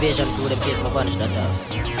them this invasion crew, them face my vanish that off.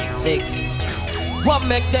 6. What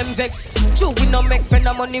make them vex? True, we no make friend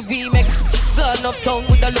of money we make. Gone uptown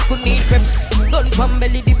with a look who need reps. Gun from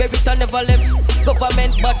belly, the baby ta never left.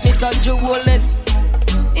 Government badness and jewelness.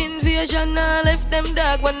 Invasion now left them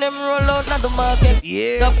dog when them roll out na the market.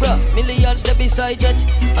 Yeah. Got rough, millions they beside jet.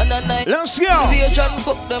 And a night. Let's go. Invasion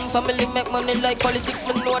fuck them family make money like politics.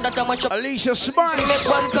 Me know that I'm a shop. Alicia Spice. Make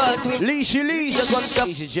one call to him. Alicia Lee.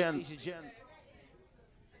 Alicia Jen.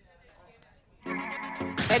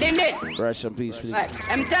 Head in there. Rest in peace, please. Right,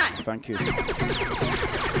 I'm done. Thank you.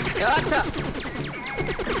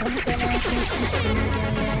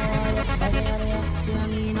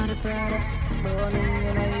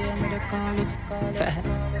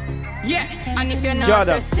 Yeah, and if you're not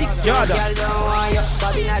Jordan.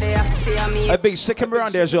 a A big second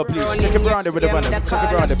round there as well, please. Second round there with the band. Second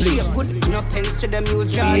round there, please.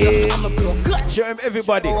 Yeah. Show him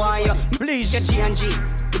everybody. Please.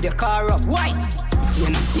 With the car up, why?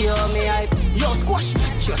 You see how me hype? Yo, squash,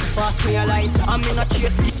 just pass me a light. I'm in a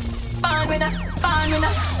chase. Born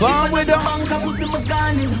with a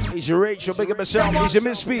He's a Rachel, big up myself. He's a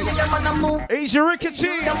Miss Speed. He's a Rickety.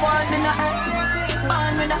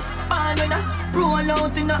 Roll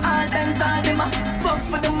out in the all dance all them fuck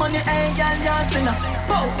for the money, hey girl, just in a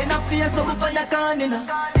bow in a face over for the corner.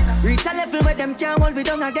 Reach a level where them can't hold me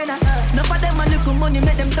down again. No for them a little money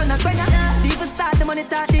make them turn a quenna. Even start the money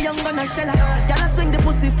talk the young gonna shella. Y'all swing the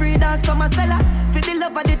pussy free dogs from a cellar. For the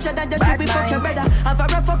love of the cheddar, you should be fucking better. Have a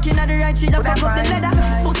rough fucking at the right, she just fuck up the leather.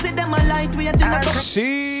 Pussy them a light, we ain't in a go.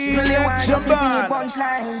 See you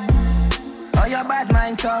punchline. Oh, your bad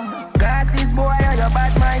mind, so glasses, boy, oh, your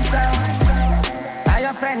bad mind, so are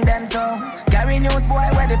your friend, them, too. Carry news, boy,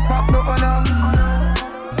 where the fuck do you know?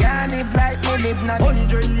 Can't live like me, live not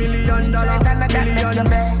 $100 million, $1 million,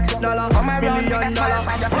 come around,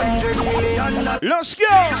 that's $100 million. Let's go.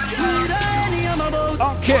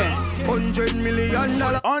 Okay. $100 million.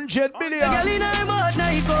 100 billion. Girl in her mouth, now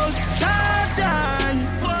he goes, shut down.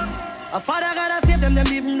 A father gotta save them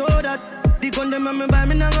even know that. The gun them and me buy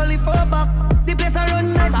me now only 4 back. The place I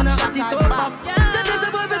run nice, man I hot it up back. Say this a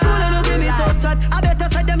boy be cool and don't give me tough chat. I better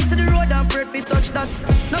say them see the road and afraid fi touch that.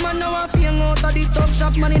 No man now a fing out of the top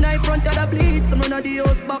shop. Man in the front of the bleed, some run of the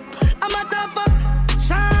house back. I'm a tough fuck,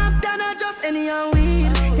 sharp than I just any and weed.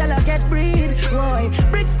 Y'all get breed, Roy.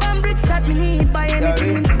 Bricks from bricks that me need, buy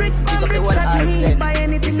anything. Bricks from bricks that me need, buy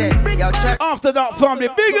anything. After that family,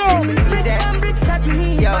 big up. Bricks from bricks that me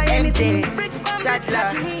need, buy anything. Bricks from bricks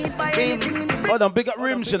that me need, buy anything. Hold on, big up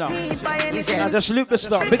rims, you know. Now just loop the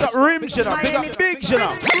stuff. Big up rims, you know. Big up bigs, you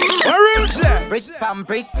know. Where rims there? Brick, pam,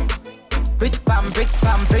 brick. Brick, pam, brick,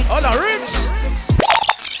 pam, brick. Hold on, rims.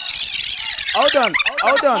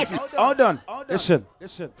 Hold on. Listen.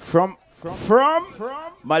 From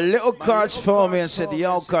my little cards phoned me and said,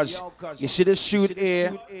 yo, cuz, you see this shoot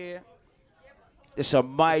here? It's a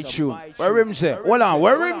my tune. Where rims there? Hold on,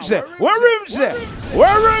 where rims there? Where rims there?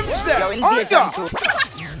 Where rims there?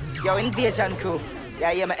 Yo, Invasion Crew.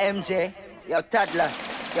 Yeah, my MJ. Yo, Toddler.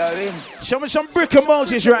 Yo, Rim. Show me some brick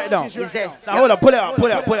emojis right now. Now hold on, pull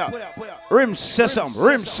it out. Rims, say something.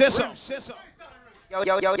 Rims, say something. Yo,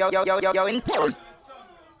 in.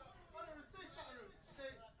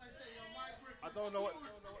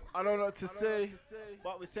 I don't know what to say,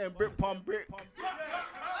 but we're saying brick pump brick.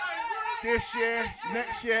 This year,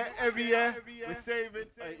 next year, every year, we're saving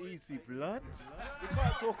easy blood. We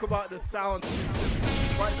can't talk about the sound system,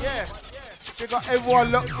 but yeah, we got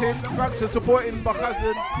everyone locked in. Thanks for supporting my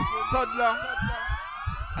cousin, Toddler,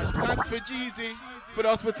 and thanks for Jeezy for the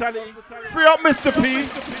hospitality. Free up Mr. P,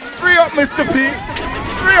 free up Mr. P,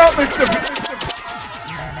 free up Mr. P.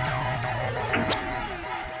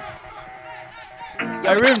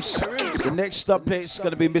 Hey, Rims, the next stop plate is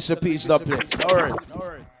going to be Mr. P's stop plate. All right.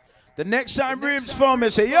 The next time Rims phone me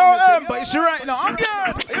and say, yo, but it's right now. I'm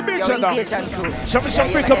good. You big shut down. Show me some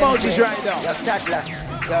brick emojis right now.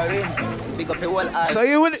 So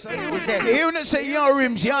you wouldn't say, yo,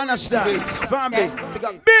 Rims, you understand? Family, we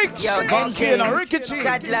got big. You know, Rickety.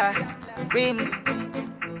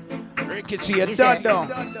 Rickety, you're done down.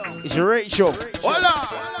 It's Rachel. Voila.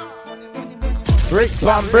 Brick,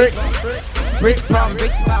 bam, brick. Brick, bam,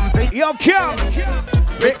 brick, bam, brick. Yo, Cam.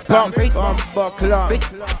 Brick, bam, brick, bam, buckler.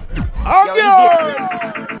 I'm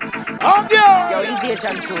good. Yo,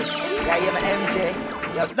 Invasion Crew. Yeah, my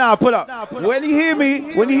MJ. Now, pull up. When you hear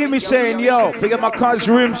me saying, yo, big up my car's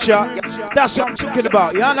rim shot, that's what I'm talking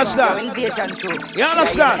about. You understand? Yo, Invasion Crew. You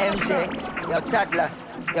understand? Yeah, MJ. Yo, Toddler.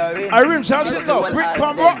 Yo, Rim. I rims, how's it go? Brick,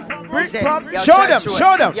 pump, rock. Brick, pump. Show them.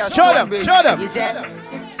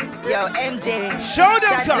 Yo, MJ. Show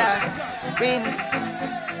them, Toddler. Rim.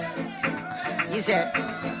 You said.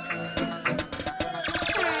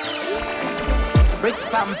 brick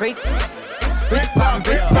pam brick, brick pam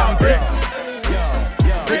brick pam brick,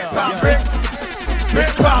 brick pam brick,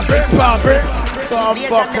 brick pam brick pam brick.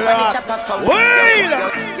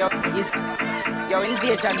 Yo,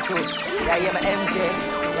 invasion crew. Yeah, you're my MJ.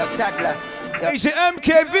 Yo, toddler. He's the MK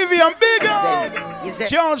Vivian Bigger.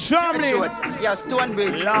 Jones family. Yo,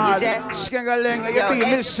 Stonebridge. Skangaling. You be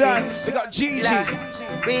his son. We got Gigi.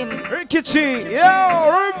 Rickety.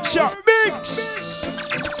 Yo, Rimshot Biggs.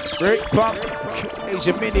 Brick pump. He's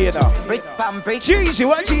a millionaire. Brick pump brick. Gigi,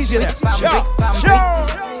 what Gigi there? Show.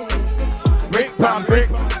 Brick pump brick.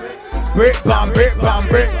 Brick pump brick pump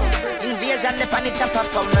brick. Invasion the panic chopper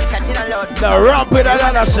from no chatting a lot. The ramp with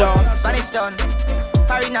another sound. Spanish town.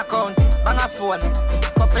 Foreign account. Bang a phone.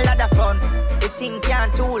 Couple other phone. The thing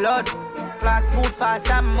can't too loud. Clocks move fast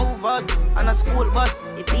and move out. On a school bus.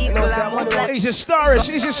 The people are move like. He's a starish.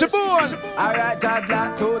 He's a Saboon. Alright,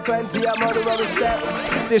 toddler. 220 a money where we step.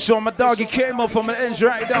 This one, my doggy came up from the ends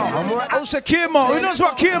right now. Also came up. Who knows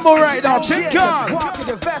what came up right now? Take on. Walk with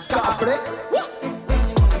the vest, brick.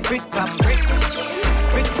 Brick pam brick.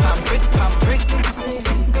 Brick pam brick pam brick.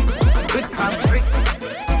 Brick pam brick.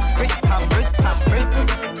 Brick pam brick pam brick.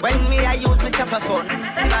 When me I use my chopper phone, in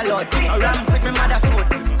a lot, I ramp with my mother food.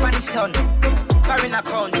 Spanish town, foreign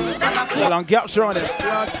account, I'm a phone. Long gaps around it. Hey!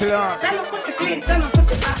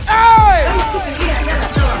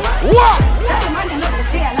 What?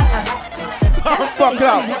 Fuck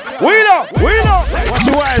up. We know. Watch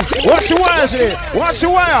the wires. Watch the wires here. Watch the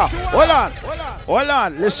wire. Hold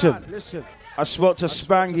on. Listen. I spoke to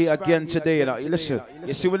Spangy again today. You know. Listen.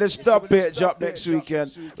 You see when this dub bit drop next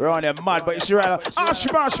weekend, we're on there mad. But you see right now,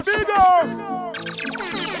 Ashmash Bigger.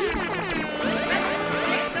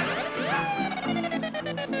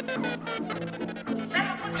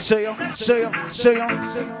 Say on.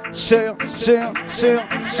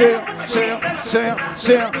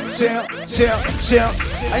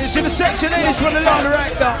 And you see the section ladies from the line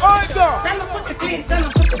right now. Alright, go.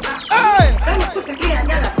 Hey.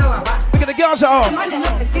 Look at the girls at home.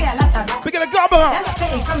 Look at the gobble home.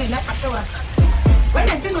 When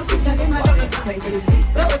I see my picture, then I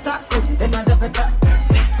double tap.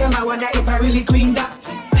 Then I wonder if I really clean that.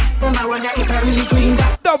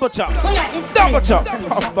 Double tap.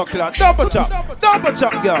 Oh, buckle out. Double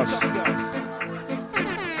tap, girls.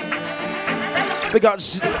 We got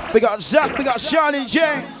Zach, we got Sean and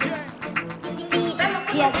Jane.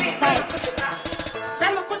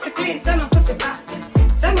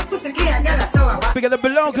 We got the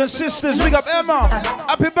Belongan sisters, we got Emma.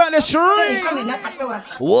 Happy birthday, Sheree.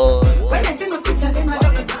 Whoa.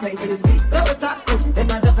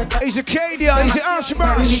 He's a Kadia, he's an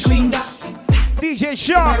Ashbash. DJ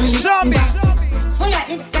Shark, Sammy.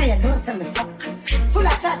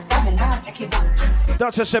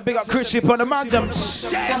 Doctor said big up Chrissy on the magnums.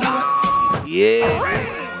 Yeah.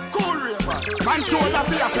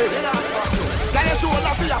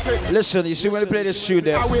 Listen, you see when we play this tune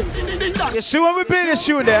there?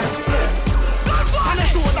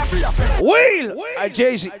 Wheel! I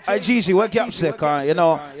Jeezy, what gaps there, car? You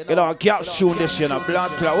know, gaps tune this, you know,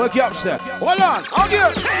 blood cloud. What gaps there? Hold on, I'll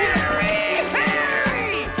get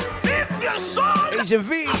He's a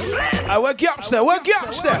V. What gaps there?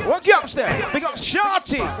 Big up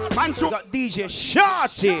Shorty. We got DJ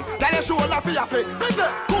Shorty.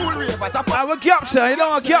 What gaps there? You know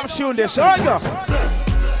what gaps tune this, alright, go.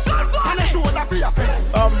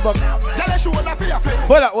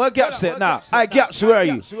 Hold up, what gaps there? Now, gaps, where are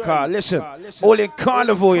you? Car, listen, all in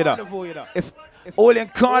carnival, you know. If all in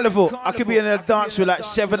carnival, I could be in a dance with like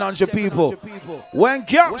 700 people. When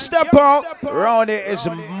gaps step out, round it is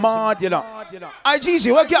mad, you know.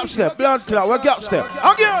 Jeezy, what gaps there? Blood cloud, what gaps there?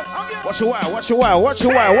 Okay. Watch your wire,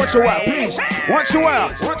 please. Watch your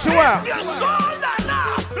wire.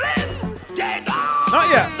 Not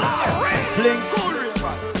yet. Fling.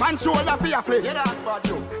 Man shoulder for your flick.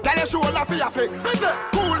 Tell your shoulder for your flick.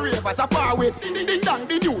 Cool ravers are far away.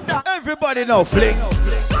 Everybody know fling.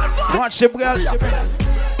 Watch the girls.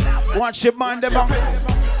 Watch your man them up.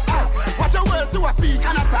 Watch your words to a speak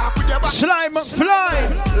and attack with your back. Slime up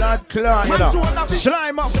fly. Blood clot, you know.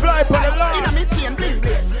 Slime up fly for the line. In a mid-chain bling.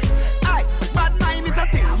 Aye, bad mind is a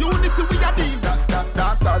sin. Unity we a deal.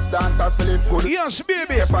 Dancers feel it good. Yes,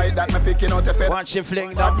 baby. If I that me picking out the feather. Watch you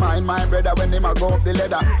fling that. Mind my brother when him a go up the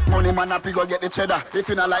ladder. Money man up, he go get the cheddar. If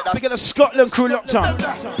you not like that. We get a Scotland crew locked on.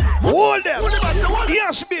 Hold them.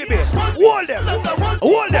 Yes, baby. Hold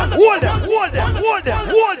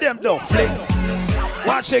them though. Fling.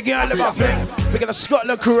 Watch the girl them a fling. We get a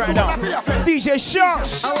Scotland crew right now. DJ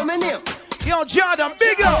Sharks. How my name? Yo, Jordan,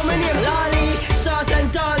 big up. Lolly, short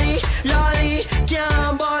and tally. Lolly,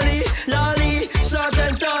 can't bally. Lolly, short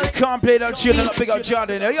and tally. Can't play play that tune and not big up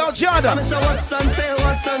Jordan. Yo, Jordan. What son say,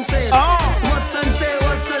 what son say. Oh. What son say,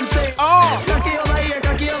 what son say. Oh. Cocky over here,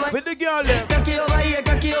 cocky over here. With the girl there. Cocky over here,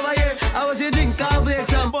 cocky over here. I want you drink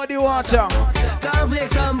cornflakes and body water.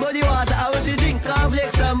 Cornflakes and body water. I want you drink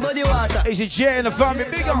cornflakes and body water. Is it J in the family?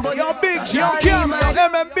 Big up. Yo, Big, yo, Kim, yo,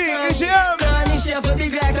 MMB. Is it M? Garnish you for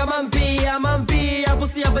big like a man pee. A man pee. A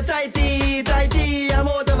pussy up a tighty, tighty. I'm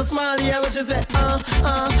out of a small here. What you say?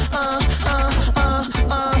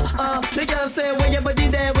 The girl say, where your body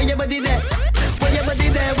there, where your body there. Where your body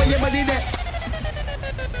there, where your body there.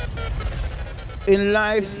 In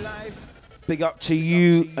life, big up to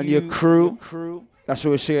you and your crew. That's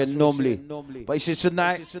what we're saying normally. But you see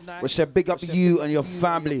tonight, we say big up you and your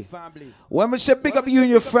family. When we say big up you and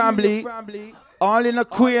your family, all in a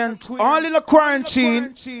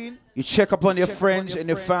quarantine, you check up on your friends and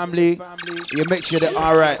your family, you make sure they're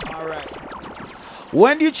all right.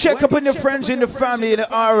 When you check up on your friends and your family and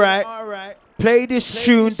they're all right, play this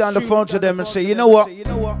tune down the phone to them and say, you know what?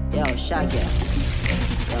 Yo, Shaggy.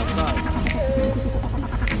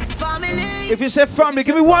 If you say family,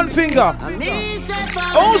 give me one finger.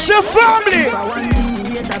 Oh, say family.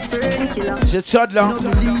 It's a toddler.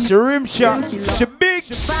 It's a rim shot. It's a big.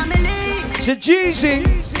 It's a Jeezy.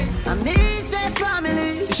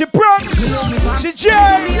 It's a Bronx. It's a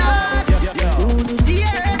Jerry.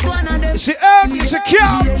 It's a Egg. It's a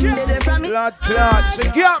Cap. Blood clot. It's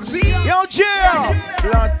a Gap. Yo, Jerry.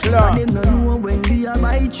 Blood clot.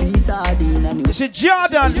 It's a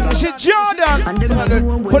Jordan. It's a Jordan.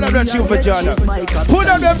 Pull up that tune for Jordan. Pull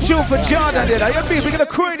up that tune for Jordan. We're going to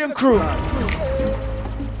create them crew.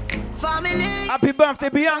 Happy birthday,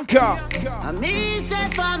 Bianca.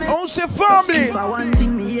 Oh, say family. If I want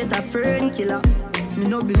thing, me hate a fern killer. Me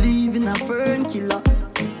no believe in a fern killer.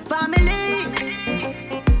 Family.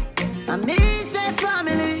 I me say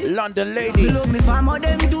family. London lady. Me love me famo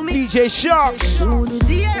them to me. DJ Sharks. Who do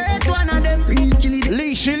the earth one of them? Real kill it.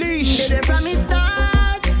 Leash. They from me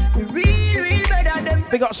start. Me real better them.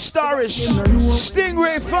 Big up Starish.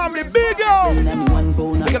 Stingray family. Big up.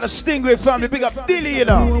 Big up the Stingray family. Big up Dilly, you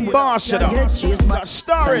know. Boss, you know. Big up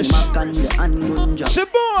Starish.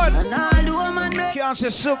 Saboon. Can't say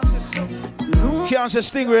soup. Can't say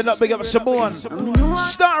Stingray, not big up Saboon.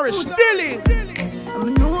 Starish. Dilly.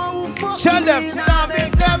 Tell them.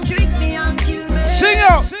 Sing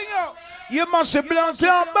out. You must have blown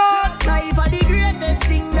down bad. Life are the greatest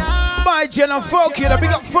thing now. My Jenna Focus, big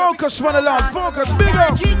up Focus, one alone. Focus, big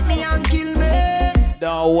up. Treat me and kill me.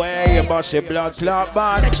 No way, you must have blown down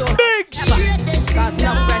bad. Big Cause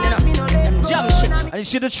no friend enough. Jump shit. And you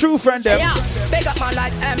see the true friend there. Yeah, big up man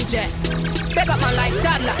like MJ. Big up man like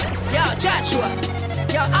Toddler. Yo, Joshua.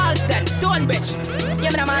 Yo, Alston, Stonebridge.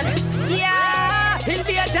 Yeah, me man. Yeah,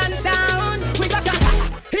 invasion sound. We got a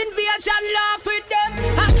invasion love with them.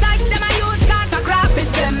 Aside them, I use cards and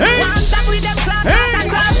graphics them. One stop with them, cards and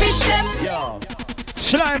graphics them.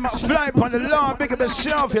 Slime up, fly up on the lawn. Big up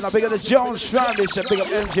yourself, you know. Big up the Jones family. So big up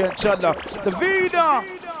MJ and Toddler. The Vida.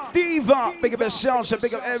 Diva, big up yourself, so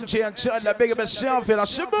big up MJ and Toddler, big up yourself, you know,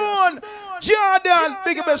 Saboon, Jordan,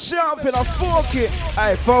 big up yourself, you know, Forky.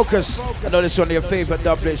 Hey, Focus. I know this is one of your favorite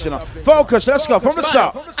doublets, you know. Focus, let's go from the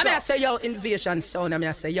start. I mean, I say, yo, Invasion Sound, I mean,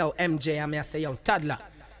 I say, yo, MJ, I mean, I say, yo, Toddler.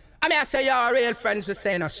 I mean, I say, yo, real friends, we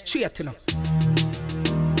saying us straight, you know.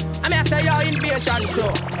 I mean, I say, yo, Invasion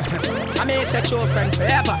Crew. I mean, it's a true friend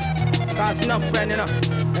forever. Cause no friend, you know,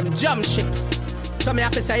 them jump shit. So me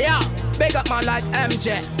have to say, yo, big up man like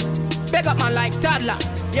MJ. Big up man like Toddler.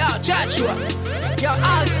 Yo, Joshua. Yo,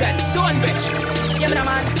 Alston, Stonebridge. Yeah, me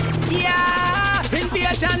man. Yeah,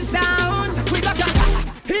 invasion sound. We got a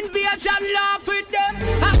invasion love with them.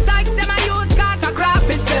 Aside them, I use cards and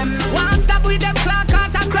graphics them. One stop with them,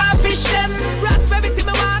 cards and crawfish them. Raspberry to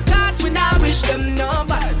me one cards, we now wish them no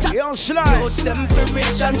bad. Yo, Slime. Coach them for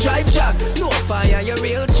rich and drive jack. No fire, your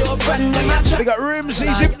real Joe friend. We got Rims,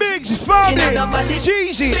 Easy Bigs, family.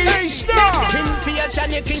 Jeezy, A-Star.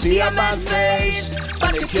 Invasion, you can see a man's face,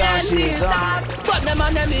 but you can't see his heart. But them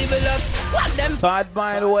on them evil us. What them bad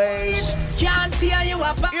mind ways. Can't hear you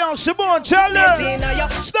up. Yo, Saboon, tell them.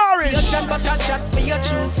 Starish. You shot, but shot for your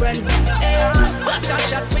true friend. But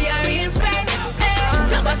shot for your real friend.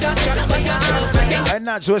 And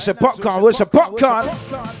that's what's a popcorn, what's a popcorn.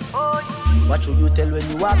 What should you tell when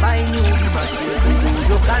you are buying new device?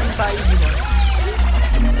 You can't buy it.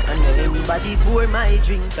 And anybody pour my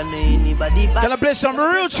drink, and anybody buy. Can I play some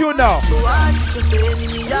real tune now?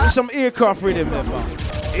 Some aircraft rhythm there, man.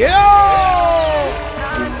 Yo!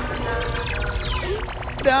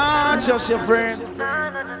 That's just your friend.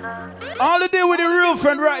 All the day with your real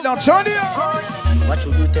friend right now, Tony. What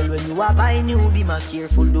should you tell when you are buying new? Be more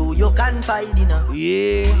careful, though you can find dinner.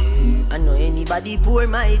 Yeah. I know anybody pour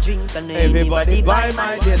my drink, I know Everybody buy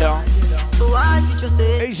my dinner. So what did you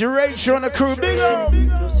say? It's Rachel on the crew, big up.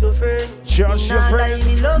 Just your friend. Just your friend.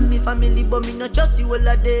 Me love me family, but me not trust you all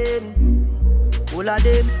of them. All of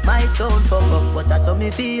them might sound fuck up, but that's how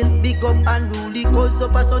me feel. Big up and rule the cause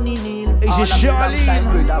up a sunny kneel. Is it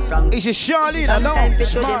Charlene? Is it Charlene? I know.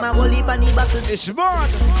 It's smart.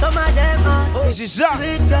 Some of them are. Is it Zach?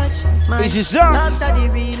 Is it Zach? Dogs are the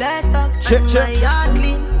realest dogs. And my heart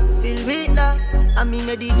clean, filled with love. And me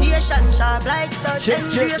meditation sharp like studs.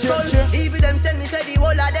 Even them send me say the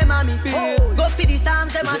whole of them a miss. Go for the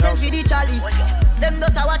Psalms, them a send for the chalice. Them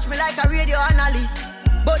does a watch me like a radio analyst.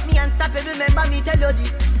 But me unstoppable, remember me tell you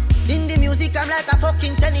this. In the music I'm like a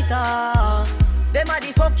fucking senator. Them are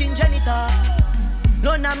the fucking janitor.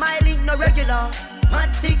 None of my link no regular.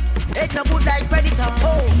 Mad sick, head no good like predator.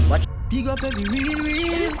 Oh, watch. Big up every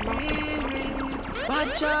real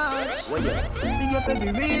bad charge. Big up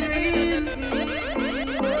every real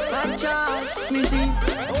bad charge. Me see,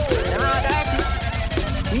 them are dirty.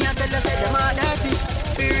 Me a tell you say them are dirty.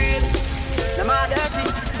 For real, them are dirty.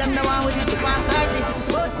 Them the one with it to pass 30.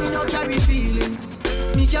 But me no carry feelings.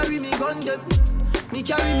 Me carry me gun them. Me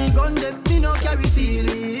carry me gun them. Me no carry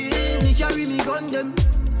feelings. Me carry me gun them.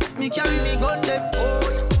 Me carry me gun them. Oh,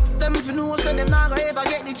 them if you know so them not gonna ever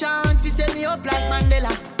get the chance to set me up like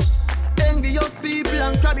Mandela. Envious people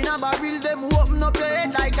and crab in a barrel. Them open up your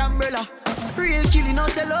head like umbrella. Real killing no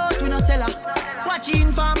sell out, we no sell her. Watching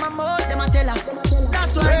for my mouth, them a tell her.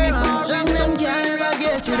 That's why me foreign them can't ever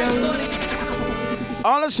get to them.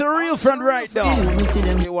 All is a real friend right now.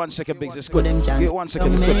 Give 1 second, Biggs. It's good. Give 1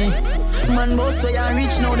 second. It's good. Man, boss, where I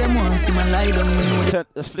reach now, them want see man lie down.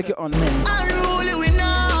 Let's flick it on. Unruly, we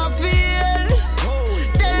not feel.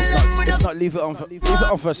 If not, leave it on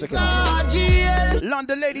for a second.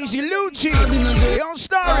 London ladies, you Lucci. Young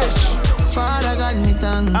Starish.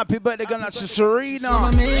 Happy birthday going out to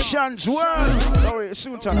Serena. Shan's World. Don't worry,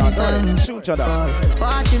 soon turn out. Soon turn out.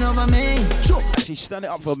 Watching over me. She's standing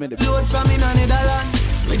up for a minute. Load from in Netherlands.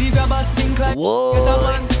 Where the grabbers think like. Whoa.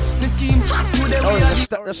 The scheme.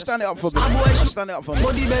 Let's stand it up for a minute. Let's stand it up for a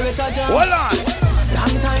minute. Hold on.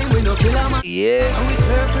 Long time we no kill a man. Yeah. And we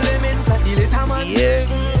circle elements like the little man. Yeah.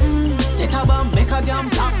 Set a bomb, make a damn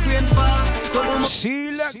black rain fall.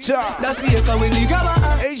 Selector. That's the echo when the grabber.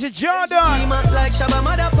 Asia Jordan. Like Shabba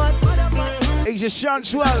Motherpot. Asia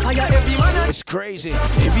Shanswell. It's crazy.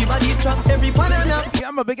 Everybody's trapped, every banana. Yeah,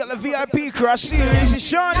 I'm a big at the VIP crew. I see you, Asia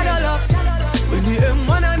Sean. When the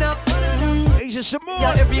M1 and up. Asia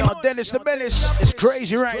Samoa. Yo, Dennis the Menace. It's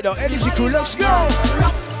crazy right now. Energy crew, let's go.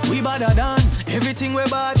 We better done everything we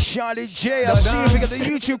bad. Charlie J, I see if we got the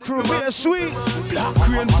YouTube crew, be a sweet. Black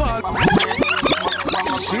rain fall.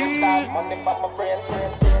 See?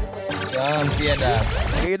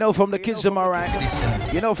 You know from the kids am alright.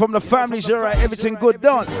 You know from the families alright, everything good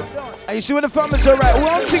done. And you see when the families alright,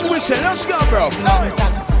 one thing we say, let's go bro.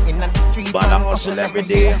 But I hustle every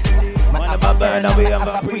day. Man, I'm a burn away, I'm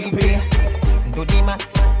a prepay. Do the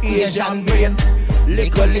max, Asian brain.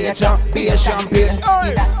 Liquor later, be a champagne.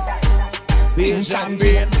 Be a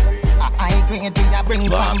champagne. I grade me, I bring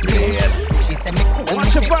complain. She said me cool.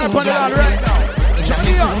 Watch your fire on the line right now. A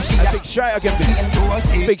big try again,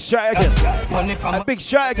 big. Big try again. A big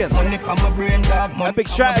try again. A big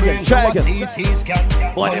try again. Try again.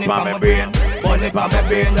 Money pa my brain. Money pa my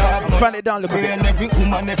brain. Fan it down a little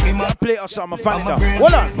bit. Play us some. Fan it down.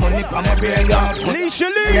 Hold on. Money pa my brain. Leisha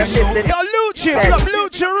Leash. Yo, Lucci. Look,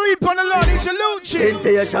 Lucci reap on the line. He's a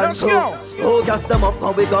Lucci. Let's go. Oh, gas them up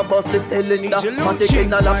and we gon' bust the cylinder. He's a Lucci.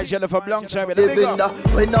 Nigel from long time with a big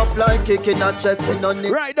up. We no fly kicking at chest.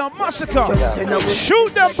 Right now, massacre.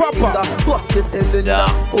 Shoot them, Papa. Bust the cylinder.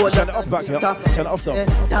 Turn it off back here. Turn it off down.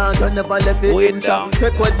 Down, never left it in down.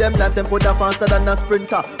 Take with them like them put a faster than a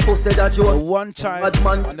sprinter. Pussy that you one time,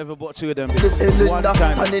 I never bought two of them. One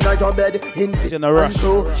time. And in your bed, in a rush.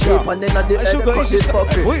 And in the I got this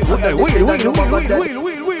fucking.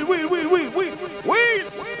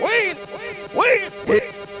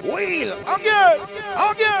 Wheel.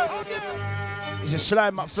 Okay. It's a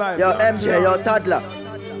slime up fly. Yo, MJ, yo, toddler.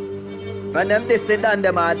 When them dissing and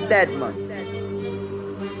them are dead, man.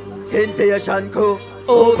 Invasion crew.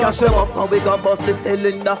 Oh, gosh, them up and we gon' bust the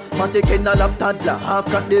cylinder. Matic in a lap toddler, half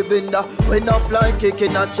crack the window. When a fly kick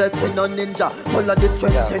in a chest, we no ninja. All of the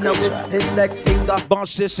strength in a whip, index finger.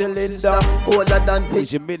 Bust the cylinder. Colder than pitch.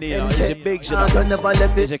 He's a mini, he's a big, I never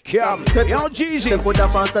left it. He's a cam. Yo, Jeezy. They put a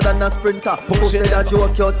faster than a sprinter. Who said that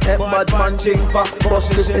joke, your tech bad man drink for.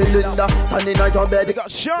 Bust the cylinder, turn in your bed. They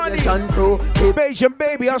got Shawnee. Crew. Belgian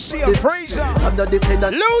baby, I see a Fraser. I'm not this in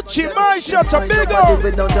that. Lucci, my shot, a big up.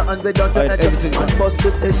 Without the hand, without the head. And bust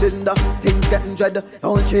the cylinder. Things getting dread.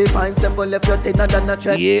 Don't 3 pints, step on left your thinner than a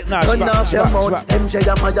tread. Yeah, nah, turn off your mouth, MJ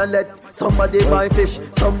the fire lead. Somebody buy fish,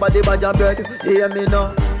 somebody buy your bread. Hear me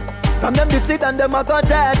now. From them this and them I got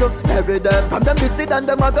dead. Bury them. From them this and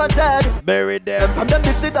them I got dead. Bury them. From them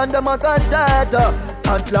this and them I got dead.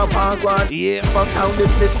 Can't love one. Yeah. Fuck down the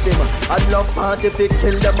system. I love party if it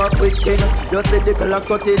kill them a quick king. You see the clock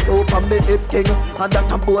cut it out from me hip king. And that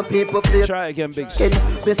can bore people feel. Try again, big skin.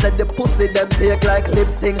 Me said the pussy them fake like lip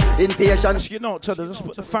sing. Invasion. You know, Cheddar, just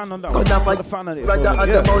put the fan on that. Gonna fight the fan on it. Rather at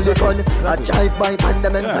the only gun. I drive by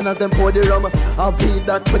pandemic and as them pour the rum. I'll beat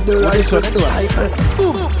that with the rifle.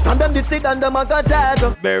 Boom. From them this and them I got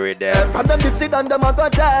dead. Bury them. From them this and them I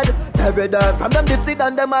got dead. Bury them. From them this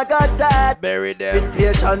and them I got dead. Bury them.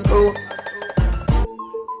 Invasion crew.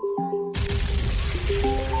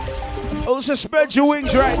 Also spread your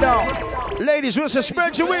wings right now. Ladies, also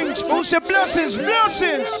spread your wings. Also blessings,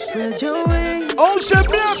 blessings. Spread your wings. Also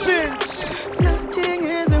blessings. Nothing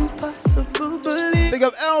is impossible, believe. Big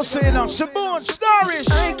up Elsa in us. Sabon, Starish.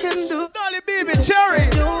 I can do. Dolly Baby, Terry.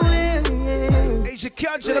 Asia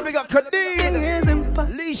Kadja, big up Kadeen.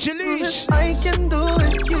 Leisha Leash. I can do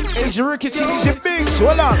it. Asia Rickety, Asia Biggs.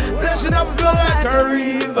 Hold on. Blessing off a flow like a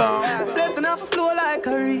river. Blessing off a flow like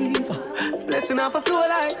a river. Blessing off a flow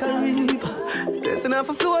like a river. Blessing off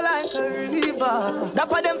a flow like a river.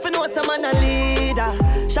 That's why them for know some man a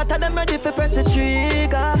leader. Shot at them ready for press the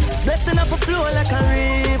trigger. Blessing off a flow like a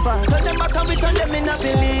river. Turn them back and we turn them in a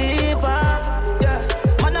believer. Yeah.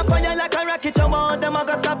 Man a fire like a rocket, you want them I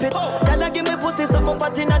go stop it. Girl give me pussy, some of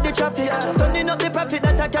fat in the traffic. Turning up the profit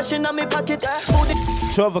that I cash in my pocket.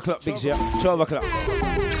 12 o'clock, Biggs, yeah? 12 o'clock.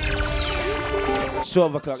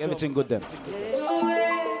 12 o'clock, everything good then.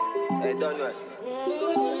 Hey, don't do it.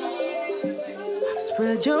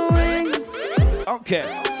 Spread your wings. Okay.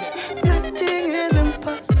 Nothing is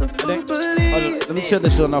impossible, believe. Let me turn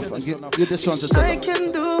this one off and give this one to Stella. I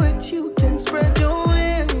can do it, you can spread your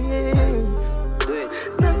wings.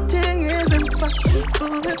 Nothing is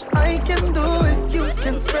impossible. If I can do it, you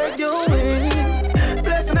can spread your wings.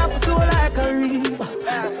 Blessing off a flow like a river.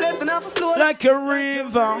 Blessing off a flow like a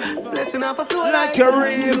river. Blessing off a flow like a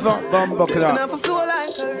river. Bumbo Blessing clap. off a flow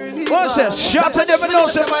like a river. What's that? Shut up, never know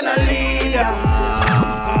some man a leader.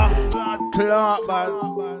 Clap, man.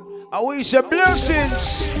 I wish you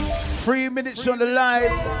blessings. 3 minutes on the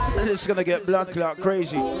line, and it's gonna get blood clot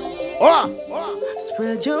crazy.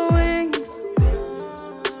 Spread your wings.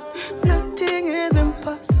 Nothing is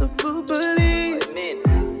impossible, believe.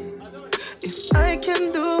 If I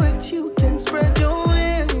can do it, you can spread your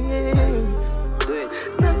wings.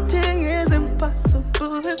 Nothing is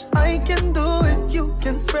impossible. If I can do it, you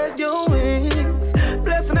can spread your wings.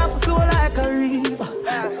 Blessing off a flow like a river.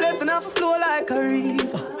 Blessing off a flow like a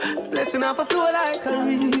river. Blessing off a flow like a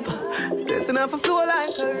river. Blessing off a flow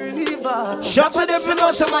like a river. Shut up if you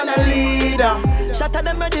know some man a leader. Shut at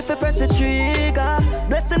them ready for press the trigger.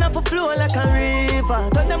 Blessing off a flow like a river.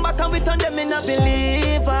 Turn them back and we turn them in a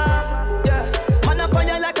believer. Yeah. Man a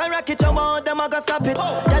fire like a rocket, you want them I go stop it.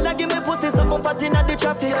 Girl give me pussy, some of fat in the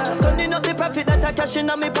traffic. Turning up the profit that I cash in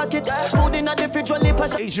my pocket. Food in the fridge, only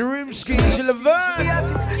passion. Asia Rimsky, Asia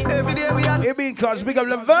Levine. Every day we are. It mean cause big up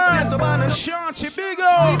Levine. Shanti, big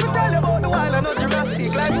up. Tell about the wild and not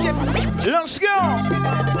Jurassic like Chip. Let's go.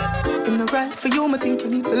 In the right for you, I think you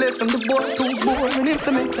need to live from the boy too boring if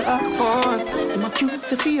you make it have fun. I'm a cute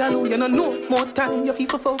Sophia, you know no more time. You feel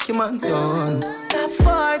for fuck your man's done. Stop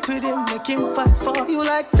fight with him, make him fight for you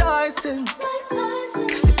like Tyson.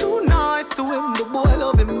 You're too nice to him, the boy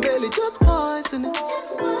love him belly, just poison him.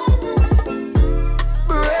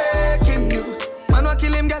 Breaking news, man wa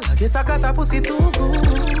kill him, girl. I guess I cause her pussy too good.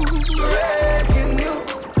 Breaking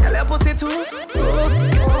news, girl your pussy too good.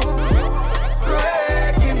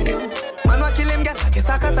 Breaking news, man wa kill him, girl. I guess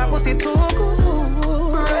I cause her pussy too good.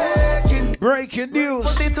 Breaking news.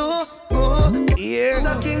 Pussy too good. Yeah.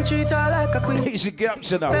 Sucking treat her like a queen. He's a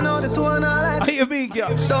gaps enough. Send out the two and I like. How you mean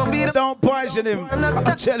gaps? Don't poison him.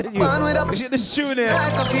 I'm telling you. You see this tune here?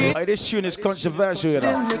 Hey, this tune is controversial, you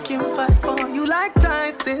know. Make him fight for you like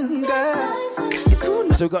Tyson, girl.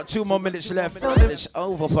 So we've got 2 more minutes left. It's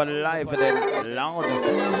over for live and then loud.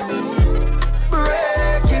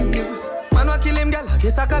 Breaking news. Man wa kill him, girl.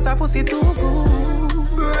 her cause her pussy too good.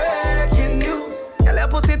 Breaking news. Girl, your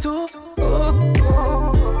pussy too good.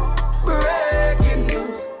 Breaking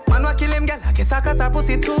news. Man wa kill him, girl, I guess her cause her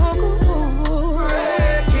pussy too good.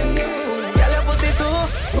 Breaking news. Girl, your pussy too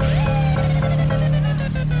good.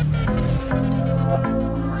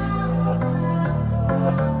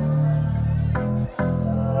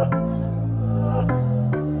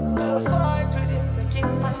 Stop fight with him, make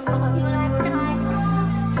him fight for you like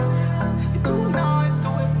Tyson. You're too nice to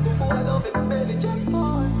him, the boy love him, belly just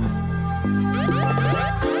pause.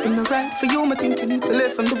 Him no right for you, me think you need to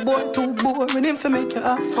live from the boy too boring, him for make you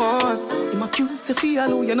have fun. Him accuse if he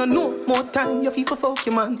alone, you no more time, you feel for fuck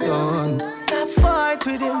your man done. Stop fight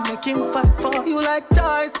with him, make him fight for you like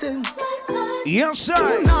Tyson. Yes,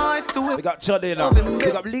 sir. Nice to we got Chadena.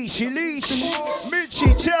 We got Leashy,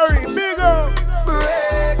 Mitchie, Terry, big up.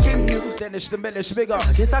 Breaking news. Dennis the Menace, big up.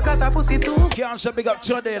 Guess I cause I pussy too. Cancer, big up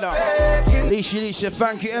Chadena. Leashy,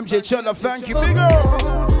 thank you. MJ Chadena, thank you, big up.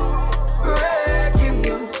 Breaking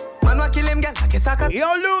news. Man, wa kill him, girl. Guess I cause. Yo,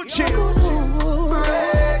 Lucci.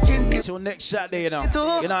 Breaking news. Till next Saturday now.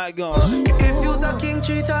 You know how it goes. If you's a king,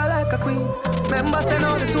 treat her like a queen. Remember, send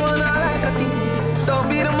out the two on her like a team. Don't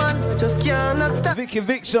be the man, you just can't stop. Vicky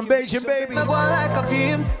Vixen, Beijing, baby. I go like a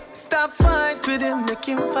film. Stop fight with him, make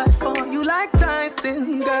him fight for you like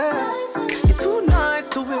Tyson, girl. You're too nice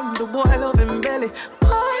to him, the boy love him belly.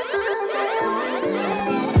 Poison.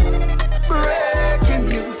 Breaking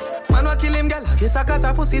news. Man wa kill him, girl. Guess I cause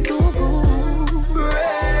her pussy too good.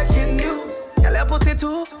 Breaking news. Girl, your pussy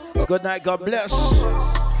too. Good night, God bless.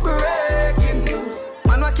 Breaking news.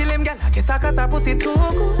 Man wa kill him, girl. Guess I cause her pussy too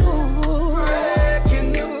good.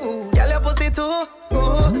 Breaking news. Girl, your pussy too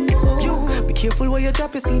good. You be careful where you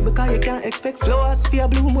drop your seed because you can't expect flowers for your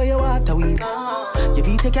bloom where you water weed. You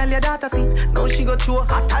beat a girl your daughter seat. Now she go through a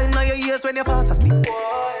time now your ears when you fast asleep.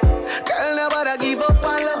 Girl, never give up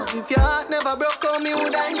on love. If your heart never broke on me,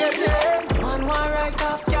 would I get it? Man, one right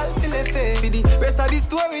off, girl, feel it fair. For the rest of the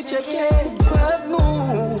story, check it. 12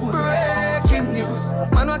 moon. Breaking news.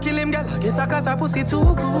 Man, wa kill him, girl. I guess I cause her pussy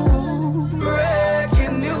too good.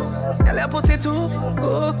 Breaking news. Girl, your pussy too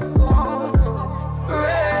good.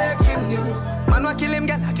 Breaking news. Man, wa kill him,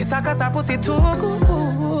 girl. I guess I cause her pussy too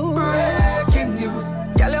good. Breaking news.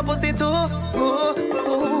 Girl, your pussy too good.